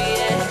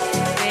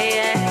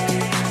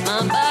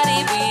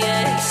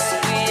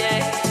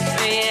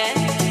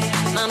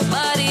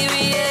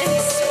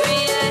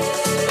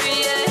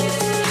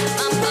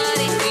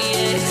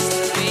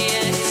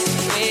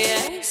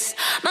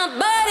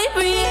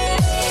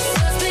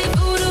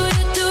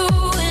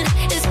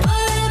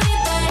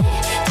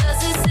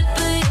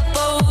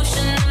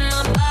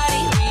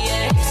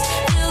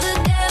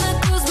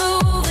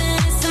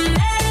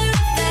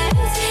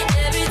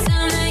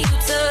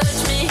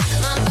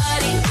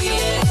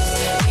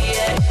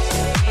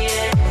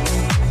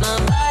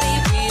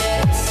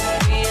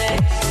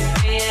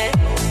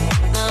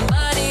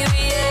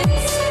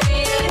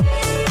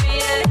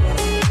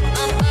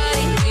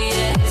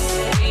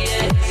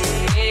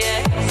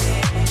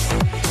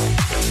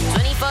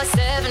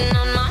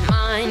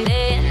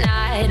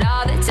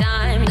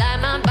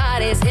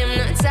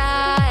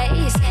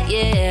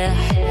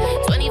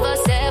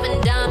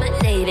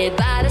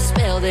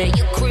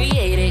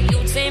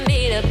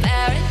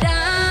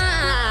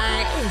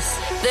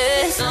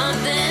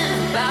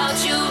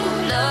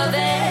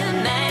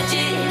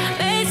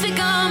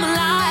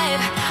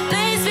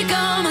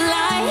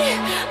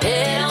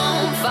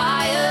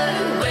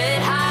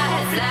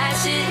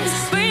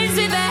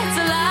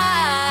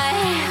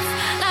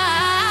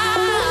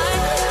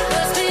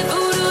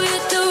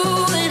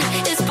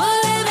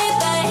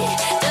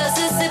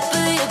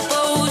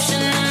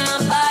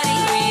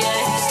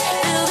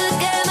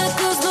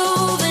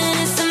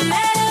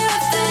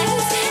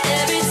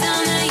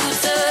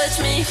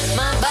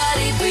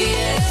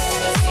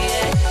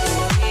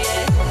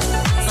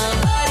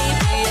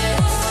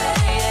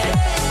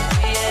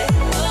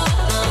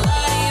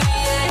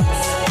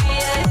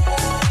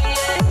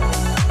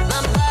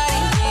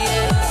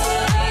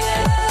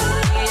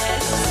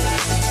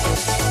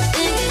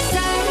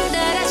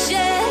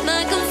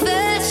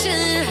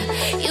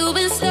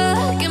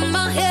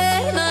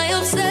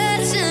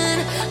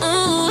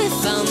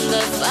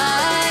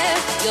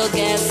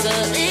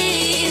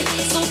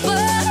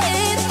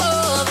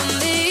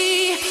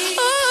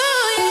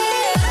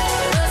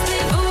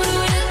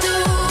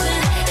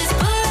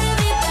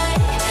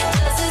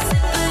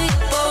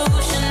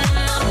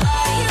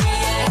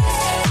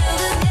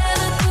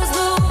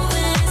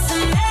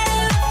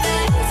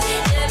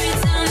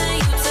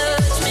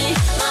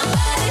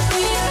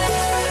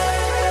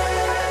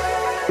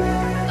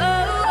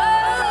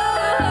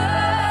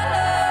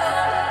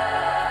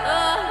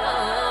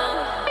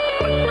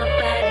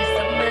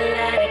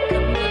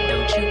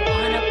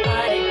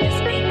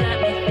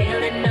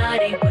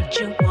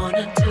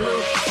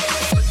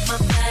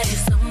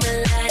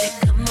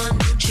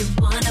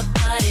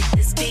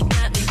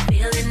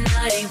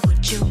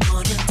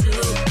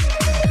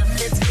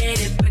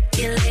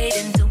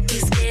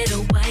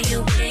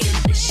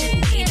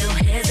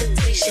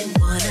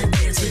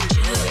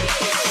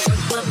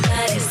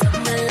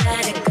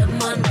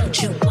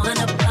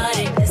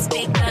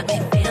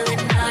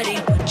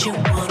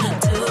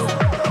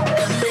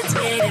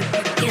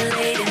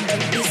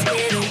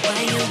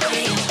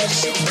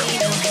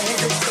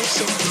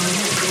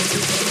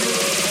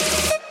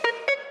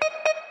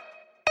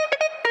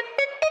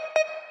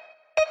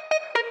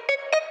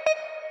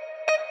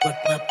 Work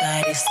my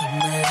body so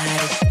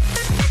melodic.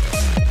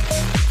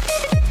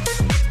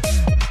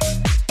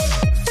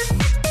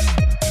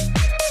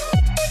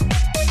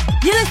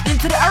 You're listening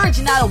to the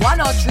original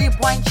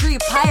 103.3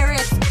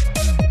 Pirates.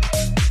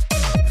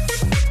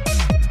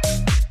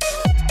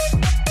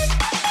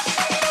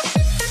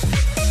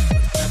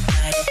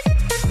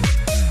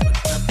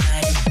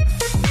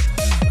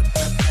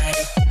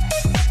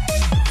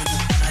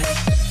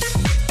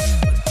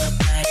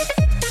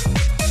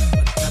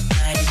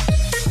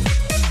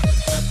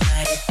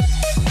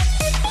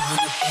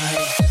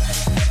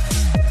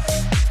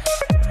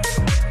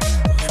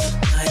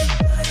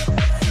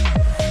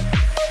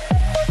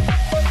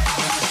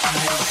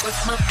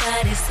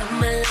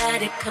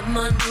 Come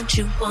on, don't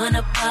you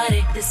wanna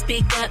party? This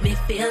beat got me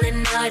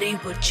feeling naughty.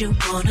 What you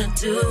wanna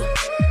do?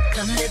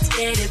 Come, let's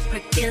get it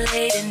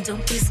percolating.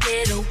 Don't be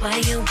scared of why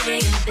you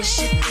waiting. There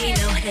should be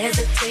no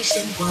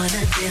hesitation.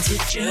 Wanna dance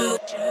with you?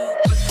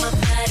 Work my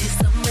body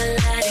so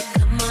melodic.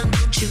 Come on,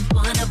 don't you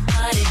wanna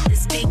party?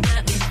 This beat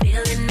got me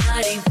feeling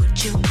naughty.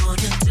 What you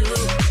wanna do?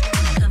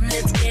 Come,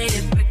 let's get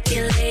it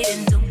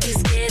percolating. Don't be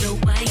scared of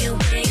why you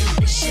waiting.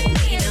 There should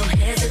be no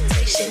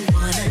hesitation.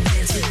 Wanna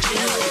dance with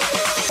you?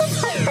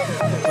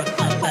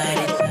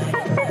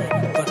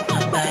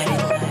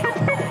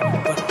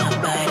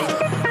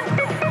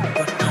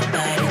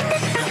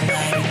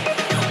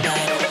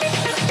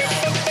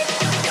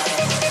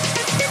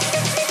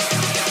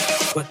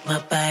 My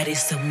body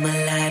so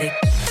melodic.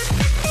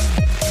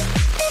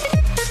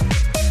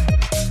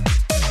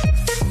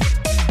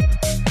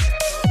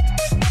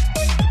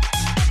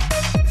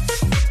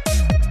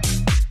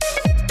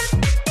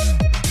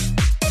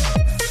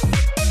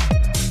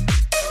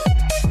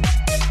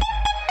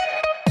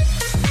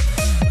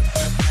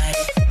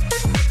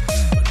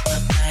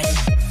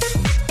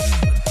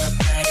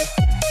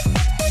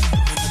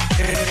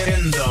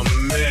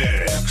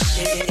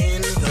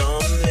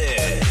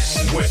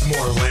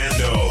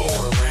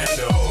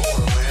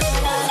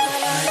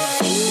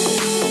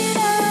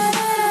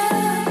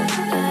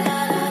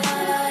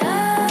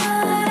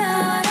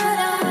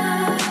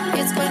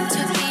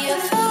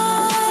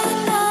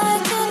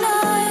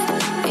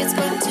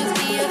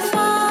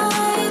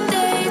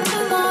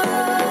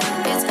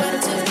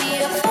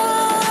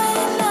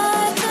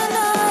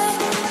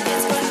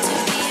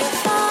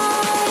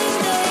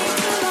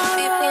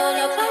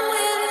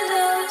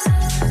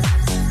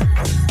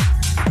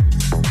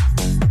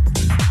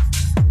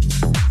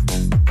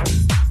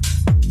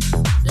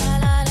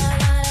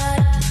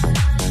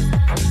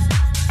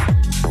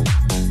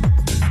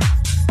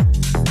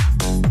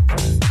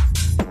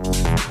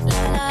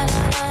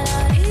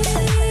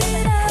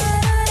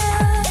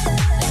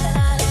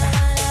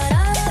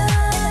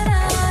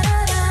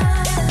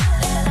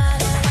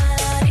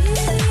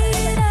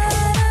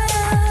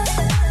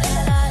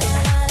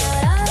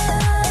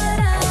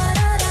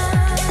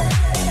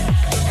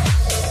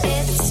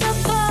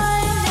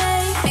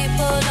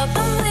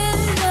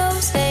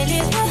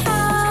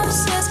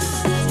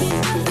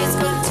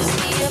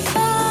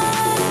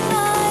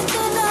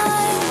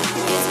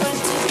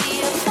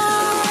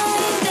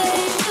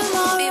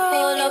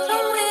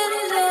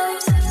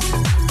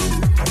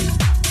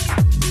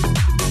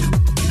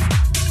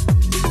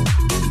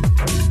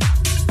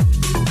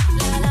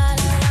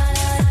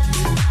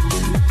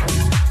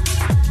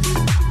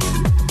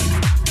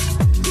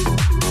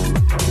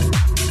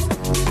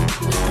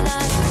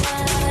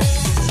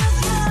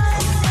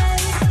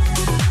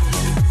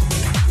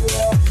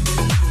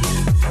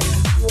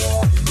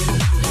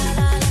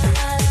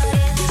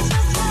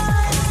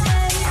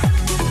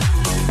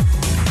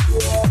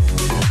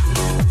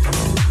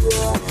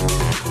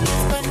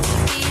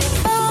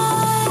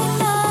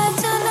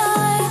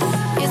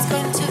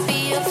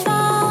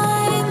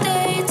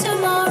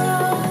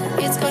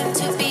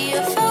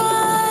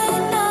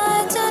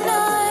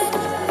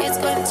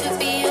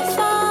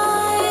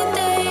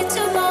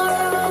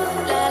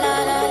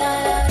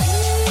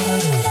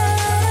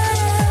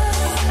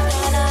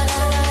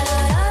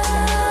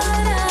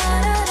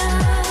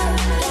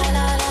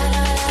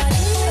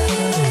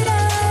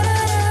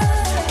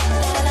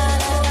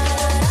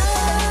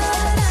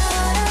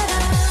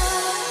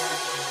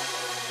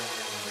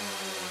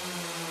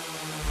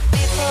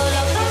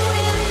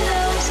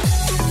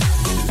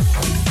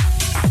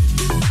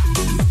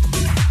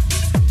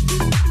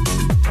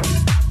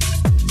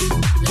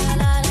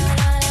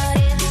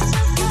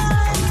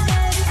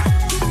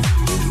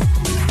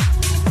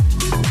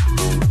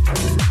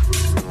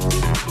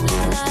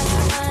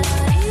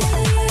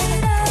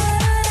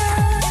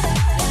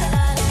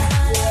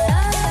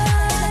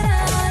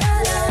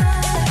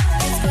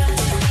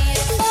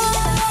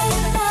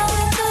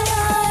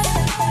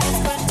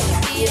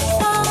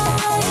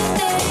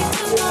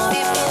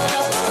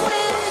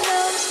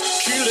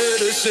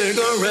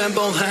 cigarette,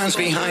 both hands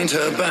behind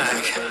her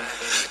back.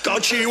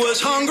 Thought she was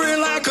hungry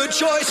like a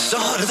choice,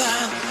 sort of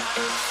that.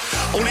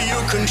 Only you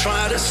can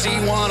try to see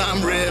what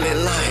I'm really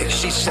like,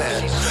 she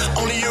said.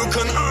 Only you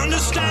can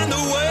understand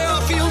the way I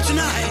feel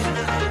tonight.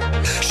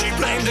 She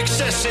blamed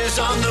excesses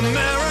on the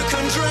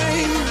American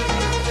dream.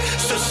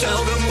 so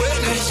seldom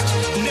witnessed,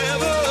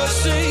 never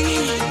seen.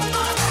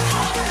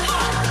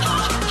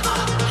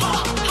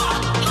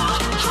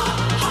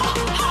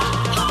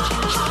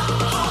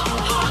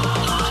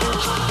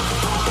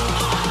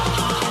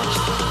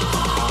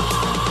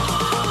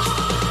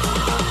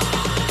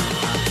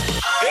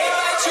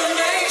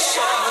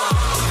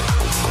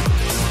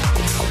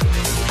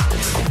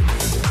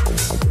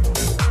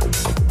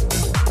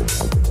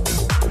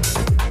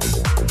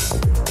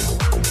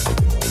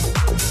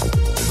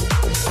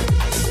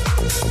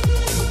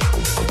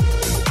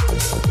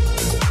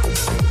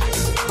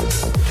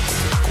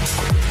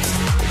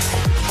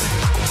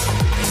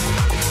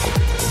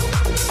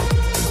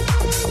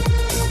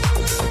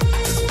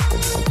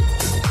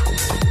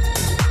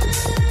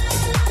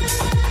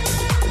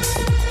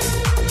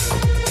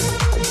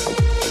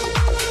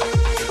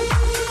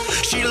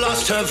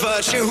 Her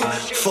virtue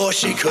before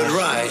she could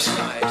rise.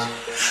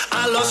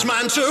 I lost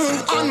mine too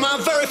on my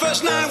very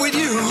first night with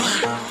you.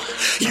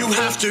 You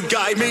have to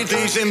guide me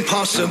these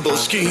impossible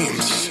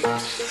schemes.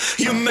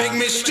 You make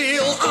me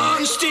steal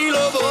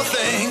unstealable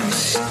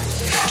things.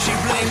 She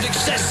blamed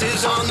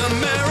excesses on the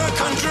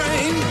American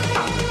dream,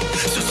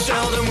 so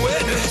seldom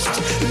witnessed,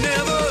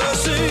 never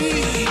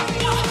seen.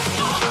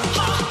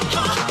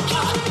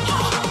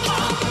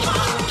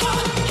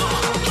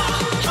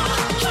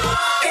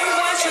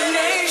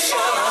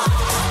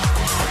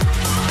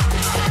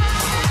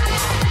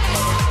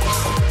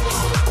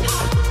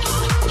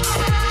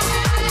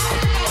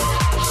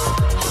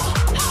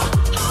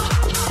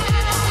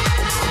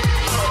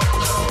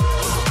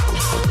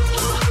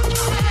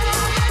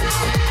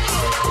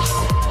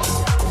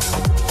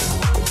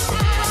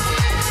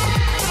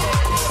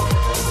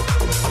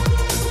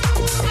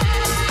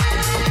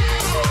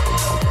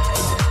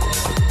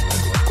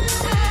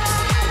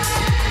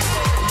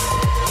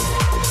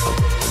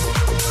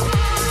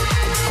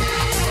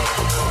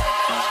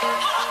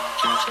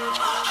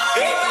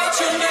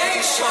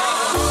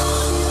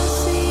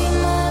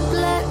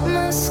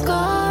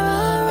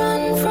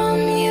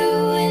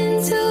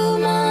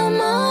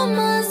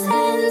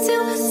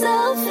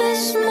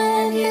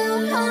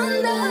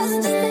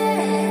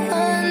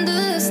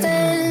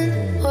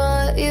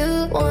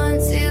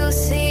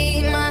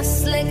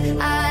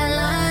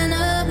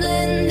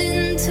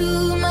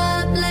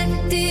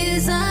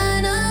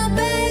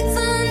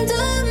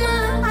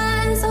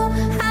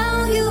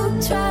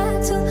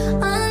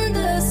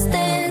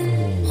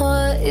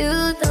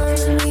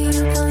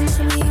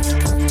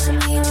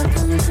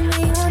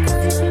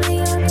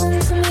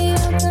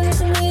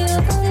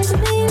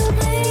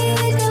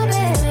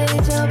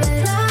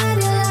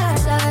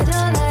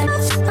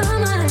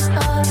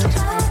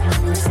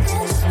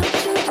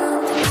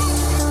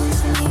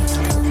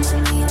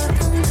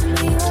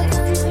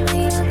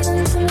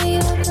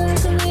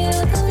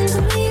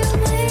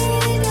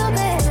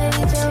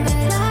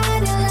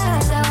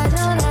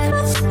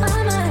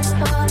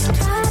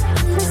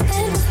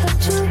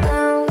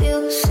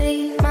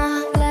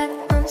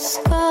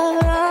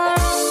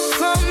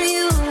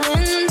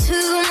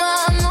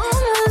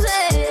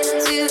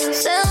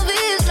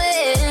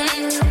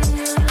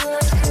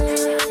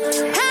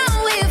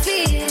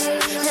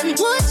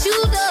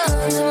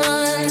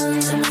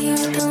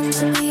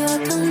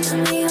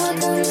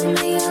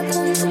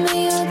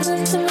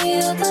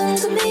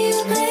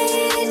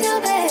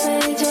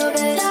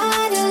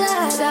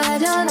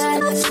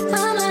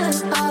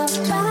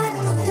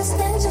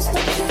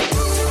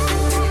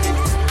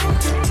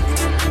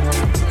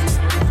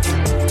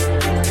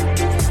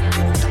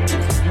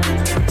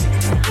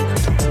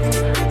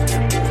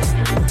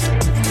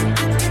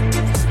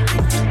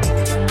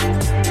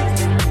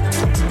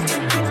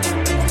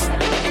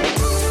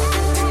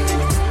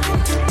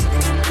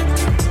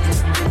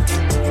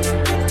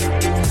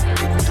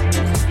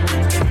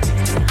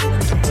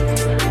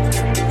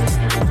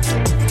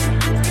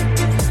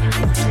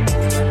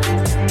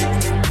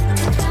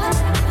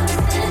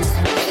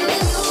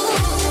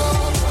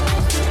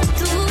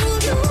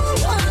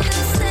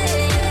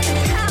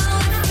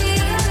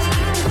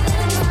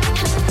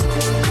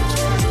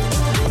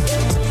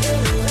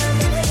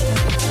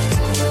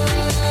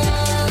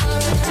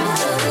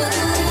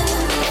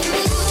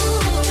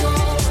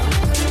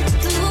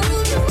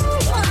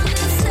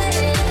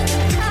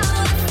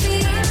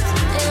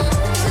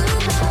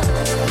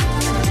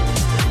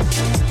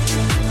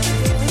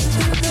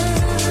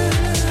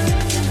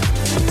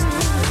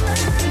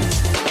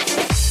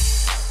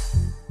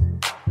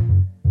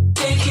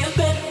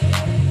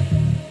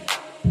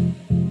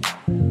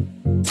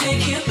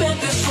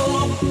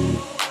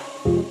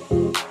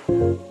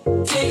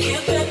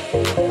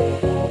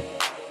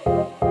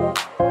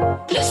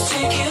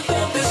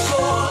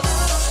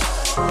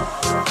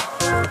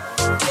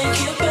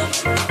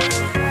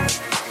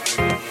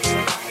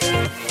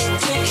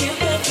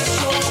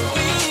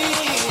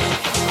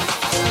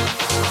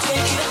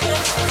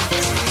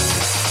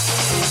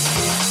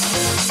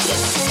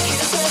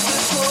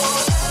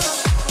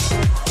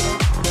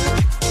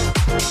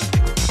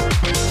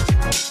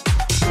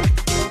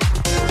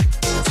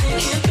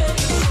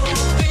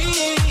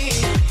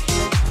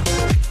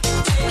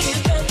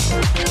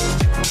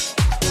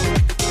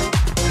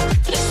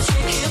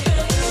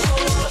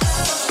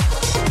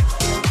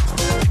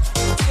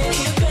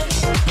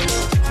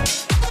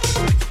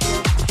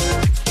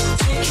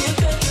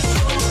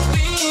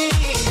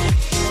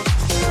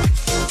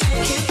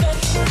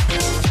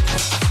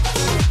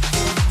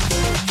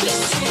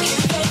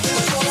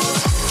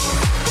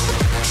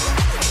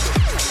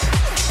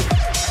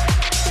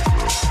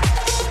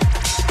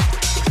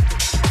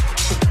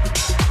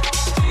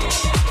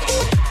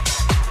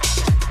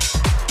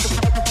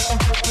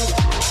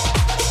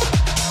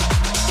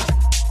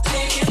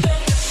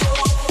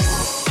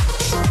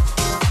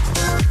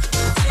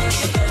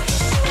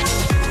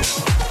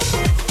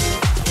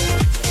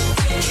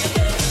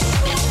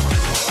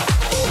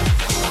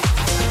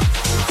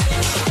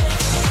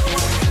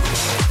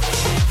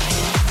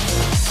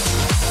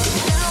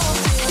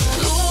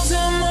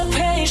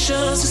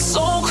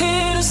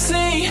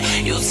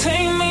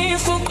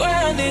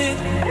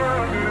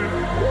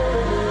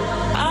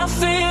 I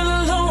feel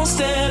alone,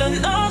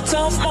 standing knocked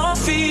off my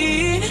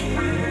feet.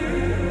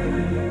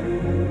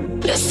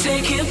 Let's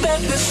take it back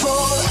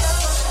before.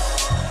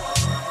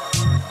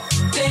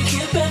 Take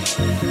it back.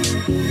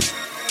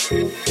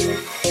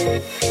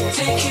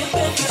 Take it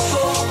back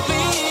before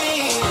me.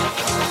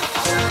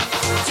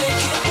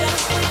 Take it back.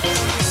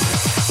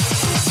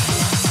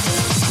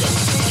 Let's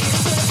take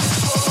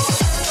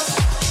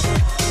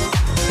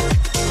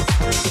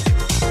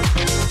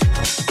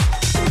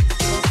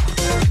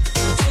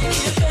it back before. Take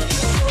it back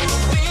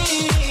before me.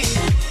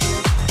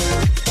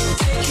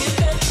 Take it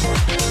back.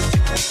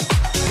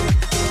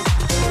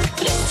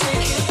 Let's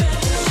take it back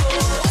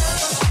before.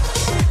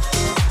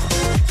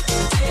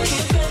 Take it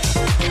back.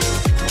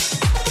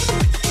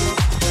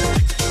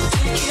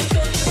 Take it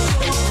back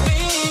before me.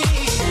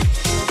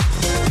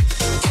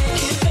 Take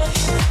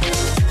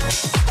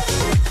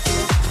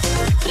it back.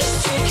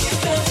 Let's take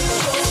it back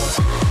before. Take it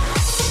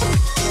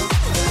back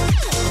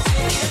before.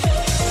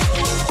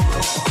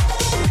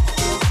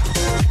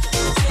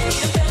 Take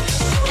it back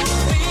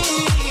before me.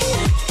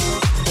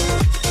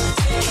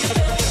 Take it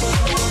back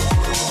before.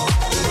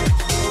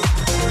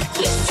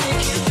 Let's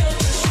take it back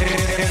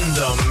before. In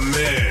the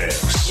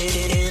mix.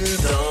 In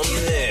the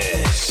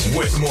mix.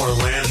 With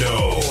Morlando.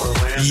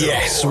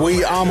 Yes,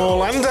 we are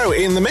Morlando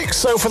in the mix.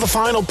 So for the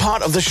final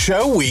part of the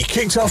show, we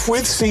kicked off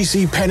with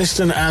CeCe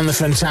Peniston and the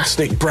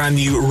fantastic brand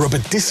new Rubber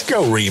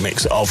Disco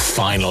remix of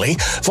Finally,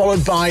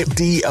 followed by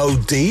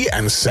D.O.D.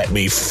 and Set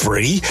Me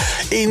Free,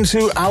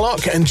 into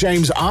Alok and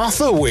James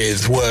Arthur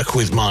with Work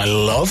With My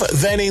Love,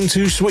 then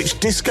into Switch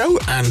Disco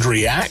and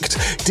React,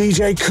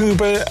 DJ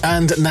Kuba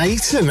and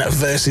Nathan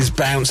versus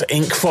Bounce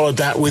Inc., followed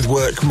that with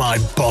Work My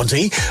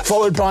Body,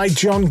 followed by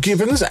John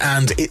Gibbons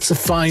and It's a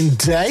Fine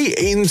Day,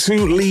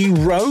 into Lee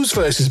Rose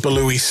versus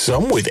Balooey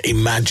Sum with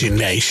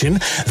Imagination,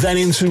 then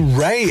into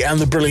Ray and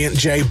the brilliant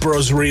J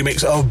Bros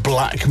remix of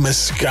Black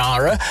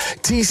Mascara,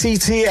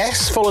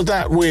 TCTS followed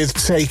that with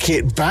Take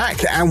It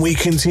Back, and we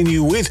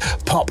continue with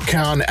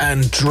Popcorn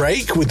and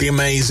Drake with the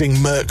amazing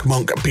Merc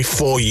Monk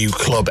Before You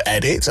Club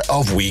edit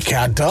of We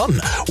Are Done.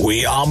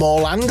 We are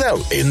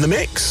Morlando in the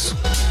mix.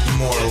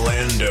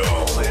 Morlando.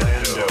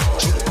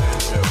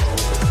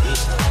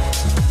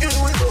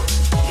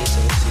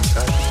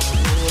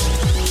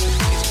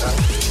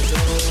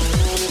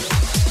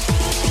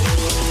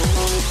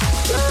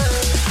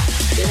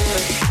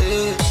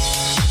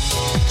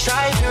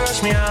 Try to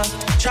rush me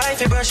off, try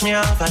to brush me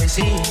off, I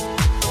see.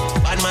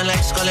 Bad man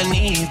like Skull and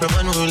Knee, from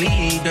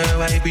unruly, girl,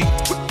 why be?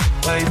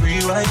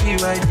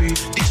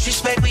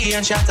 Disrespect we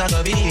and shot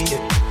a be.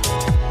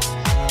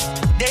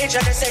 They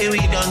try to say we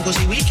done, cause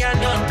we can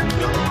done.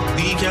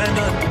 We can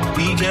done.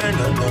 We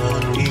cannot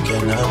done. We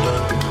can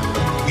done.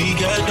 We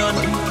cannot.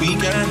 We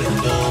cannot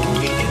done.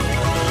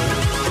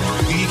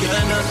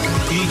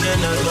 We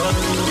cannot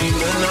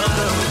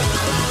done.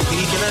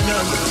 We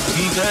cannot.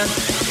 We can.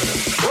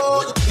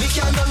 Oh, we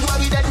can't done what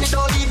we dead, me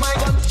don't need my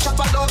gun. Chop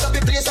a dog up the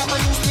place like a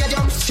new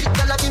stadium. Shit,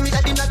 tell her give me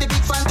that in the big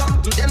phantom.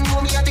 Them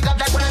know me I pick up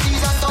like one of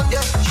these and done,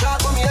 yeah.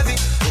 Sharp on me heavy,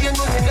 chain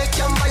on me neck,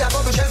 can buy a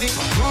bubble Chevy.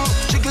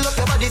 Jiggle up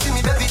your body, see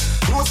me baby.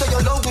 Don't say you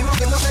love me,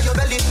 looking up like your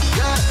belly,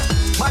 yeah.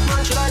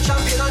 Batman should I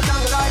champion and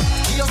jungle life.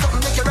 Give you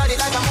something, make you ride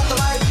it like a motor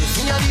life.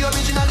 Me are the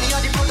original, me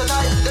are the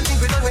prototype. Them think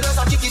we done with us,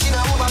 I kick it in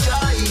a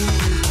overdrive.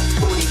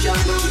 Only can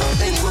do,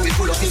 anyway we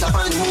pull up is a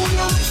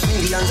pandemonium.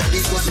 Millions of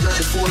discussing on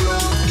the forum.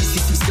 This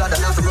is God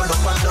and have to run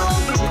up and down.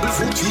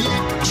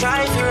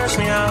 Try to rush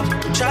me off,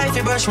 try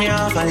to brush me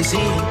off, I see.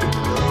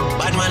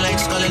 Bad man like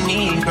Skull and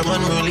Knee, from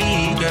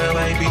unruly, girl,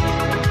 why be?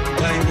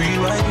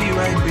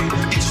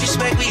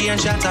 Disrespect we and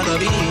shot a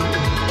be.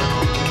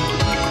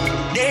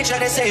 They try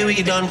to say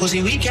we done, cause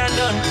we can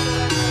done.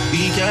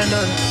 We can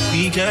done.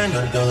 We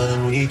cannot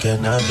done. We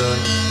cannot done.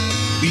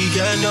 We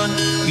can done.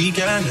 We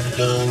cannot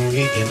done.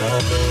 We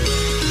cannot done.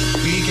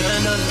 We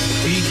can done.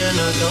 We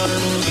cannot done.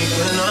 We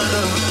cannot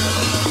done.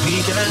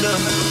 We can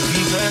done.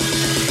 We can.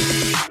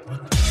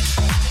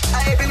 I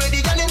be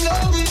ready, girl in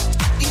love with.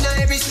 In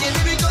every state,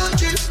 every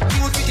country.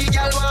 You pretty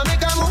girl wanna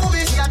make a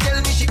movie. She a tell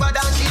me she bad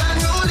and she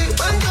unruly.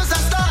 And just a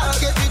star,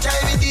 get me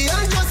time with the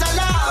and just a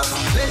laugh.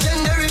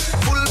 Legendary,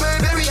 full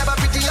Burberry, have a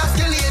pretty ass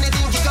Kelly,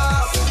 anything kick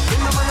off. In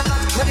my man a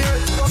lot, not the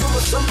earth,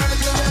 some pretty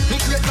angel. Me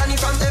create money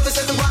from every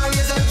set of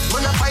warriors.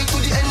 Man a fight to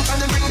the end, and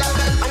then bring that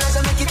bell. And as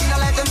I make it in a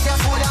life, them can't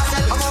fool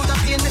yourself. I'm out of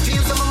pain, the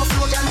feel, some of my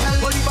flow can tell.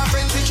 But if our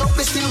friends reach up,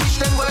 we still wish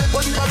them well.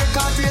 But if I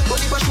record rate, but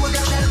if I show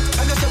their shell,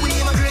 I just say we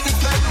immigrate it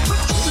well.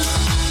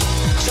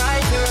 Try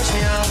to rush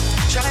me off,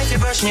 try to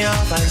brush me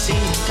off, I see.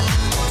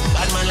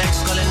 Bad man like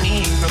Skull and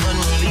Knee, from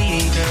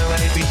unruly, girl,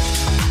 why be?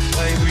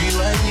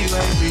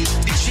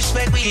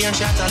 Disrespect we and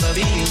shot a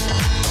be.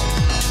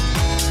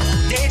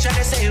 They try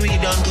to say we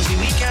done, cause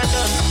we can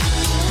done.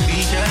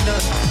 We can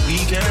done. We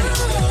can done.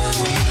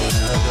 We can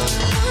done.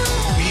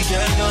 We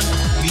can done.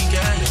 We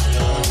can done.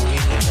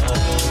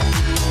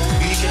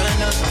 We can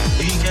done.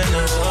 We can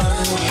done.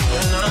 We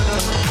can done.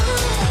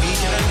 We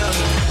can done.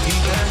 We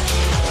can.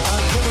 I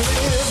could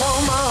live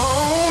on my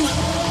own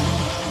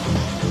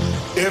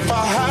if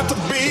I had to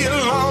be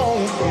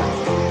alone.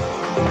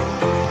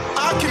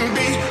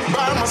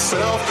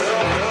 myself.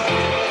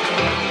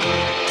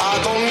 I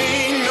don't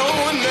need no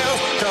one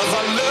else, 'cause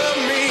I love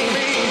me.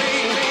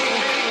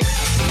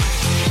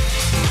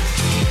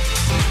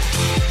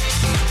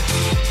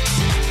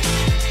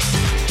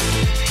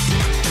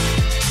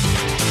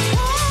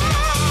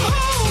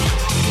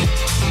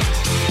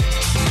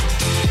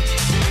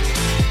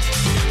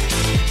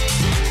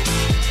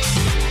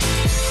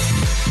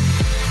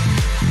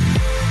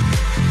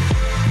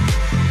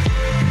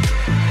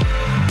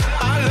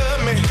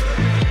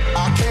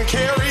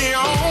 Carry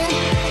on,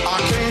 I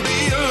can be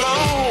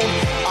alone,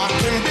 I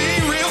can be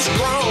real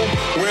strong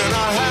when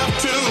I have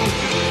to.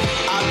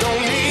 I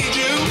don't need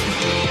you,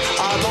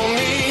 I don't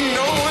need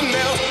no one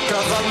else,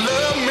 'cause I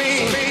love me.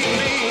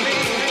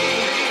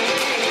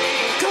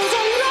 'Cause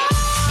I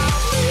love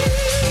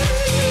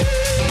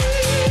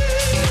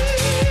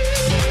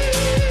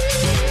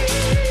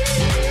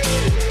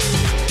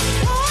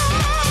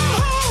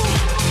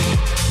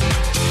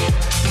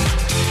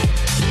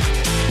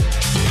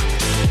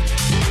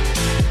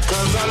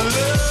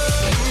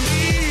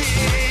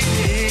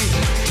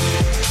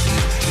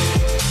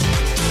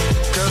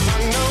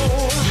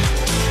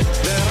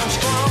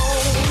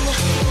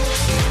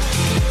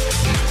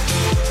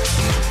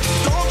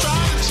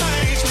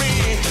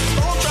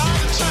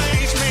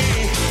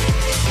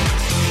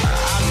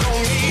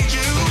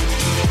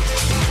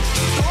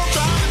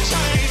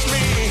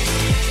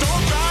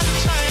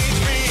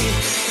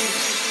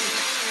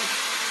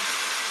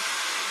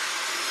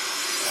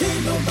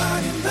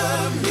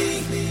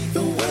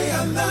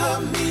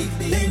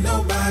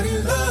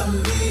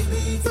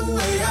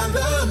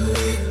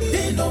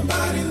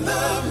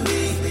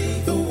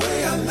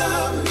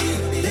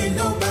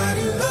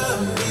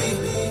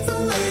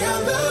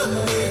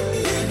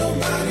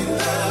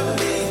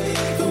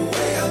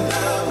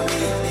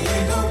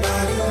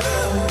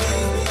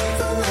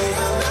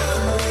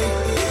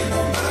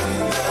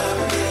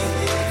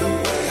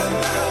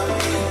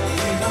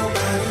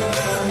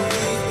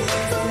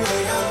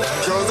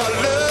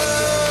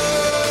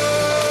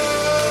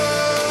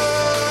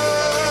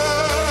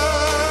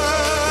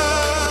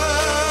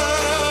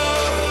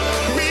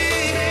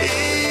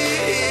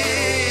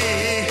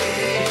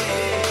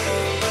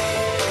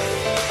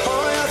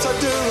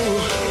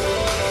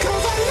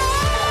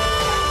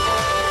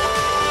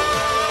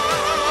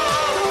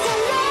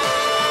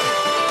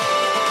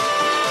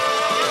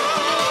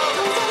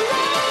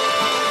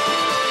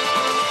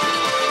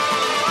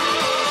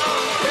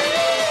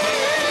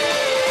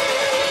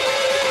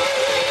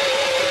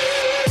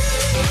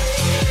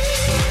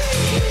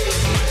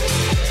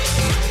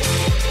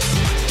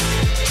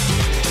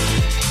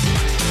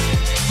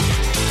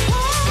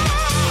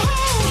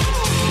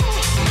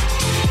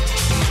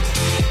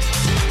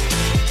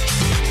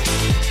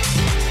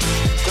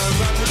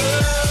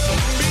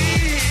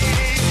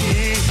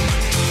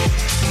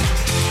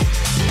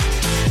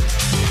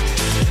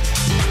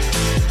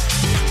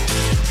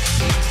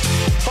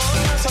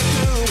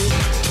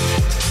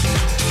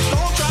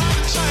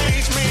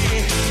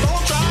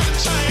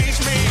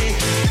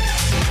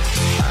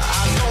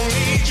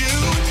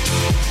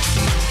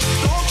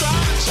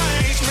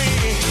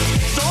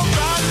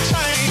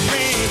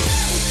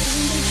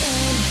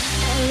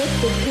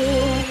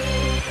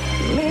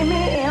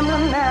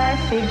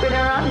secret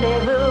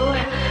rendezvous,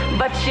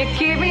 but you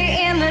keep me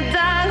in the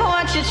dark.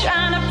 What you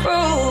trying to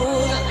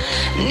prove?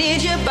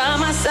 Need you by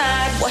my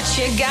side. What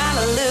you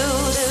gotta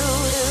lose?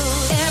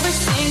 Every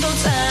single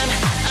time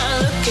I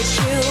look at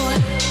you,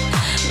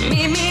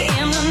 meet me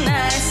in the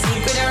night,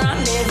 secret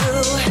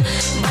rendezvous,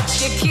 but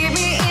you keep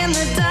me in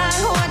the dark.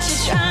 What you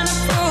trying to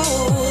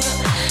prove?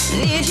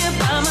 Need you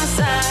by my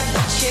side.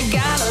 What you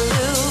gotta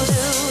lose?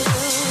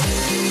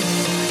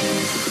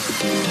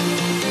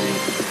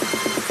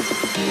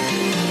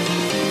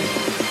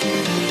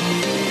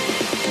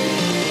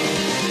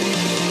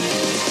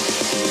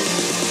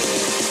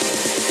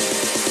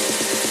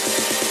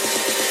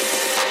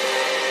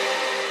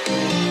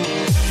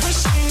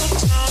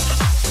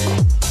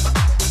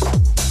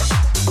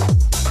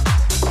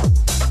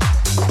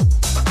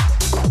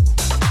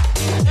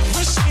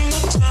 Every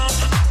single time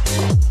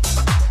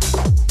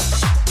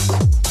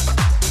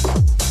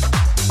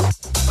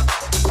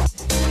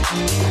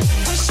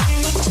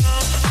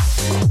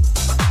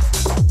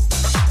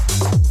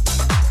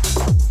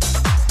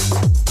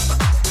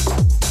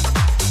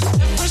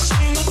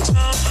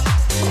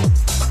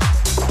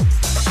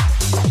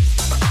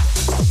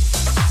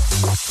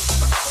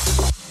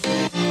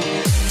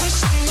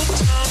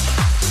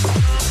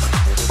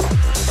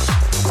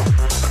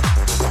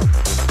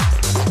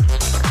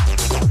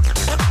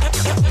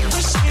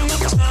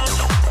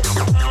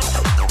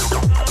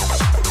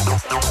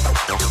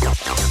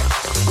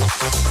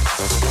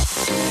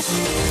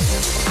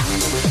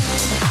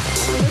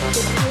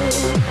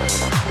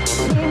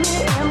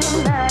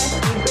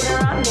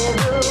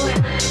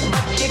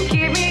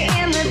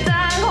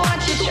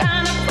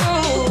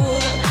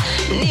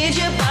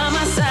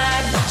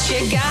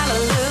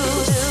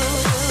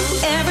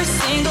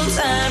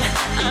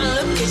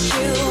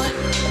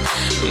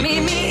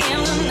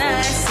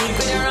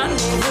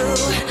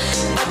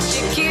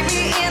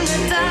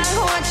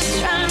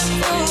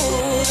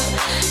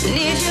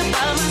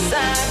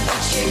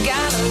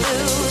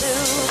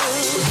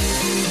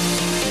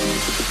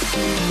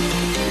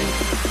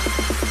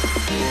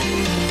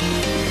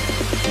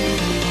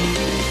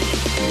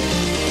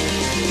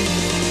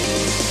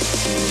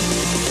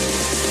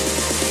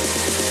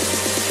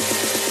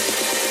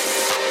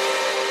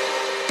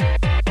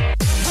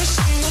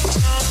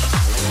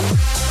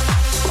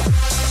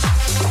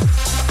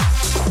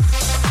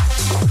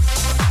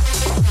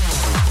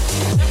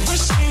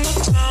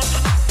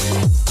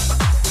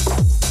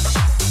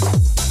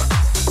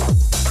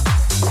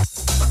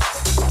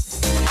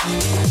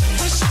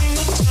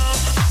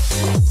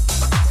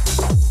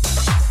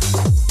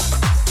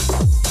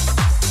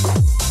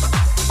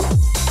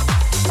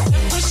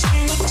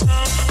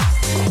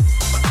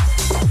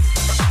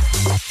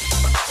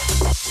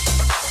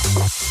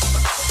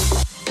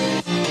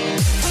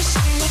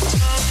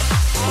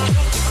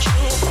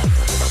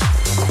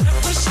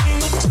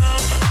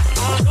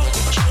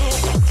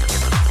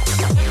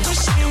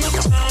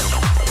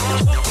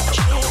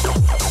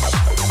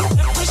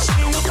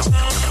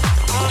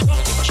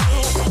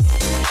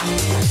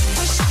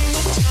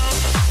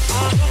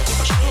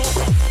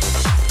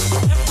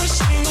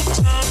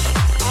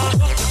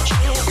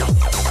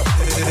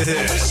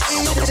This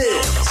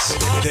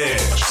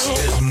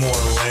is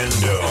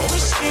Morlando.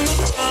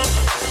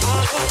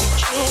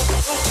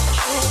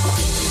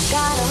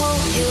 Gotta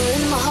hold you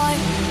in my heart,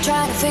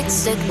 trying to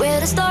fix it where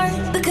to start,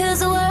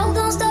 because the world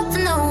don't stop for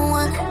no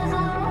one.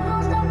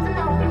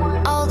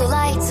 All the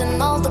lights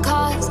and all the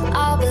cars,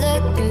 I'll be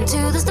looking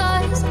to the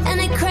stars, and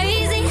it's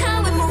crazy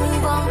how we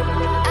move on.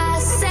 I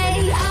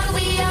say, are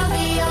we, we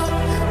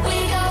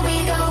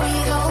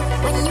go,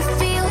 when you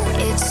feel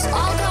it's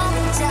all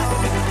coming down.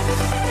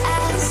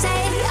 I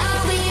say,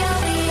 are we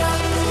go,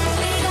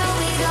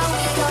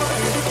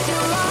 and if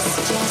you're lost,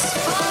 just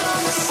follow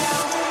the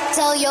sound.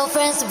 Tell your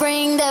friends to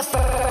bring their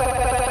Tell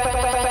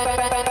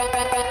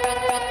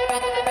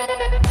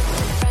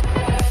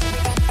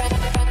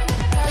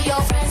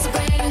your friends to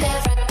bring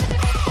their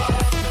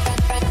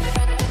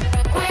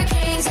We're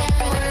kings and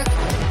we're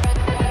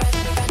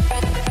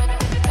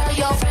Tell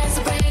your friends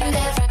to bring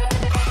their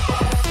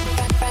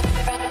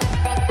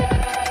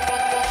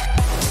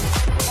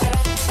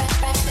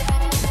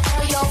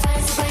Tell your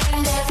friends to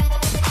bring their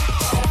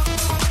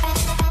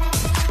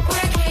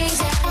We're kings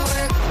and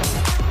we're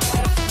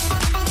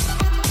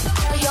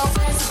Tell your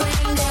friends to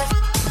bring their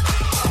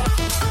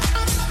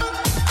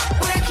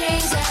We're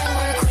kings and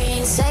we're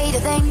queens. Say the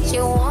things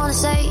you wanna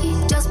say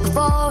just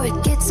before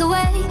it gets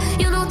away.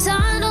 You know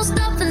time don't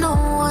stop for no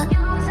one.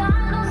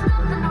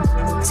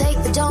 Take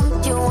the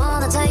jump you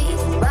wanna take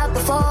right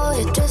before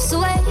it drifts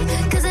away,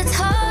 'cause it's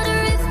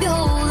harder if you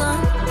hold on.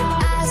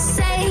 I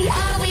say,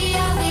 are we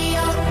go,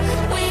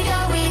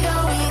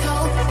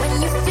 when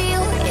you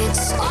feel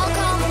it's all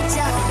coming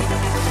down.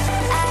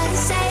 I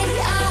say,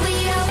 are we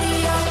go,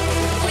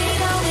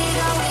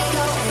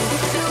 and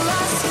if you're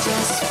lost,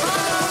 just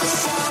follow the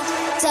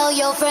sound. Tell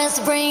your friends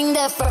to bring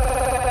their Tell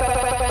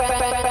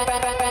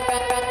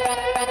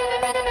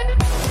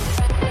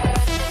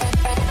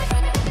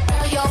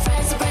your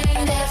friends to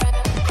bring their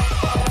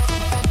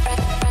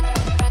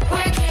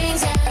We're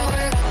kings and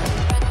we're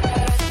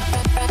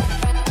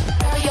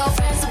Tell your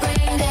friends to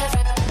bring their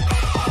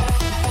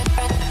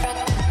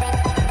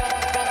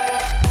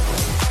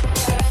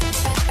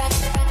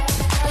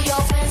Tell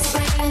your friends to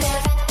bring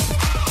their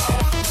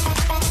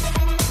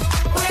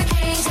We're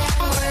kings and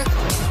we're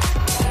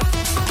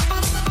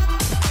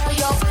Tell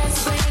your friends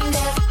to bring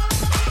their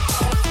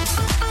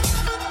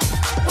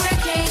We're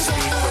kings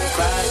and we're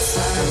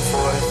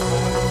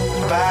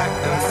Back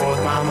and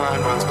forth, my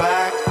mind runs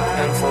back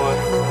and forth.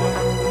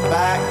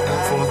 Back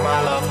and forth, my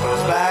love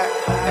goes back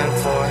and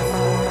forth.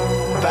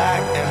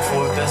 Back and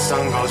forth, the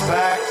sun goes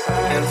back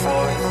and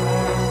forth.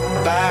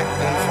 Back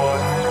and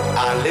forth,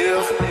 I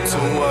live to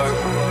work.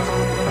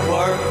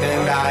 Work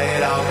and die,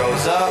 it all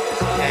goes up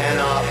and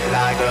up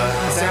like a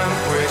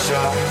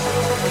temperature.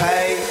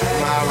 Pay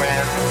my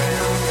rent,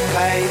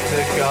 pay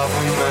the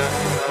government.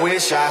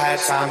 Wish I had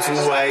time to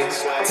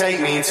waste. Take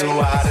me to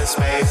outer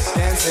space.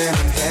 Dancing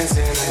and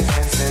dancing and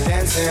dancing,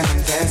 dancing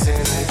and dancing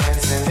and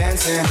dancing,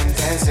 dancing and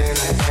dancing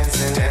and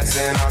dancing,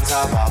 dancing on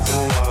top of the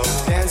world.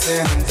 Dancing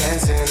and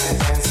dancing and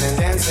dancing,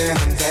 dancing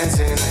and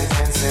dancing and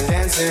dancing,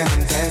 dancing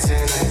and dancing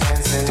and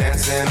dancing,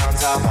 dancing on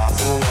top of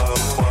the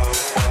world.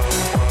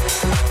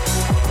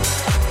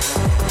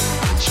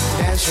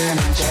 Dancing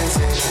and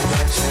dancing and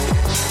dancing.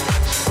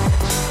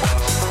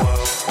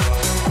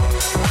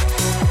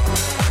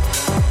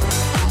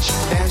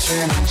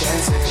 Dancing and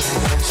dancing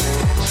and dancing.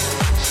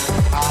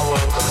 Our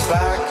world goes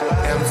back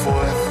and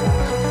forth.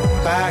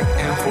 Back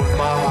and forth,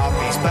 my heart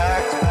beats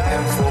back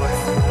and forth.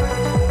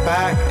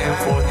 Back and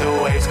forth, the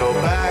waves go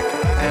back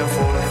and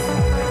forth.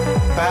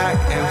 Back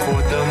and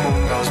forth, the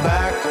moon goes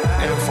back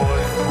and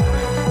forth.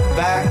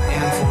 Back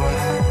and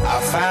forth, I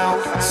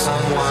found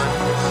someone.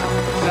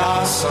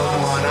 Lost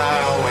someone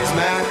I always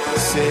meant.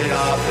 Sit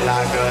up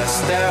like a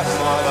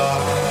stepmother.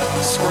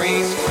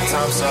 Scream,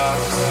 time's up.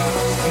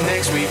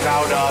 Next week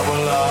I'll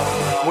double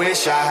up.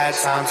 Wish I had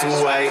time to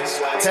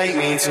waste. Take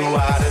me to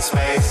outer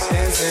space.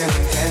 Dancing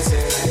and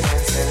dancing and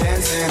dancing,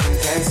 dancing and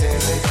dancing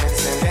and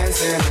dancing,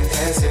 dancing and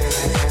dancing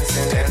and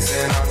dancing,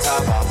 dancing on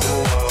top of the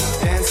world.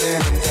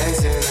 Dancing and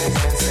dancing and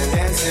dancing,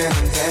 dancing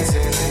and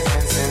dancing and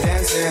dancing,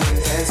 dancing and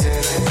dancing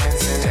and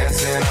dancing,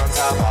 dancing on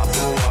top of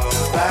the world.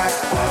 Back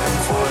and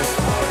forth,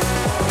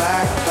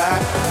 back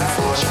and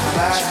forth,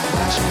 back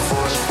and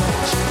forth,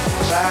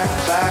 back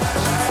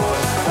and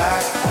forth,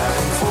 back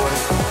and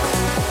forth,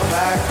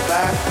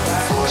 back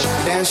and forth.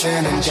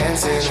 Dancing and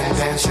dancing and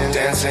dancing,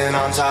 dancing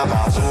on top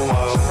of the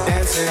world.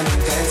 Dancing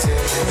and dancing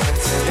and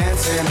dancing,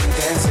 dancing and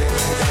dancing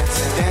and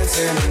dancing,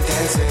 dancing and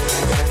dancing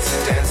and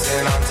dancing,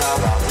 dancing on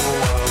top of the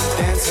world.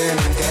 Dancing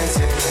and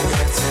dancing and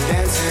dancing,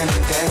 dancing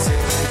and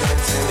dancing and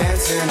dancing,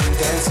 dancing and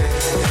dancing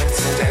and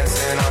dancing,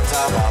 dancing on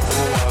top of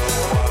the world.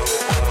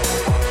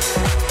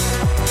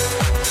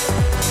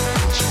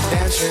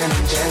 Dancing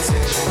and dancing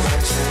and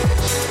dancing.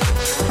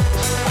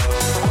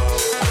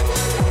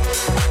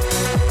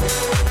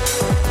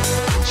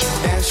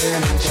 Dancing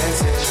and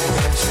dancing and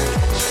dancing.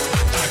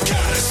 I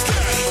gotta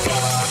stay.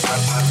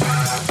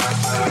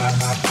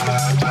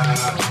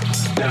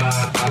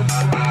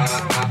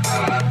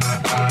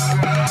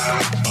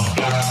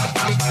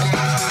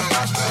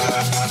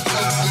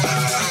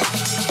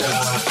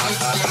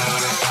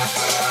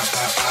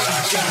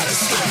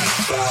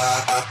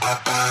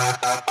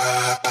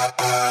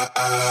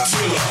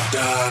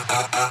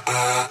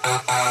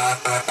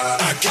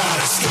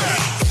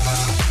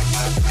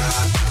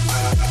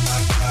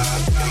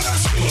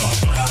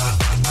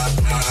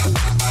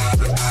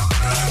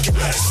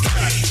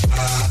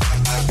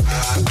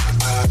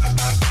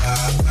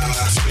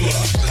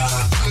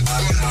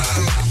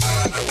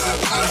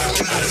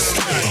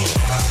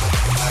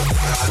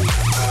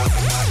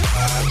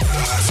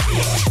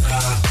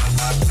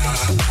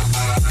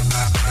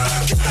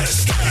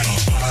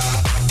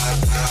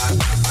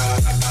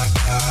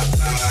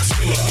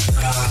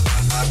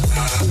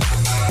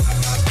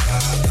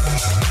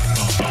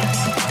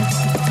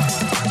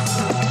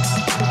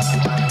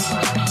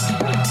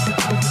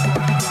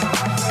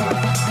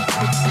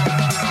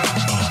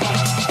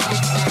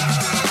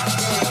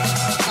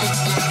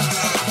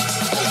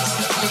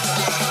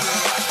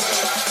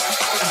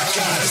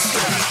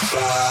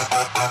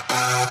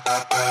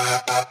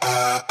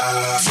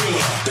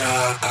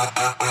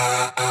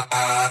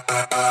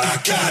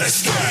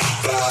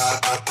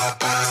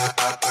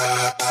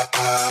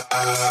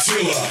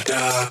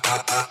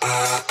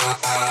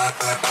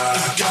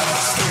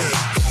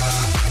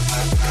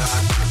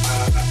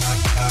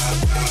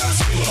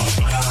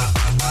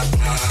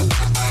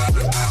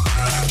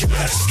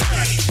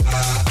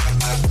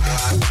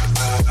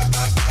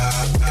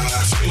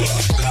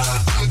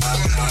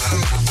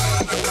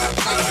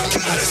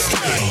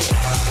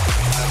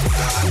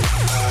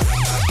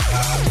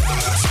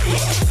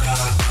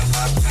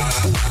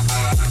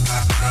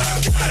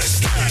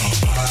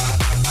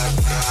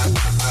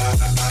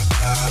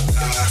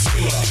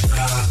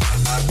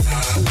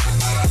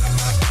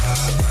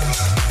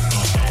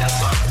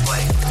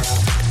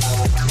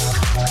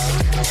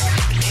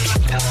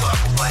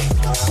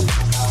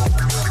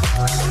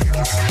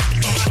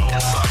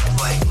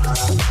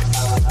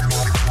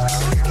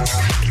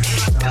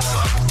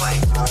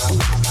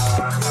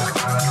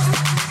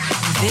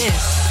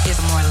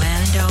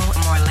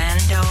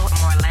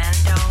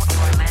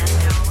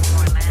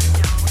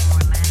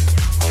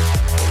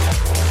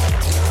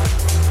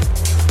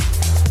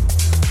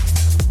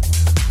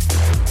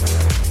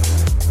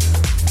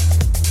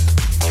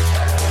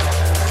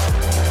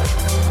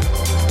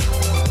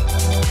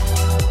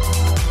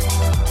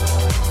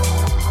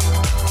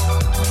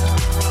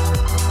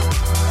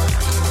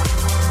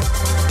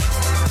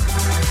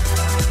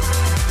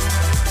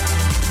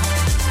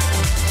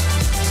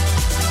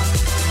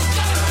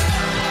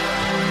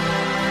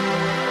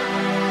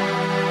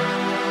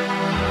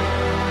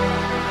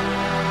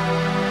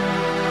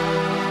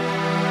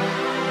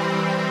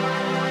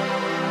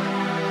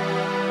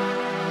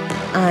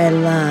 I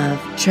love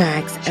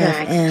Tracks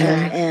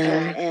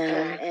FM.